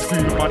bad ones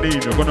screaming my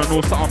name. You're gonna know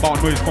something about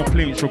noise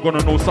complaints. You're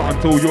gonna know something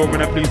till you're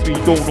in a place where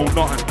you don't know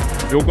nothing.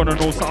 You're gonna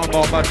know something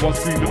about bad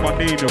ones screaming my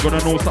name. You're gonna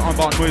know something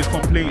about noise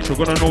complaints. You're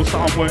gonna know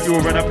something when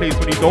you're in a place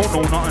when you don't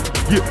know nothing.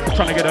 Yeah,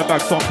 trying to get a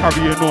bag, so I'm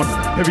carrying on.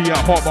 Heavy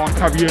at heart, but I'm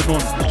carrying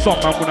on. Some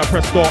man wanna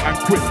press start and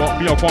quit, but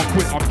me I can't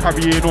quit, I'm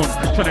carrying on.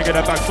 Trying to get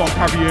a bag, so I'm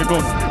carrying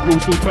on.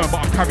 Roll still turn, but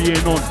I'm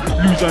carrying on.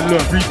 Lose and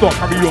learn, restart,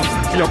 carry on.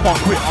 Me I can't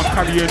quit, I'm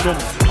carrying on.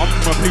 I'm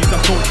in a place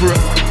that's not for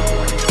it.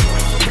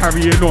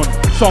 Carrying on.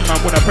 Some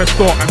man wanna press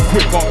start and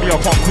quit, but me I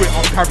can't quit,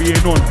 I'm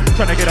carrying on.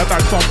 Trying to get a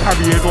bag, so I'm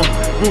carrying on.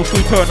 Will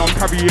still turn, I'm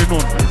carrying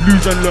on.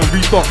 Lose and learn,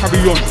 restart,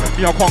 carry on.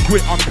 Me I can't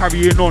quit, I'm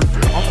carrying on.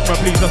 I'm from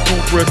a place that's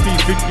known for a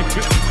stage thinking.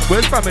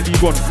 Where's family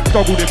gone?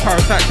 Struggled in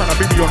parasite, trying to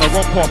bring me on a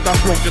wrong path, that's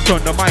wrong, just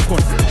turn the mic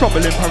on.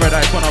 Trouble in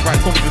paradise when I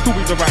write songs, it's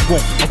always the right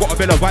wrong. I got a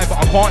better vibe, but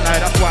I can't lie,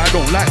 that's why I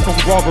don't like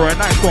songs. Rather a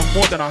nice song,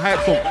 more than a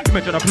hype song. You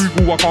mention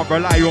approval, I can't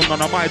rely on.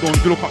 None of my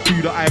dons, look up to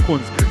the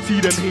icons. See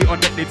them hate on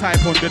net, they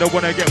type on. They don't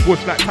wanna get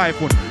washed like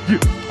Typhoon.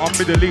 Yeah, I'm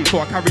middle age, so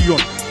I carry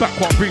on. Back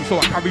can't bring, so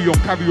I carry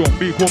on.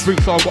 Make one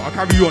bring, so I gotta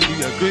carry on.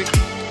 Yeah, great.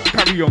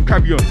 Carry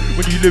on.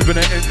 When you live in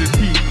an endless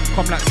peak,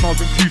 come like smiles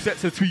with 2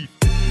 sets of teeth.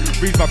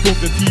 Raised by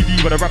films and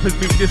TV where the rappers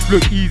make this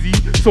look easy.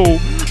 So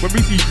when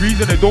we see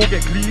grease and they don't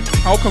get clean,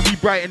 how can we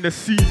brighten the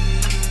scene?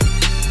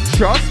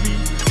 Trust me,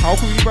 how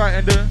can we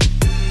brighten the...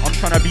 I'm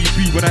tryna be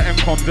sweet when the end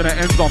comes and it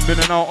ends. I'm in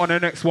and out on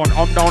the next one.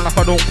 I'm down like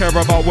I don't care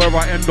about where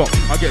I end up.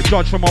 I get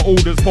judged from my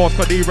oldest past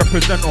cause they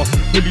represent us.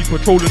 Police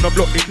patrolling the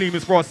block, they claim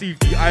it's for our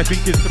safety. I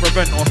think it's to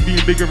prevent us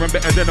being bigger and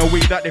better than the way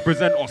that they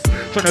present us.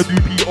 Tryna do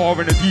PR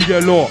and a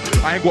DD law.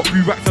 I ain't got 3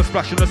 racks to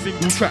splash in a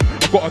single track.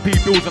 I've gotta pay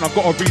bills and I've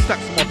gotta raise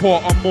stacks on my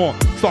part and more.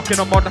 Stuck in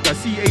a mud like a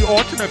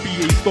CAR, tryna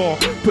be a star.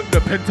 Put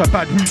the pen to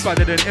pad, who's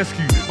badder than SQ?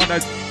 Man,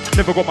 I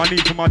never got my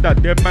name from my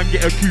dad. Them man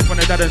get a cue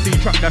from their dad and say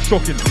track, that's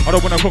shocking. I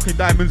don't wanna clocking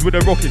diamonds with a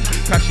rocking.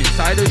 Cash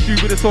inside the shoe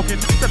with a socking.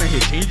 Then I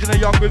hear changing the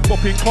young with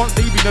bopping. Can't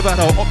say we never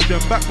had our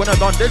option. Back when I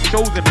done dead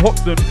shows in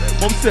Hoxton.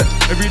 Mom set,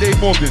 everyday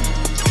mobbing.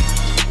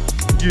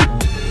 You.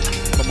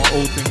 So my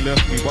old thing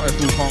left me, but I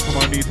still can't come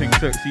my new thing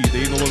sexy.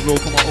 They know what's low,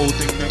 come my old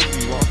thing next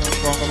me. But I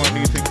can't come my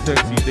new thing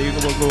sexy. They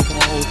know what's low, come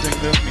my old thing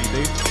left me.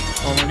 They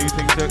come my new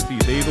thing sexy.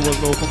 They know what's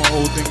low, come my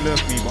old thing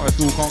left me. But I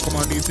still can't come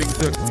my new thing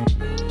sexy.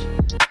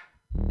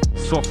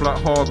 Soft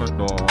like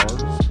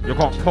Häagen-Dazs, you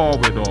can't par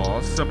with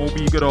us. MOB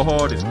get the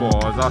hardest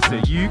bars. I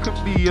said you can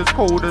be as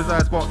cold as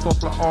ice, but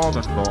soft like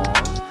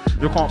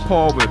Häagen-Dazs. You can't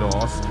par with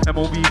us.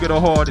 MOB get the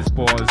hardest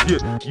bars.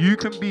 Yeah, you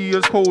can be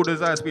as cold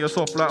as ice, but you're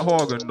soft like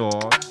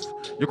Häagen-Dazs.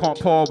 You can't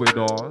par with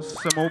us.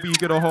 MOB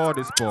get the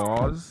hardest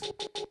bars.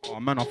 Oh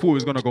man, I thought it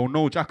was gonna go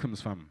no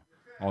Jackham's, fam.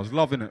 I was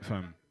loving it,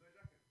 fam.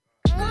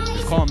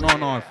 It's calm,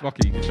 no, fuck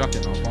it, you can jack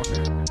it now, fuck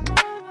it.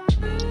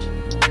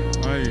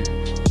 Hey.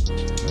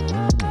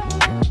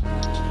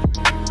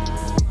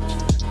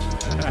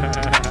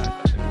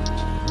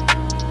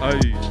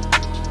 Hey,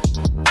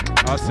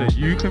 I said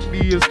you can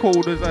be as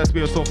cold as ice,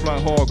 be a soft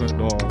like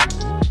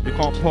Häagen-Dazs. You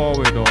can't par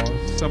with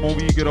us. Some of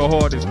we get the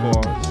hardest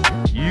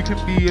bars. You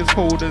can be as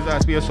cold as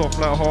ice, be a soft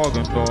like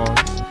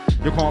Häagen-Dazs.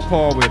 You can't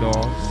par with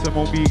us. Some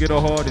of we get the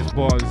hardest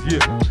bars.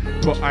 Yeah,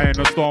 but I in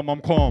a storm,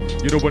 I'm calm.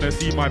 You don't wanna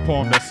see my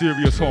palm, that's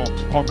serious harm.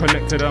 Calm,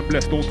 collected and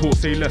blessed, don't talk,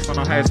 say less. On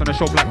the highest on the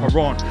shop like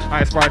Iran.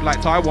 I fried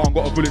like Taiwan,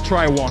 got a bullet,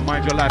 try one.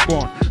 Mind your life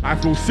gone. I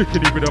flow sick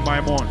in with a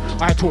mime on.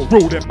 I talk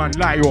roll them man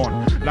lie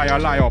on.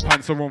 Liar,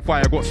 pants are on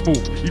fire, got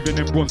smoke. Even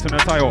in Bronson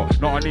attire.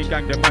 Not a name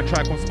gang, them man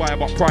try conspire,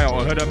 but prior.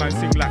 I heard a man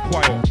sing like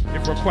choir.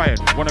 If required,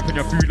 run up in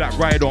your food like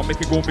rider.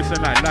 Make it go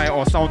missing like light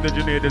or sound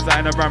engineer,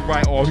 designer, and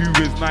writer.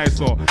 Who is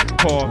nicer?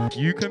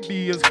 You can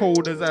be as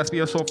cold as ice, be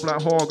a soft like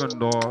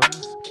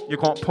Häagen-Dazs. You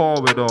can't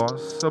par with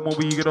us. Some of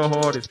we get the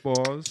hardest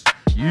bars.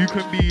 You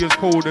can be as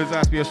cold as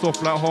ice, be a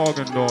soft like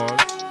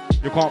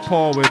Häagen-Dazs. You can't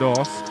par with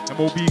us.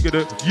 MOB get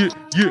a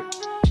yeah.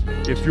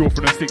 If you're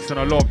from the sticks and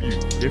I love you.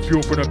 If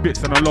you're from the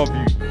bits and I love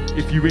you.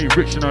 If you ain't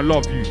rich then I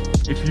love you.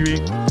 If you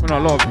ain't then I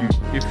love you.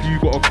 If you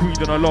got a queen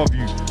then I love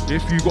you.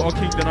 If you got a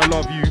king then I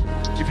love you.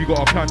 If you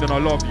got a plan then I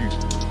love you.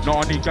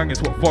 Not only gang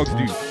is what bugs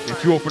do.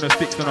 If you're from the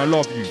sticks then I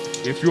love you.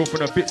 If you're from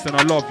the bits then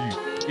I love you.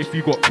 If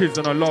you got kids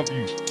then I love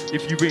you.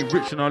 If you ain't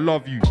rich then I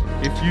love you.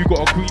 If you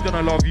got a queen then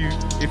I love you.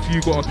 If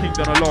you got a king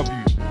then I love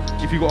you.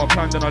 If you got a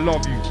plan then I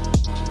love you.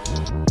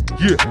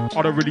 Yeah,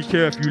 I don't really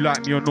care if you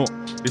like me or not.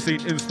 This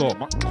ain't Insta,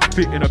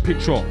 fit in a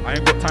picture. I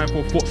ain't got time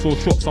for thoughts or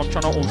shots, I'm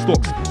tryna own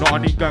stocks. Not a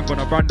neat gang,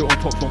 gonna brand it on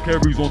top. Don't care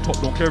who's on top,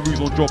 don't care who's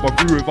on job.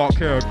 I grew without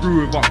care, I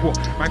grew without what.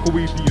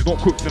 Microwave these, not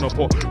cooked in a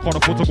pot. Can't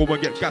afford to go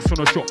and get gas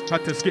from the shop.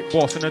 Had to skip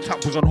boss and the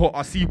tap was on hot.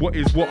 I see what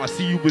is what, I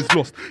see you is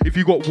lost. If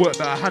you got work,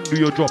 better handle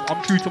your job.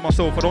 I'm true to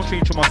myself, I don't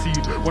change to my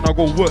seed. When I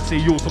go work, say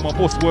yo to my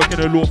boss. Work in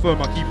a law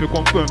firm, I keep it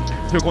confirmed.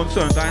 If you're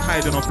concerned, I ain't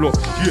hiding on blocks.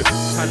 Yeah,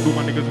 handle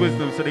my niggas'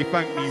 wisdom, so they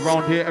thank me.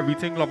 Round here,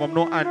 everything love, I'm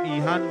not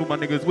anti. Handle my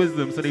niggas'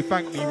 wisdom, so they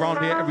thank me. Round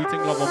here, everything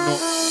love, I'm not.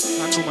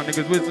 Handle my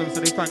niggas' wisdom, so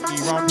they thank me.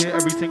 Round here,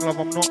 everything love,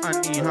 I'm not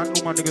anti.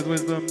 Handle my niggas'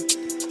 wisdom.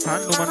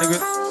 Handle my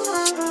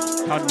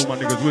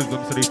niggas'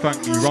 wisdom, so they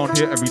thank me. Round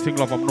here, everything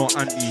love, I'm not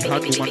anti.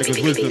 Handle my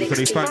niggas' wisdom, so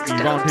they thank me.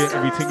 Round here,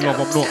 everything love,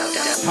 I'm not.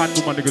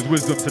 Handle my niggas'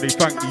 wisdom, so they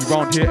thank me.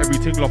 Round here,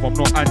 everything love, I'm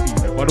not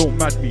anti. But don't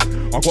mad me.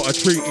 I got a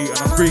trait and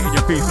I spray it in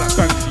your face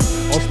like Banksy.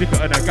 I'll stick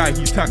it on a guy,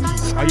 he's tacky.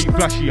 I ain't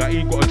flashy, I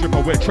ain't got a drip, I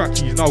wear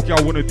trackies. Now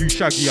gal wanna do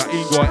shaggy, I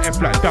ain't got an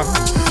F like Daffy.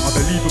 I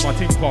believe in my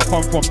thing, I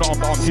come from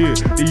nothing but I'm here.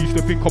 They used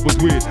to think I was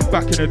weird.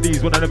 Back in the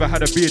days when I never had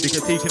a beard, they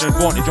kept taking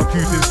advantage, I'm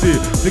too sincere.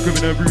 Sick of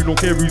in a room,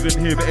 don't care who's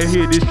in here. Better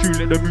hear this tune,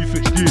 let the mood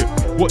switch gear.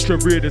 Watch your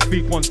rear, there's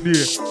fake ones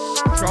near.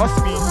 Trust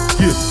me,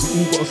 yeah,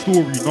 we all got a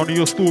story. None of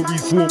your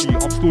stories bore me,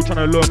 I'm still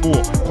trying to learn more.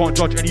 Can't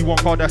judge anyone,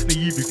 car that's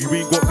naive. If you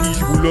ain't got peace,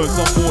 you will learn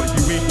some more.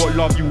 If you ain't got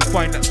love, you will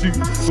find that suit.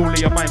 Don't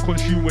let your mind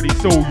consume when they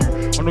sell you.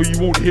 I know you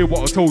won't hear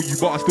what I tell you,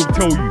 but I still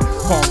tell you.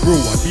 Can't grow,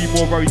 I'd be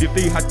more worried if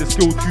they had the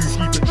skill to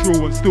keep it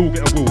true and still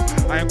get a will.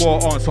 I ain't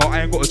got an answer,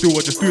 I ain't got to do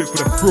it, just do it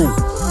for the thrill.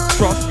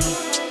 Trust me,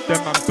 them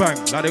man bang,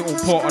 like they own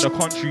part of the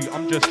country.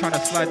 I'm just trying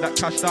to slide that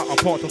cash that I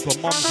parked up to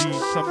mumsy.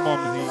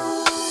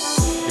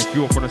 If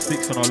you're from the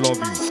sticks then I love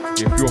you.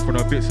 If you're from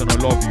the bits then I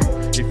love you.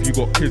 If you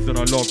got kids then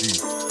I love you.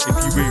 If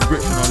you ain't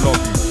rich then I love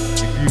you.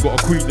 If you got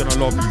a queen then I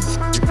love you.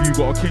 If you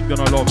got a king then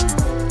I love you.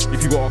 If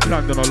you got a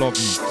plan then I love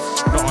you.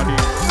 Not only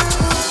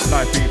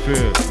life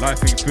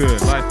Life ain't fair,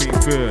 life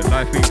ain't fair,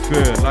 life ain't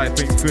fair, life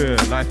ain't fair,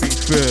 life ain't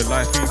fair,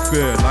 life ain't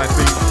fair, life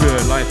ain't fair,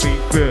 life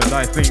ain't fair,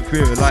 life ain't fair, life ain't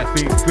fair, life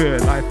ain't fair,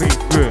 life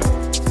ain't fair,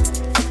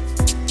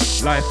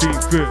 life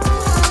ain't fair.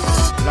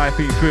 Life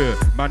ain't fair,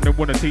 man, they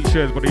wanna take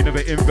shares but they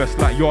never invest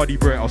like Yardy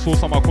Brett. I saw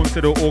some I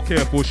consider or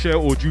care for, share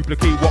or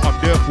duplicate what I'm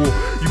there for.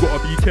 You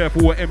gotta be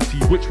careful or empty,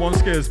 which one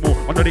scares more?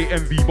 I know they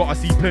envy but I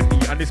see plenty,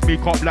 and this make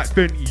up like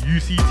Fenty.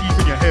 You see teeth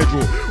in your hair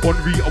draw.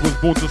 Henri, I was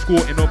born to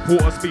score in a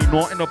Port of Spain,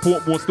 not in a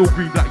Portmore, still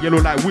green, black, yellow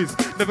like Wiz.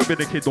 Never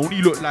been a kid,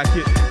 only look like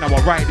it. Now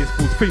I write this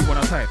fools fake when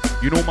I type.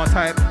 You know my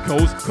type,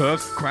 curls,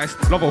 curves, Christ,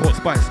 love a hot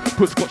spice.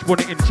 Put scotch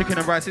bonnet in chicken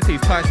and rice, it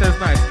tastes tight, says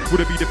nice.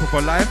 Would it be different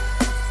for life?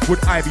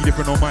 Would I be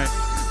different on mine?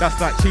 That's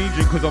like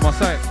changing cause of my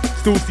sight.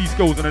 Still see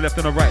scales on the left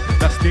and the right.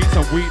 That's snakes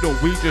and wait, don't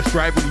wait, just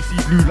drive. When you see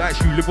blue lights,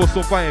 you live or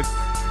survive.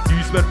 Do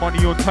you spend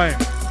money on time?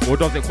 Or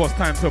does it cost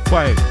time to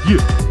buy it? Yeah,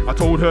 I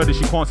told her that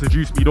she can't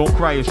seduce me. Don't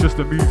cry, it's just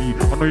a movie.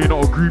 I know you're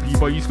not a groupie,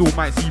 but you still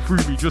might see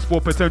through me just for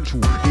potential.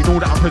 They know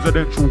that I'm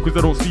presidential, cause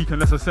I don't speak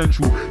unless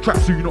essential.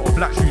 Tracksuit, not a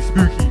black shoe,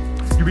 spooky.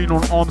 You ain't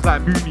on arms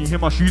like Mooney, hear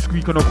my shoes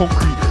squeak on the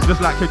concrete.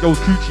 Just like a girl's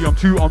coochie, I'm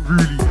too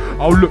unruly.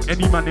 I'll look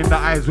any man in the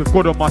eyes with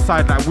God on my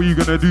side like, what you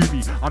gonna do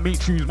me? I make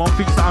tunes, mum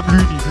thinks that I'm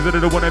loony, cause I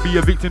don't wanna be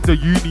a victim to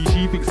uni.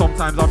 She thinks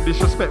sometimes I'm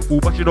disrespectful,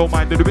 but she don't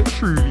mind a bit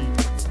truly.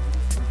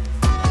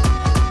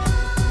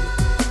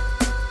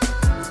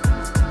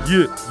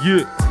 Yeah.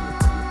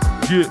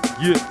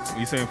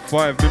 He's saying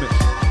 5 minutes.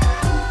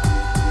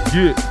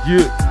 Yeah.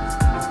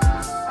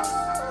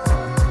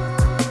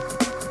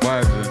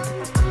 Vibes in.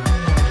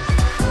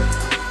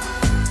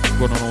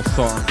 Gonna know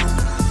something.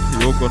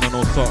 You're gonna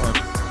know something.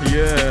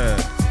 Yeah.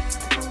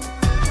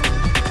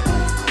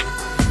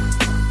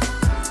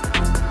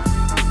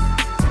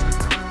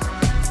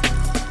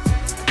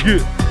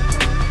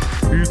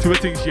 Due to a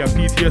thing, she had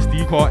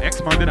PTSD, cause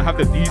X-Man didn't have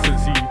the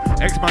decency.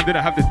 X-Man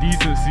didn't have the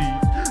decency.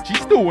 She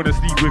still wanna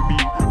sleep with me.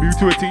 Moved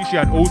to a thing, she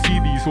had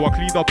OCD, so I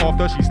cleaned up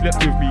after she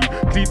slept with me.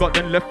 Cleaned up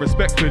then left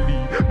respectfully.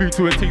 Moved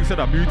to a thing, said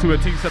I moved to a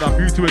thing, said I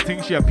moved to a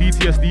thing. She had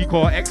PTSD,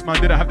 cause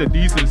X-Man didn't have the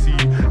decency.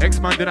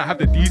 X-Man didn't have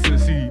the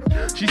decency.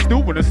 She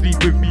still wanna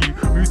sleep with me.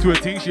 Moved to a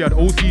thing, she had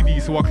OCD,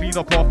 so I cleaned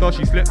up after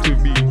she slept with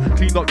me.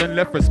 Cleaned up then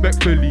left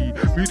respectfully.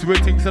 Moved to a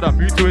thing, said I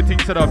moved to a thing,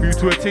 said I moved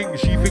to a thing.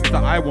 She thinks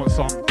that I want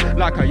some,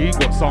 like I ain't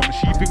got some.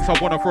 She thinks I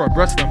want her for a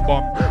breast and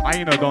bum. I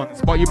ain't a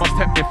dunce, but you must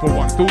tempt me for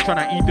one. Still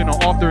tryna eat dinner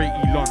after I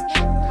eat lunch.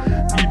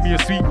 Need me a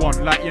sweet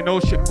one, like you know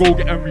shit, go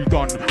get them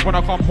redone. When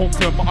I come home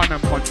to my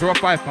and punch or a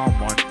 £5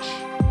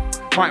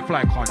 munch. Might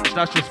fly conch,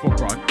 that's just for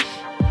brunch.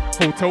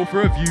 Hotel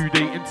for a view,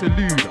 they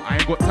interlude. I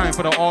ain't got time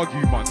for the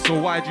arguments, so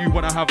why do you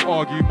wanna have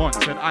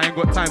arguments? And I ain't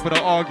got time for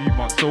the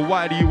arguments, so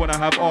why do you wanna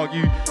have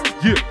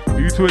Yeah,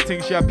 due to a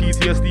thing she had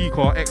PTSD,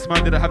 cause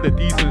X-Man didn't have the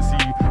decency.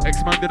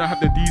 X-Man didn't have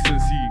the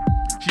decency.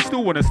 She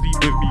still wanna sleep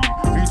with me.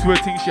 Due to a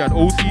thing she had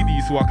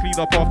OCD, so I cleaned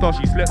up after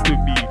she slept with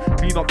me.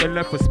 Cleaned up then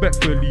left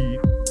respectfully.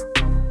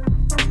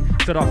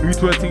 Said I moved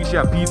to a thing, she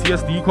had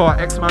PTSD, cause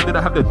X-Man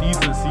didn't have the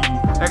decency.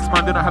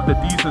 X-Man didn't have the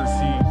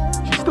decency.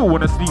 She still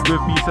wanna sleep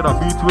with me. Said I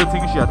moved to a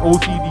thing, she had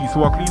OCD,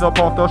 so I cleaned up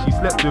after she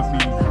slept with me.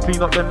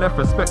 Cleaned up then left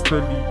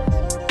respectfully.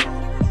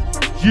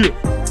 Yeah,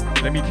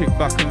 let me kick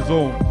back and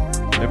zone.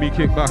 Let me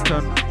kick back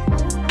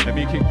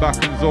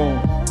and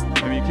zone.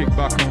 Let me kick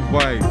back and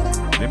vibe.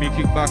 Let me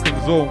kick back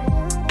and zone.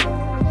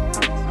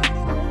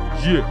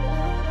 Yeah.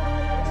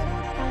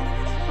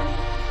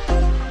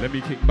 Let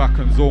me kick back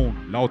and zone,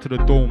 loud to the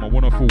dome, I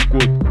wanna feel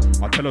good.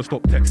 I tell her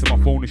stop texting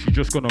my phone and she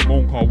just gonna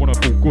moan, car I wanna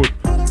feel good.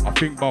 I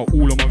think about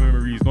all of my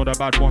memories, not the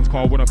bad ones,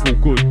 car I wanna feel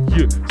good.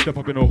 Yeah, step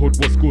up in the hood,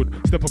 what's good?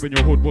 Step up in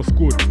your hood, what's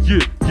good?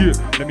 Yeah.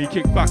 Let me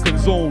kick back and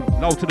zone,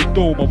 loud to the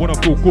dome, I wanna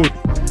feel good.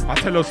 I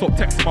tell her stop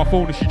texting my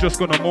phone and she just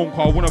gonna moan,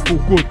 car I wanna feel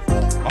good.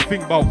 I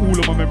think about all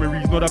of my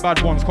memories, not the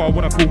bad ones, car I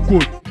wanna feel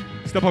good.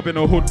 Step up in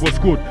the hood, what's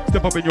good?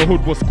 Step up in your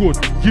hood, what's good?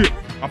 Yeah.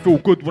 I feel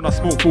good when I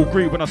smoke, feel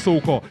great when I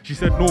soak her. She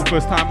said no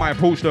first time I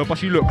approached her, but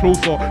she looked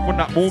closer. When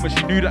that moment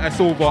she knew that it's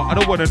over. I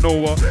don't wanna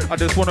know her, I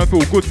just wanna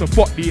feel good to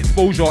fuck the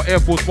exposure. Air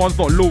Force Ones,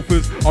 not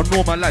loafers. I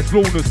know my life's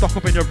loners, stuck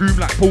up in your room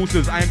like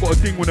posters. I ain't got a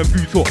thing when a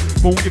boot up.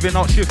 Phone giving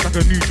out shifts like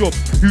a new job.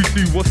 Who's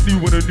new, what's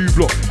new on a new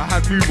block? I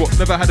had new rocks,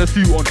 never had a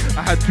suit on.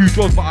 I had 2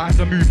 jobs, but I had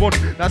to move on.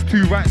 That's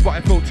 2 rights, but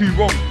I felt 2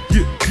 wrong.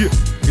 Yeah.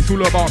 It's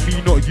all about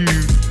me, not you.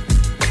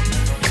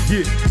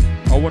 Yeah.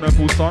 I wanna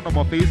feel sun on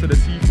my face at the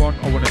seafront.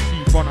 I wanna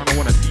see front and I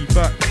wanna see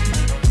back.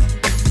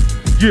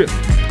 Yeah.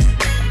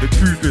 The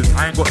truth is,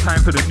 I ain't got time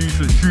for the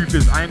nuisance. Truth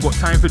is, I ain't got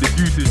time for the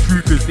deuces.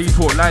 Truth is, they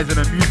talk lies in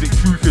the music.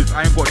 Truth is,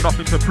 I ain't got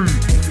nothing to prove.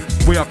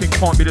 Way I think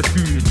can't be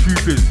disputed.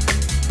 Truth is,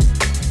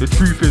 the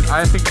truth is,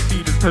 I think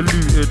scene is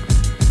polluted.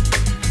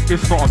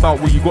 It's not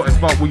about what you got, it's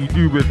about what you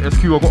do with.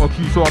 SQ, I got a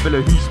Q, so I be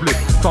like, who split?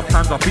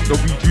 Sometimes I think that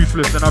we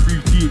useless, and I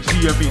breathe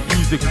THC and make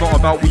music. It's not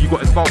about what you got,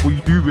 it's about what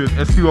you do with.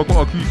 SQ, I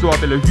got a Q, so I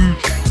be like, huge.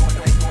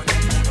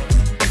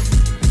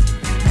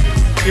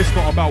 It's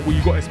not about what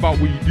you got, it's about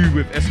what you do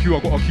with SQ. I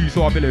got a Q,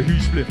 so I build a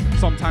huge split.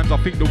 Sometimes I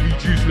think that we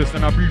useless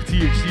and I breathe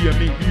THC and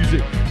make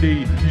music.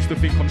 They used to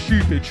think I'm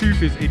stupid.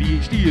 Truth is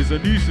ADHD is a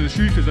nuisance.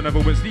 Truth is I never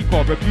went sleep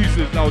car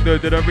abuses. Now they're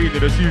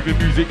rated as soothing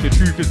music. The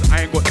truth is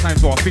I ain't got time,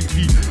 so I think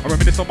deep. I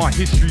reminisce on my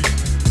history.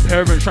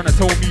 Parents trying to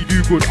tell me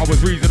do good. I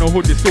was raised in a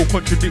hood, they still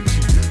contradict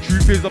you.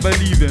 Truth is I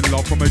believe in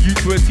love. From a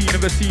youth to a teen,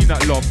 never seen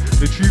that love.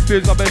 The truth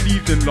is I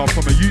believed in love.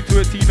 From a youth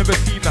to a teen, never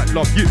seen that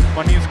love. Yeah,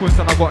 my name's Quince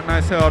and I got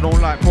nice hair. I don't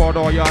like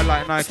Prada, yeah I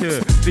like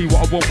Nike. See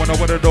what I want when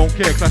I don't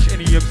care. Clash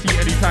any MC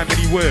anytime,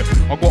 anywhere.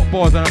 I got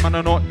bars and a man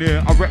are not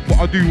near. I rep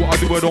what I do, I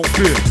don't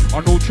fear.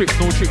 I know tricks,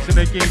 no tricks in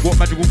the game. Got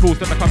magical clothes,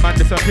 then I can man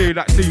disappear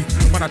like sea.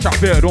 Man I chat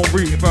better, don't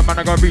read. If a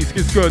man I got read,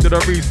 skin skirt to the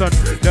reason.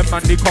 Them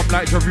man they come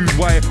like Jeru.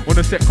 Why? On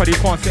the set cause they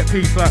can't set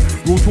pace like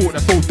real talk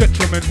that's so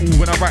detrimental.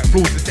 When I write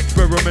flows it's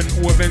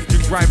experimental.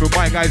 Avenging rhyme with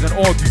my guys and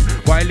argue.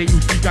 Violate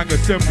you see gang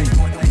assemble.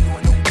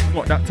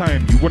 Not that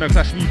time. You wanna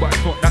clash me, but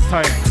it's not that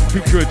time.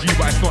 Picture a G,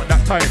 but it's not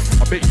that time.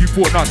 I bet you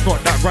thought that's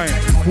not that rhyme.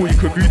 Thought you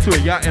could move to a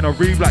yacht in a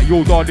rave like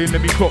yo, darling, let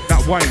me clock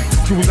that wine.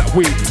 She was like,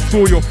 wait,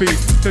 saw your face.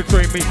 Said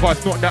sorry, mate, but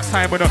it's not that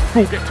time. When a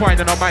girl get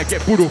twined and I might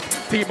get bull off.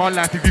 Take my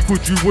life if you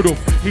could, you would've.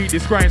 Hate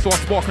this grind, so I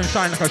spark and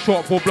shine like a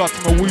shark for blood.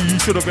 From a wee, you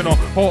should've been a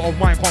heart of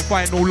mine. Can't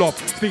find no love.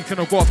 Snakes in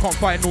the grass, can't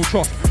find no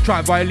trust.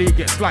 Try violate,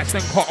 get sliced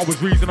and cut. I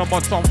was raising a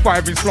mud, so I'm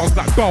firing slugs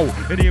like bow.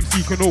 Any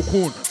MC can no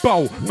corn,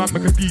 bow. Man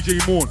make a DJ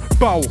mourn,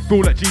 bow.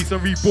 Feel like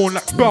Jason reborn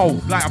like bow.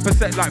 Like a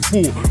percent like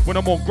 4. When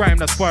I'm on grime,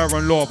 that's fire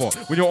and lava.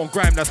 When you're on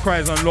grime, that's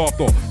cries and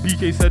laughter.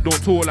 BK said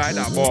don't talk like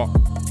that, but.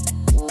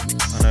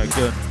 And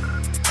again,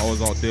 I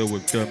was out there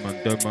with them man,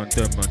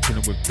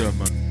 chilling with them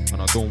man.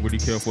 And I don't really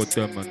care for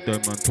them man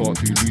talk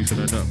too loose in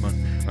the net man.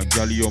 And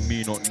galley on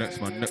me, not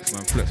next man, flex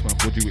man,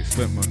 what do you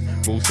expect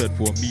man? Bro said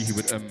for me he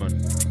would end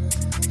man.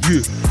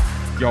 Yeah.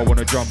 Yeah, I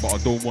wanna jump, but I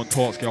don't want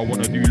tasks. Yeah, I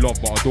wanna do love,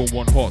 but I don't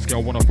want hearts. Yeah,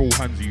 I wanna throw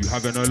hands at you,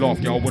 having a laugh.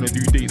 Yeah, I wanna do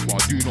dates, but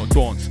I do not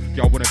dance.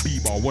 Yeah, I wanna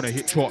beat, but I wanna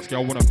hit charts. Yeah,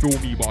 I wanna feel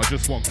me, but I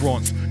just want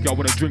grants. Yeah, I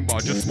wanna drink, but I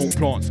just smoke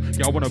plants.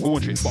 Yeah, I wanna go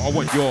and chase, but I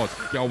want yards.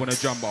 Yeah, I wanna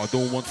jam, but I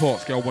don't want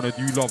tasks. Yeah, I wanna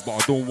do love, but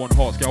I don't want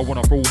hearts. Yeah, I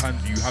wanna throw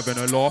hands at you, having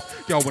a laugh.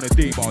 Yeah, I wanna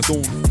date, but I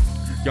don't.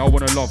 Yeah, I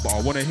wanna love, but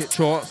I wanna hit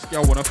charts. Yeah,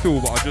 I wanna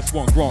feel, but I just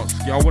want grants.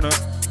 Yeah, I wanna,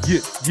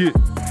 yeah.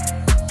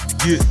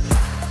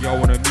 Yeah, I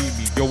wanna meet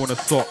me, yo wanna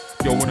suck.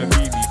 Yo wanna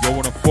meet me, yo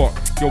wanna fuck.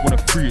 Yo wanna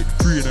free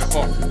it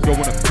up. Yo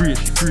wanna free it,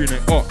 she freeing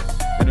it up.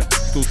 And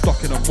it's still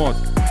stuck in the mud.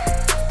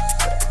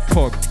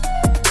 Tug.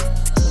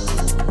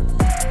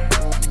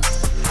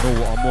 Know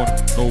what I'm on,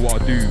 know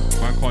what I do.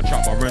 Man can't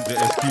chat, but Ren's at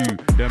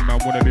SQ. Them man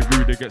wanna be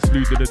rude, they get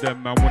slew.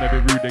 Them man wanna be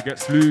rude, they get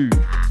slew.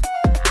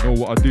 Know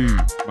what I do.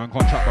 Man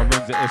can't chat, but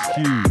Ren's at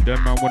SQ.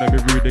 Them man wanna be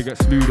rude, they get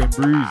slewed and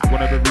bruised.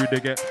 Wanna be rude, they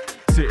get.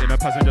 Sit in the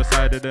passenger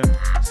side of them.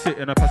 Sit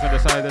in the passenger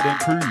side of them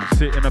cruise.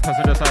 Sit in the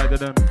passenger side of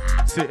them.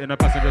 Sit in the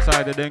passenger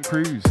side of them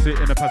cruise. Sit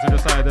in the passenger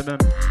side of them.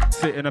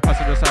 Sit in the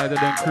passenger side of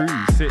them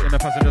cruise. Sit in the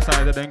passenger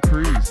side of them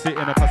cruise. Sit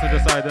in the passenger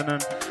side of them.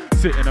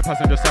 Sit in the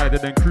passenger side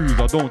of them cruise.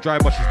 I don't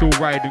drive, but she's still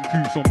riding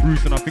coots on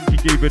Bruce, and I think he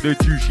gave her the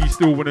juice. She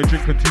still wanna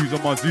drink and twos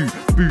on my zoo.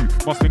 Boo,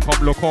 must think I'm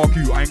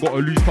Lukaku. I ain't got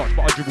a loose touch,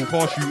 but I dribble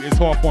past you. It's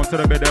half one to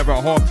the bed there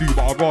at half two,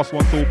 but I Ross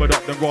one sobered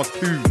up, then Ross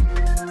two.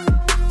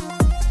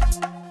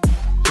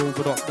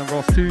 Sobered up, then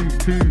Ross two.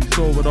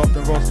 Sobered up,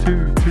 then Ross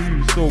two.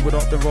 Sobered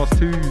up, then Ross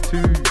two.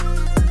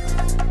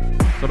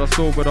 So I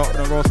sobered up,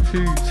 then Ross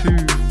two.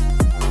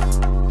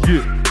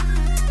 Yeah.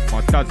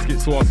 My dad skit,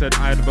 so I said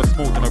I never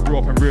smoked, and I grew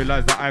up and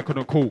realised that I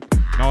couldn't cope.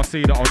 Now I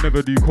say that I'll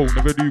never do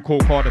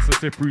coke hard, that's a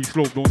slippery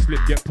slope. Don't slip,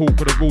 get pulled,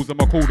 for the rules of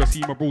my code. I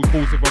see my bros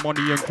posting for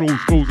money and clothes.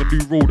 Close a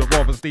new road, I'd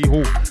rather stay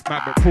home.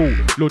 MacBook Pro,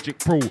 Logic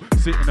Pro.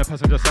 Sit in the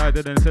passenger side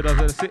of them, said I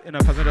said sit in the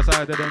passenger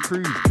side of them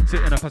cruise.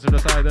 Sit in the passenger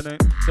side of them,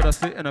 said I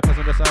sit in the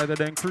passenger side of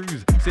them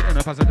cruise. Sit in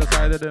the passenger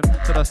side of them,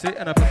 said I sit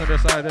in the passenger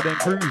side of them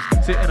cruise.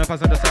 Sit in the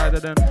passenger side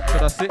of them,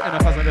 said I sit in the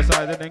passenger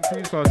side of them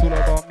cruise. Cause it's all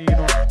about me,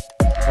 not.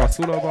 It's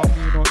all about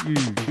me, not you.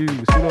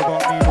 It's all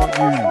about me, not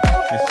you.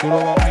 It's all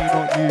about me,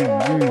 not you.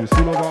 It's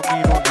all about me,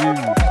 not you.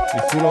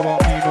 It's all about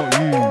me, not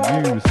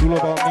you. It's all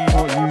about me,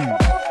 not you.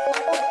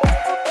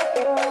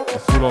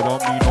 It's all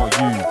about me, not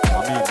you.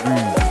 I make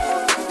moves.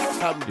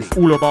 It's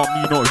all about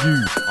me, not you.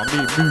 I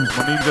make moves.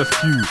 My name's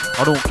SQ.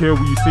 I don't care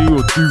what you say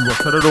or do. I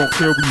said I don't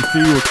care what you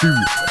say or do.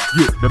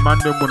 Yeah, the man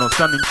them when I'm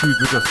standing queues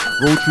with just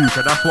roll true,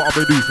 cause that's what I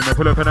be doing. They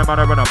pull up in a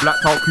manner and a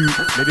blacked out queue.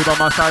 Lady by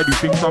my side who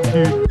thinks I'm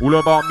cute. All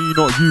about me,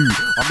 not you.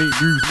 I make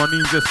moves, my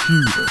name's SQ.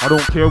 I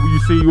don't care what you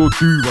say or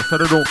do. I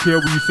said I don't care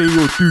what you say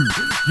or do.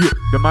 Yeah,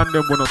 the man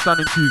them when I'm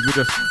standing queues with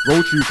just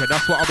roll true, cause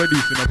that's what I be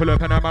doing. They pull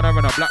up in a manner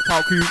and a blacked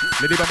out queue.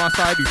 Lady by my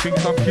side who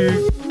thinks I'm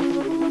cute.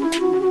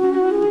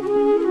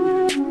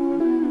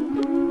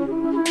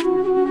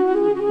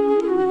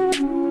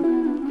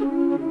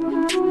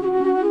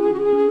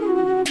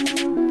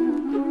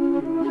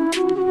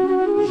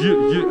 Yeah,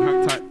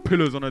 hang tight,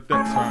 pillars on the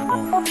decks right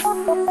now.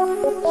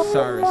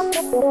 Cyrus,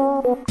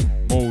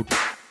 Mode,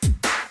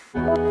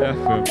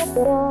 FM.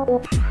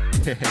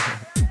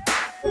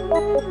 I'm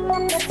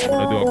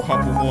gonna do a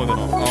couple more than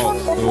I'm out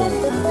still.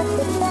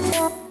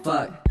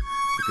 Fuck.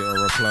 To get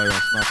a reply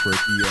on Snap or a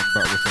DM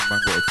back, what's a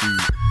man gotta do?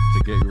 To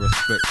get your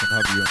respect and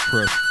have you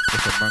impressed,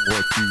 what's a man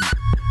gotta do?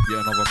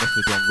 Get another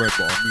message on red,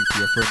 but I'll mute to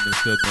your friend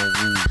instead, no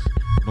rules.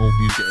 No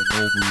booze getting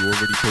no boo,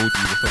 already told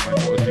you what's a man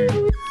gotta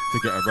do. To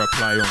get a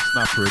reply on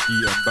Snap or a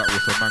DM back,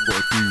 what's a man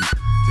gotta do?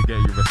 To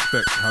get your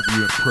respect, have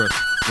you impressed,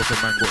 what's a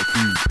man gotta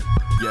do?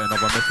 Get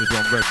another message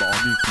on red, but I'll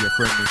mute to your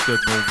friend instead,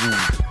 no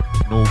rules.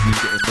 No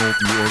booze getting no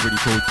boo,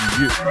 already told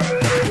you.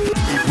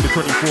 April the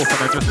 24th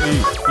and I just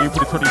ate. April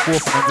the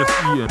 24th and I just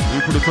eaten.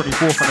 April the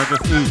 24th and I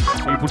just ate.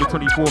 April the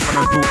 24th and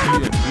I still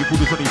eating. April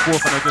the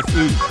 24th and I just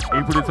ate.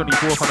 April the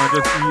 24th and I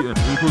just eaten.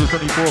 April the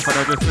 24th and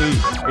I just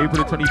ate. April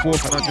the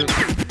 24th and I just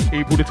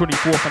April the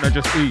 24th and I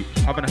just ate.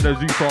 Haven't had a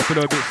zoo, so I feel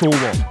a bit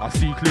sober. I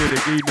see clear the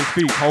game is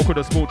fake. How could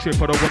a smoke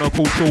chip? I don't want a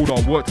cold shoulder.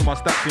 Work to my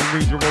stats in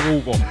Ranger or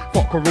Rover.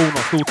 Fuck Corona,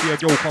 still see a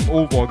girl come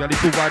over. Gal,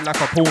 still ride like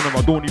a pony.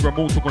 I don't need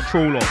remote to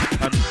controller.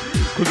 And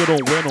cause I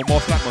don't wear no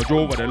mask like my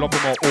Jover. They love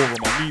my aura.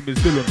 My name is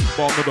Dylan,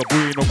 but I'm not the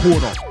boy in the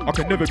corner. I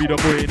can never be the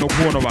boy in the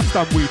corner. I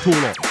stand way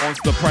taller.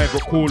 Answer the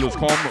private callers,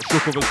 cause I'm not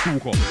shook of a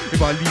stalker.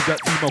 If I leave that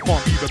team, I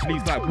can't leave the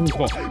place like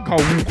Walker, Kyle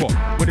Walker.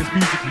 When it's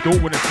music, you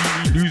don't wanna see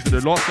me losing.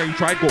 The last guy you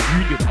tried got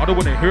wounded. I don't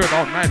wanna hear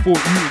about 9-4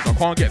 units. I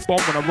can't get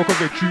bombed when I rock a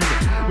red tune.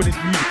 When it's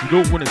music, you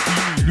don't wanna see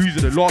me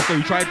losing. The last guy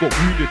you tried got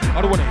wounded.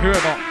 I don't wanna hear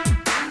about.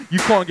 You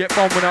can't get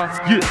bummed when I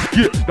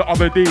the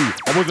other day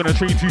I was on a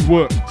train to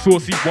work, saw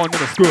C1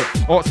 in a skirt.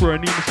 Asked for a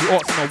name, she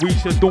asked my weight.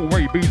 She said, don't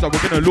worry, babes, we're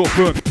gonna look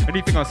firm.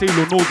 Anything I say,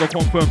 Lord knows I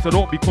confirm, so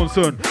don't be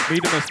concerned.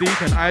 Made a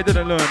mistake and I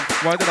didn't learn.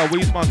 Why did I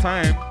waste my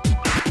time?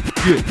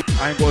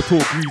 I ain't gotta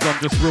talk grease,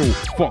 I'm just real.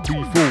 Fuck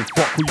we fool,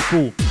 fuck we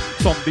fool.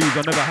 Some days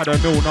I never had a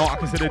meal, now I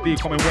can see the day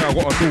coming where I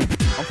gotta know.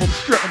 I'm from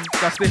Stretton,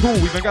 that's the hill,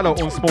 even gal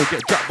on smoke,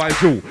 get jacked by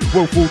Joe.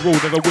 Well-filled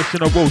road, never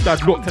wishing a road,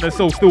 dad locked in a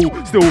cell, still,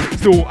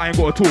 I ain't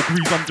gotta talk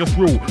grease, I'm just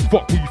real.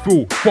 Fuck we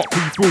fool, fuck we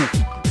fool.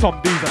 Some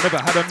days I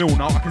never had a meal,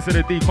 now I can see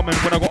the day coming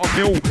when I got a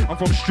meal. I'm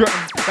from Stretton,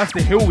 that's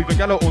the hill, even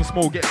gal on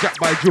smoke, get jacked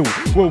by Joe.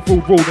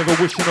 Well-filled road, never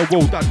wishing a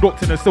road, dad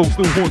locked in a cell,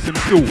 still haunts him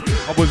still.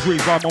 I was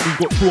raised by mum, we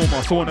got trauma,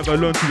 so I never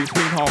learned to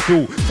explain how I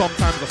feel.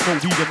 Sometimes I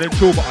smoke weed and then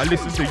chill, but I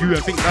listen to you and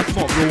think that's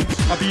not real.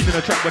 I've been in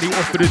a trap where they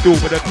offer the door,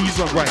 but the peas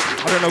weren't right.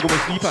 I don't know go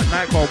and sleep at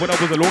night, car. When I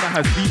was alone, I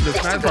had sleepless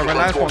nights. I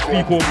realized I can't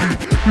speak or move.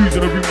 Who's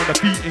in the room on the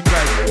beating,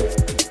 guys?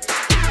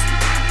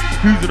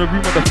 Who's in the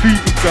room on the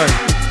beating, guys?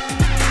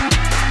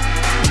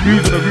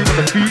 Who's in the room on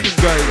the beating,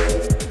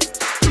 guys?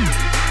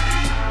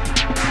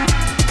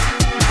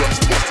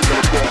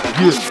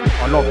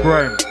 I love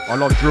grime, I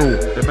love drill.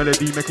 The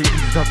melody make it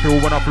easy to feel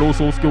when I flow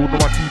so skilled. No,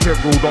 I keep it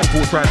rolled up,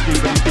 force right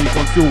skate when it stays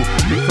concealed.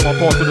 Pick to my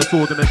part of the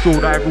sword and the show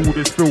that I rule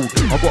this field.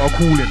 I got a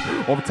cooling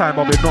of time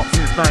I've been up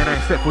since 9. I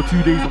slept for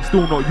 2 days, I'm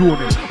still not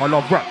yawning. I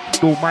love rap,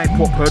 don't mind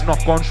pop, heard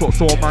enough gunshots,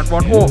 saw a man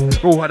run off.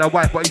 Bro had a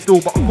wife, but he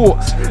still got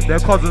thoughts. Their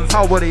cousins,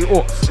 how were they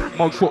ops?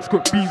 Mug shots,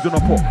 cooked beans in a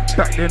pot.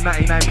 Back then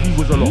 99p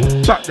was a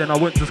lot. Back then I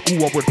went to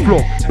school, I would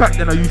flog. Back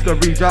then I used to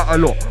rage out a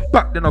lot.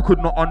 Back then I could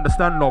not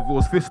understand love. It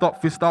was fist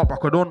up,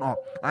 back on up.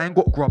 I ain't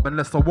got grub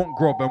unless I want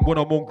grub, and when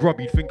I'm on grub,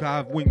 you'd think I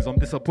have wings. I'm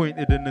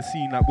disappointed in the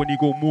scene, like when you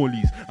go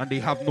Morley's and they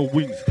have no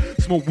wings.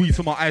 Smoke weed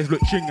so my eyes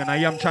look ching, and I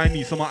am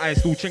Chinese so my eyes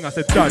still ching. I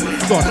said, Dad,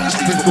 son,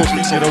 Prince or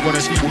King, you don't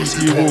wanna see these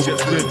heroes get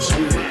split.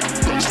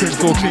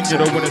 Prince or King, you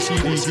don't wanna see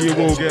these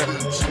heroes get.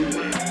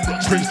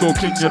 Prince or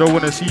King, you don't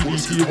wanna see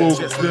these heroes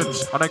get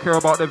split. I don't care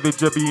about the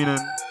vid you're being in.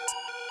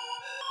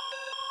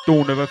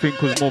 Don't ever think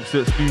cause mob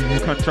sets new, you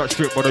can chat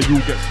shit but you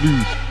get slew.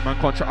 Man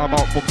can't chat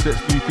about mob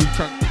sets new, you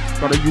chat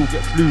but you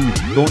get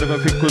slew. Don't ever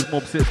think cause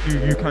mob sets new,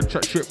 you can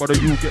chat shit but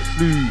you get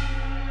slew.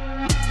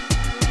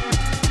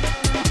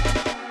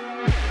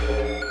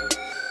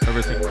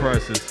 Everything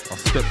crisis, I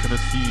stepped in the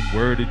scene,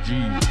 where are the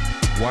G's?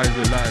 Why is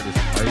it like this?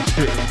 I ain't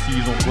shit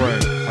MCs on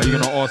grind. Are you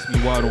gonna ask me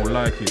why I don't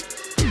like it?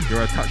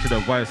 You're attached to the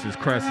vices,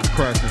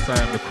 crisis, I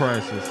am the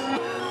crisis.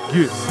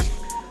 Yes.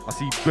 I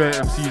see bare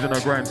MCs in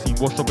a grime scene,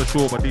 washed up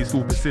ashore but they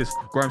still persist.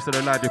 Grime said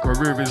alive, their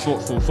career is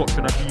not so. Socks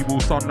in a evil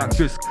sun like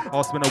Fisk.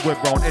 I'll spin a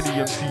web round any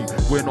MC.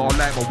 We're not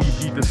alike but we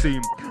bleed the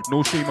same.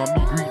 No shame on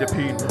me, greet the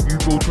pain. You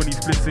grow 20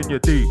 splits in your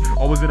day.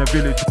 I was in a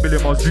village,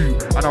 building my zoo,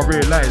 and I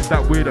realised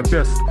that we're the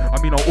best. I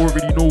mean, I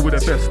already know we're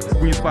the best.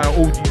 We inspire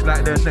OGs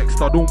like they're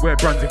next. I don't wear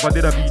brands if I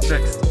did a beat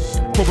next.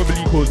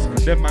 Probably cause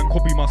them man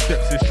copy my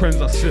steps, it's trends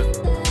I sit.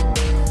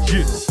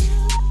 Yes.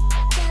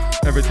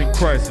 Everything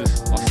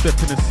crisis, I step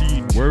in the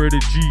scene, where are the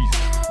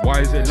G's?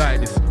 Why is it like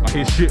this? I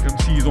hear shit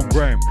MCs on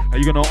grime. Are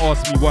you gonna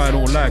ask me why I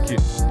don't like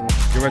it?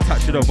 You're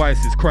attached to the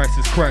vices,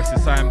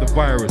 crisis, I am the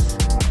virus.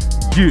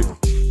 Yeah.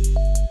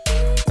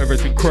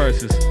 Everything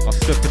crisis, I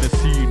step in the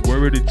scene,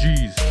 where are the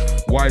G's?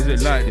 Why is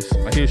it like this?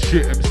 I hear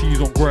shit MCs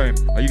on grime.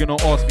 Are you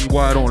gonna ask me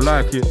why I don't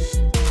like it?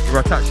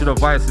 You're attached to the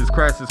vices,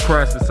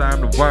 crisis, I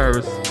am the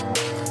virus.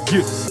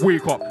 Yeah,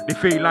 wake up, they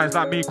fake lines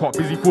like makeup.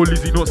 Busy for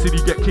Lizzie, not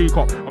city, get cake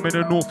up. I'm in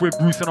the north with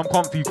Bruce and I'm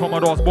comfy.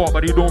 Commodore's bar,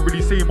 but they don't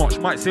really say much.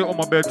 Might sit on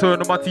my bed,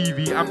 turn on my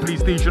TV and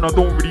PlayStation, I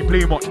don't really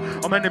play much.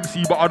 I'm an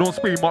MC, but I don't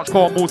spray much.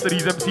 Call most of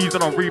these MCs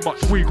and I rate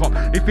much. Wake up,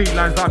 they fake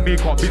lines like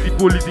makeup. Busy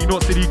for Lizzie,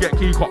 not city, get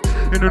cake up.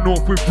 In the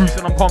north with Bruce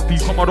and I'm comfy.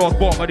 Come my ass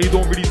bar, but they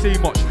don't really say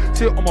much.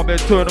 Sit on my bed,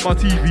 turn on my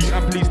TV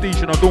and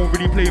PlayStation. I don't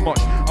really play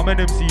much. I'm an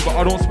MC, but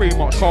I don't spray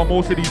much. Car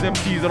most of these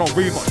MCs I don't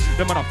weigh much.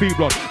 Them man are fake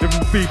blood, they're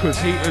all fakers.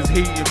 Haters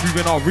hating,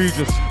 moving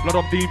outrageous. Blood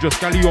I'm dangerous,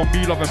 galley on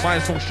me, loving my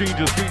song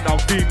strangers. Think now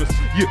famous.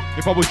 Yeah,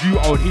 if I was you,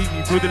 I would hate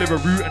me. Go deliver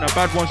route and a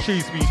bad one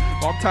chase me.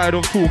 But I'm tired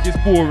of talk, it's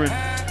boring.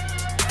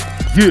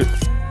 Yeah,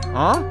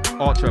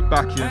 Archer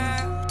back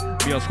in.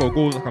 Me, I score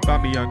goals like a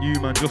Bambi and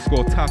you, man, just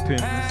score tapping.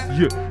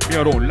 Yeah, me,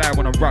 I don't lie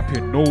when I'm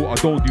rapping. No, I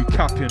don't do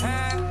capping.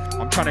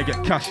 I'm trying to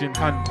get cash in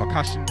hand, cause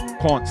cash in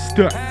can't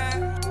stack.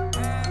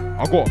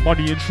 I got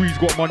money in trees,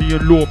 got money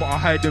in law, but I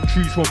hide them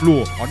trees from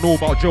law. I know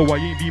about Joe, I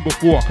ain't been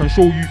before. I can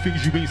show you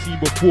things you ain't seen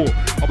before.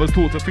 I was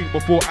taught to think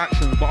before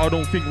actions, but I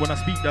don't think when I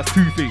speak that's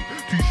too fake.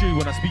 Touché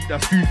when I speak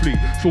that's too flake.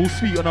 So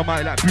sweet on the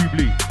mic like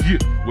Bublé.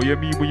 Yeah, what you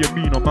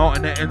mean? I'm out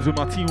in the ends with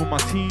my team,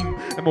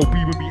 MLB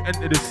when we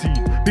enter the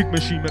scene. Big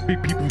machine, make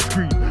big people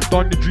scream.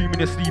 Done the dreaming,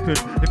 they're sleeping.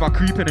 If I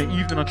creep in the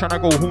evening, I'm trying to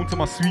go home to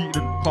my suite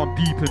and come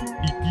deep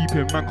in.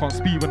 Man can't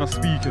speak when I'm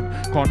speaking.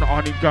 Can't the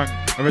Arnie gang,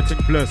 everything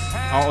blessed.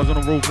 Out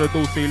on the road for the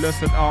dough, say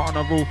less. And out on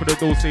the road for the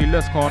dough, say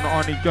less. Can't the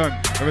Arnie gang,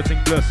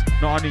 everything blessed.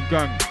 The Arnie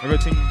gang,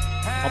 everything.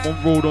 I'm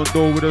on road on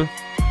dough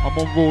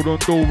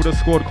with a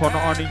squad. Can't the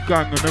Arnie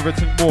gang and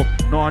everything more.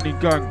 No Arnie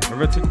gang,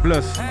 everything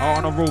blessed.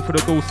 Out on the road for the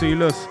dough, say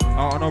less.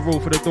 Out on the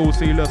road for the dough,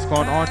 say less.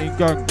 Can't the Arnie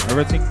gang,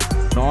 everything.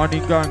 No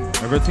Arnie gang,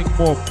 everything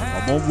more.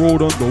 I'm on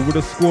road on dough with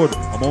a squad.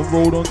 I'm on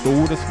road on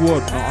dough with a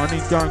squad. No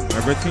Arnie gang,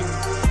 everything.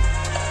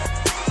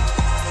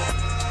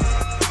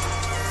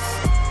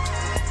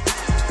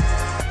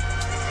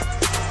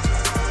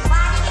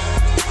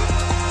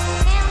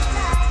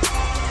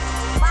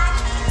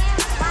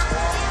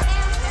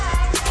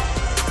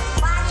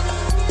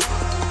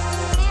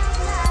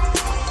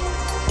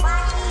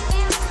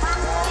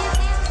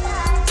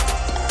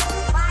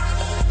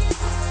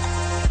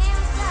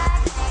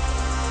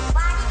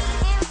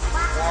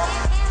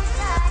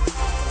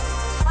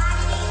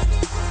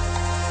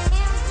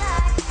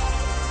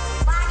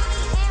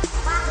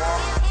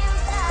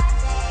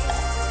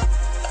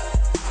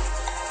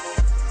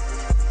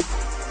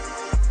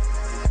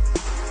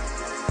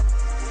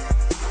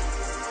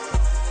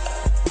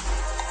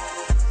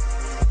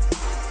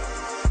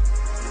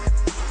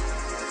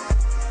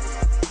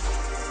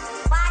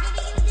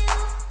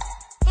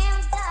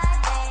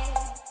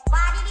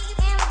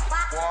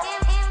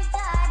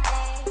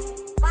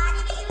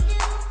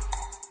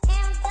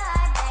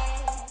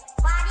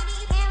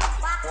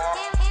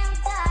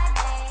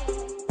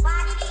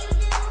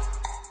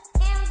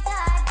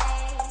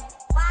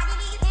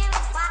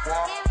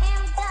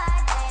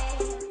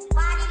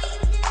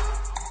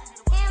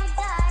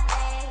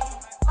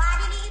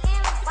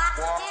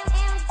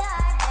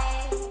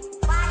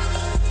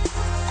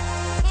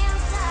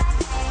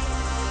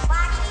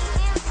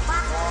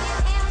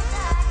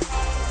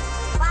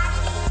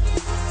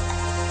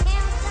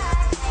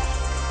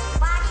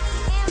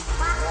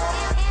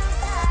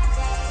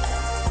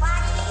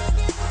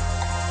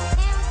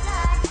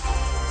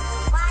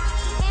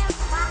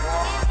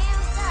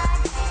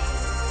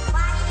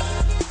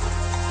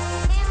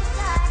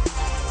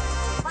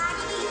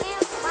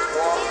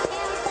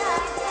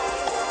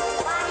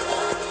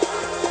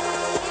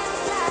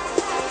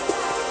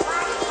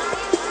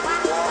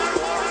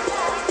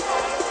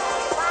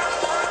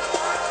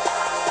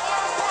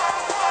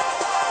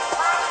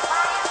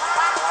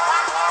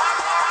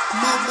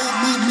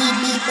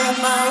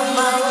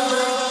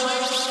 My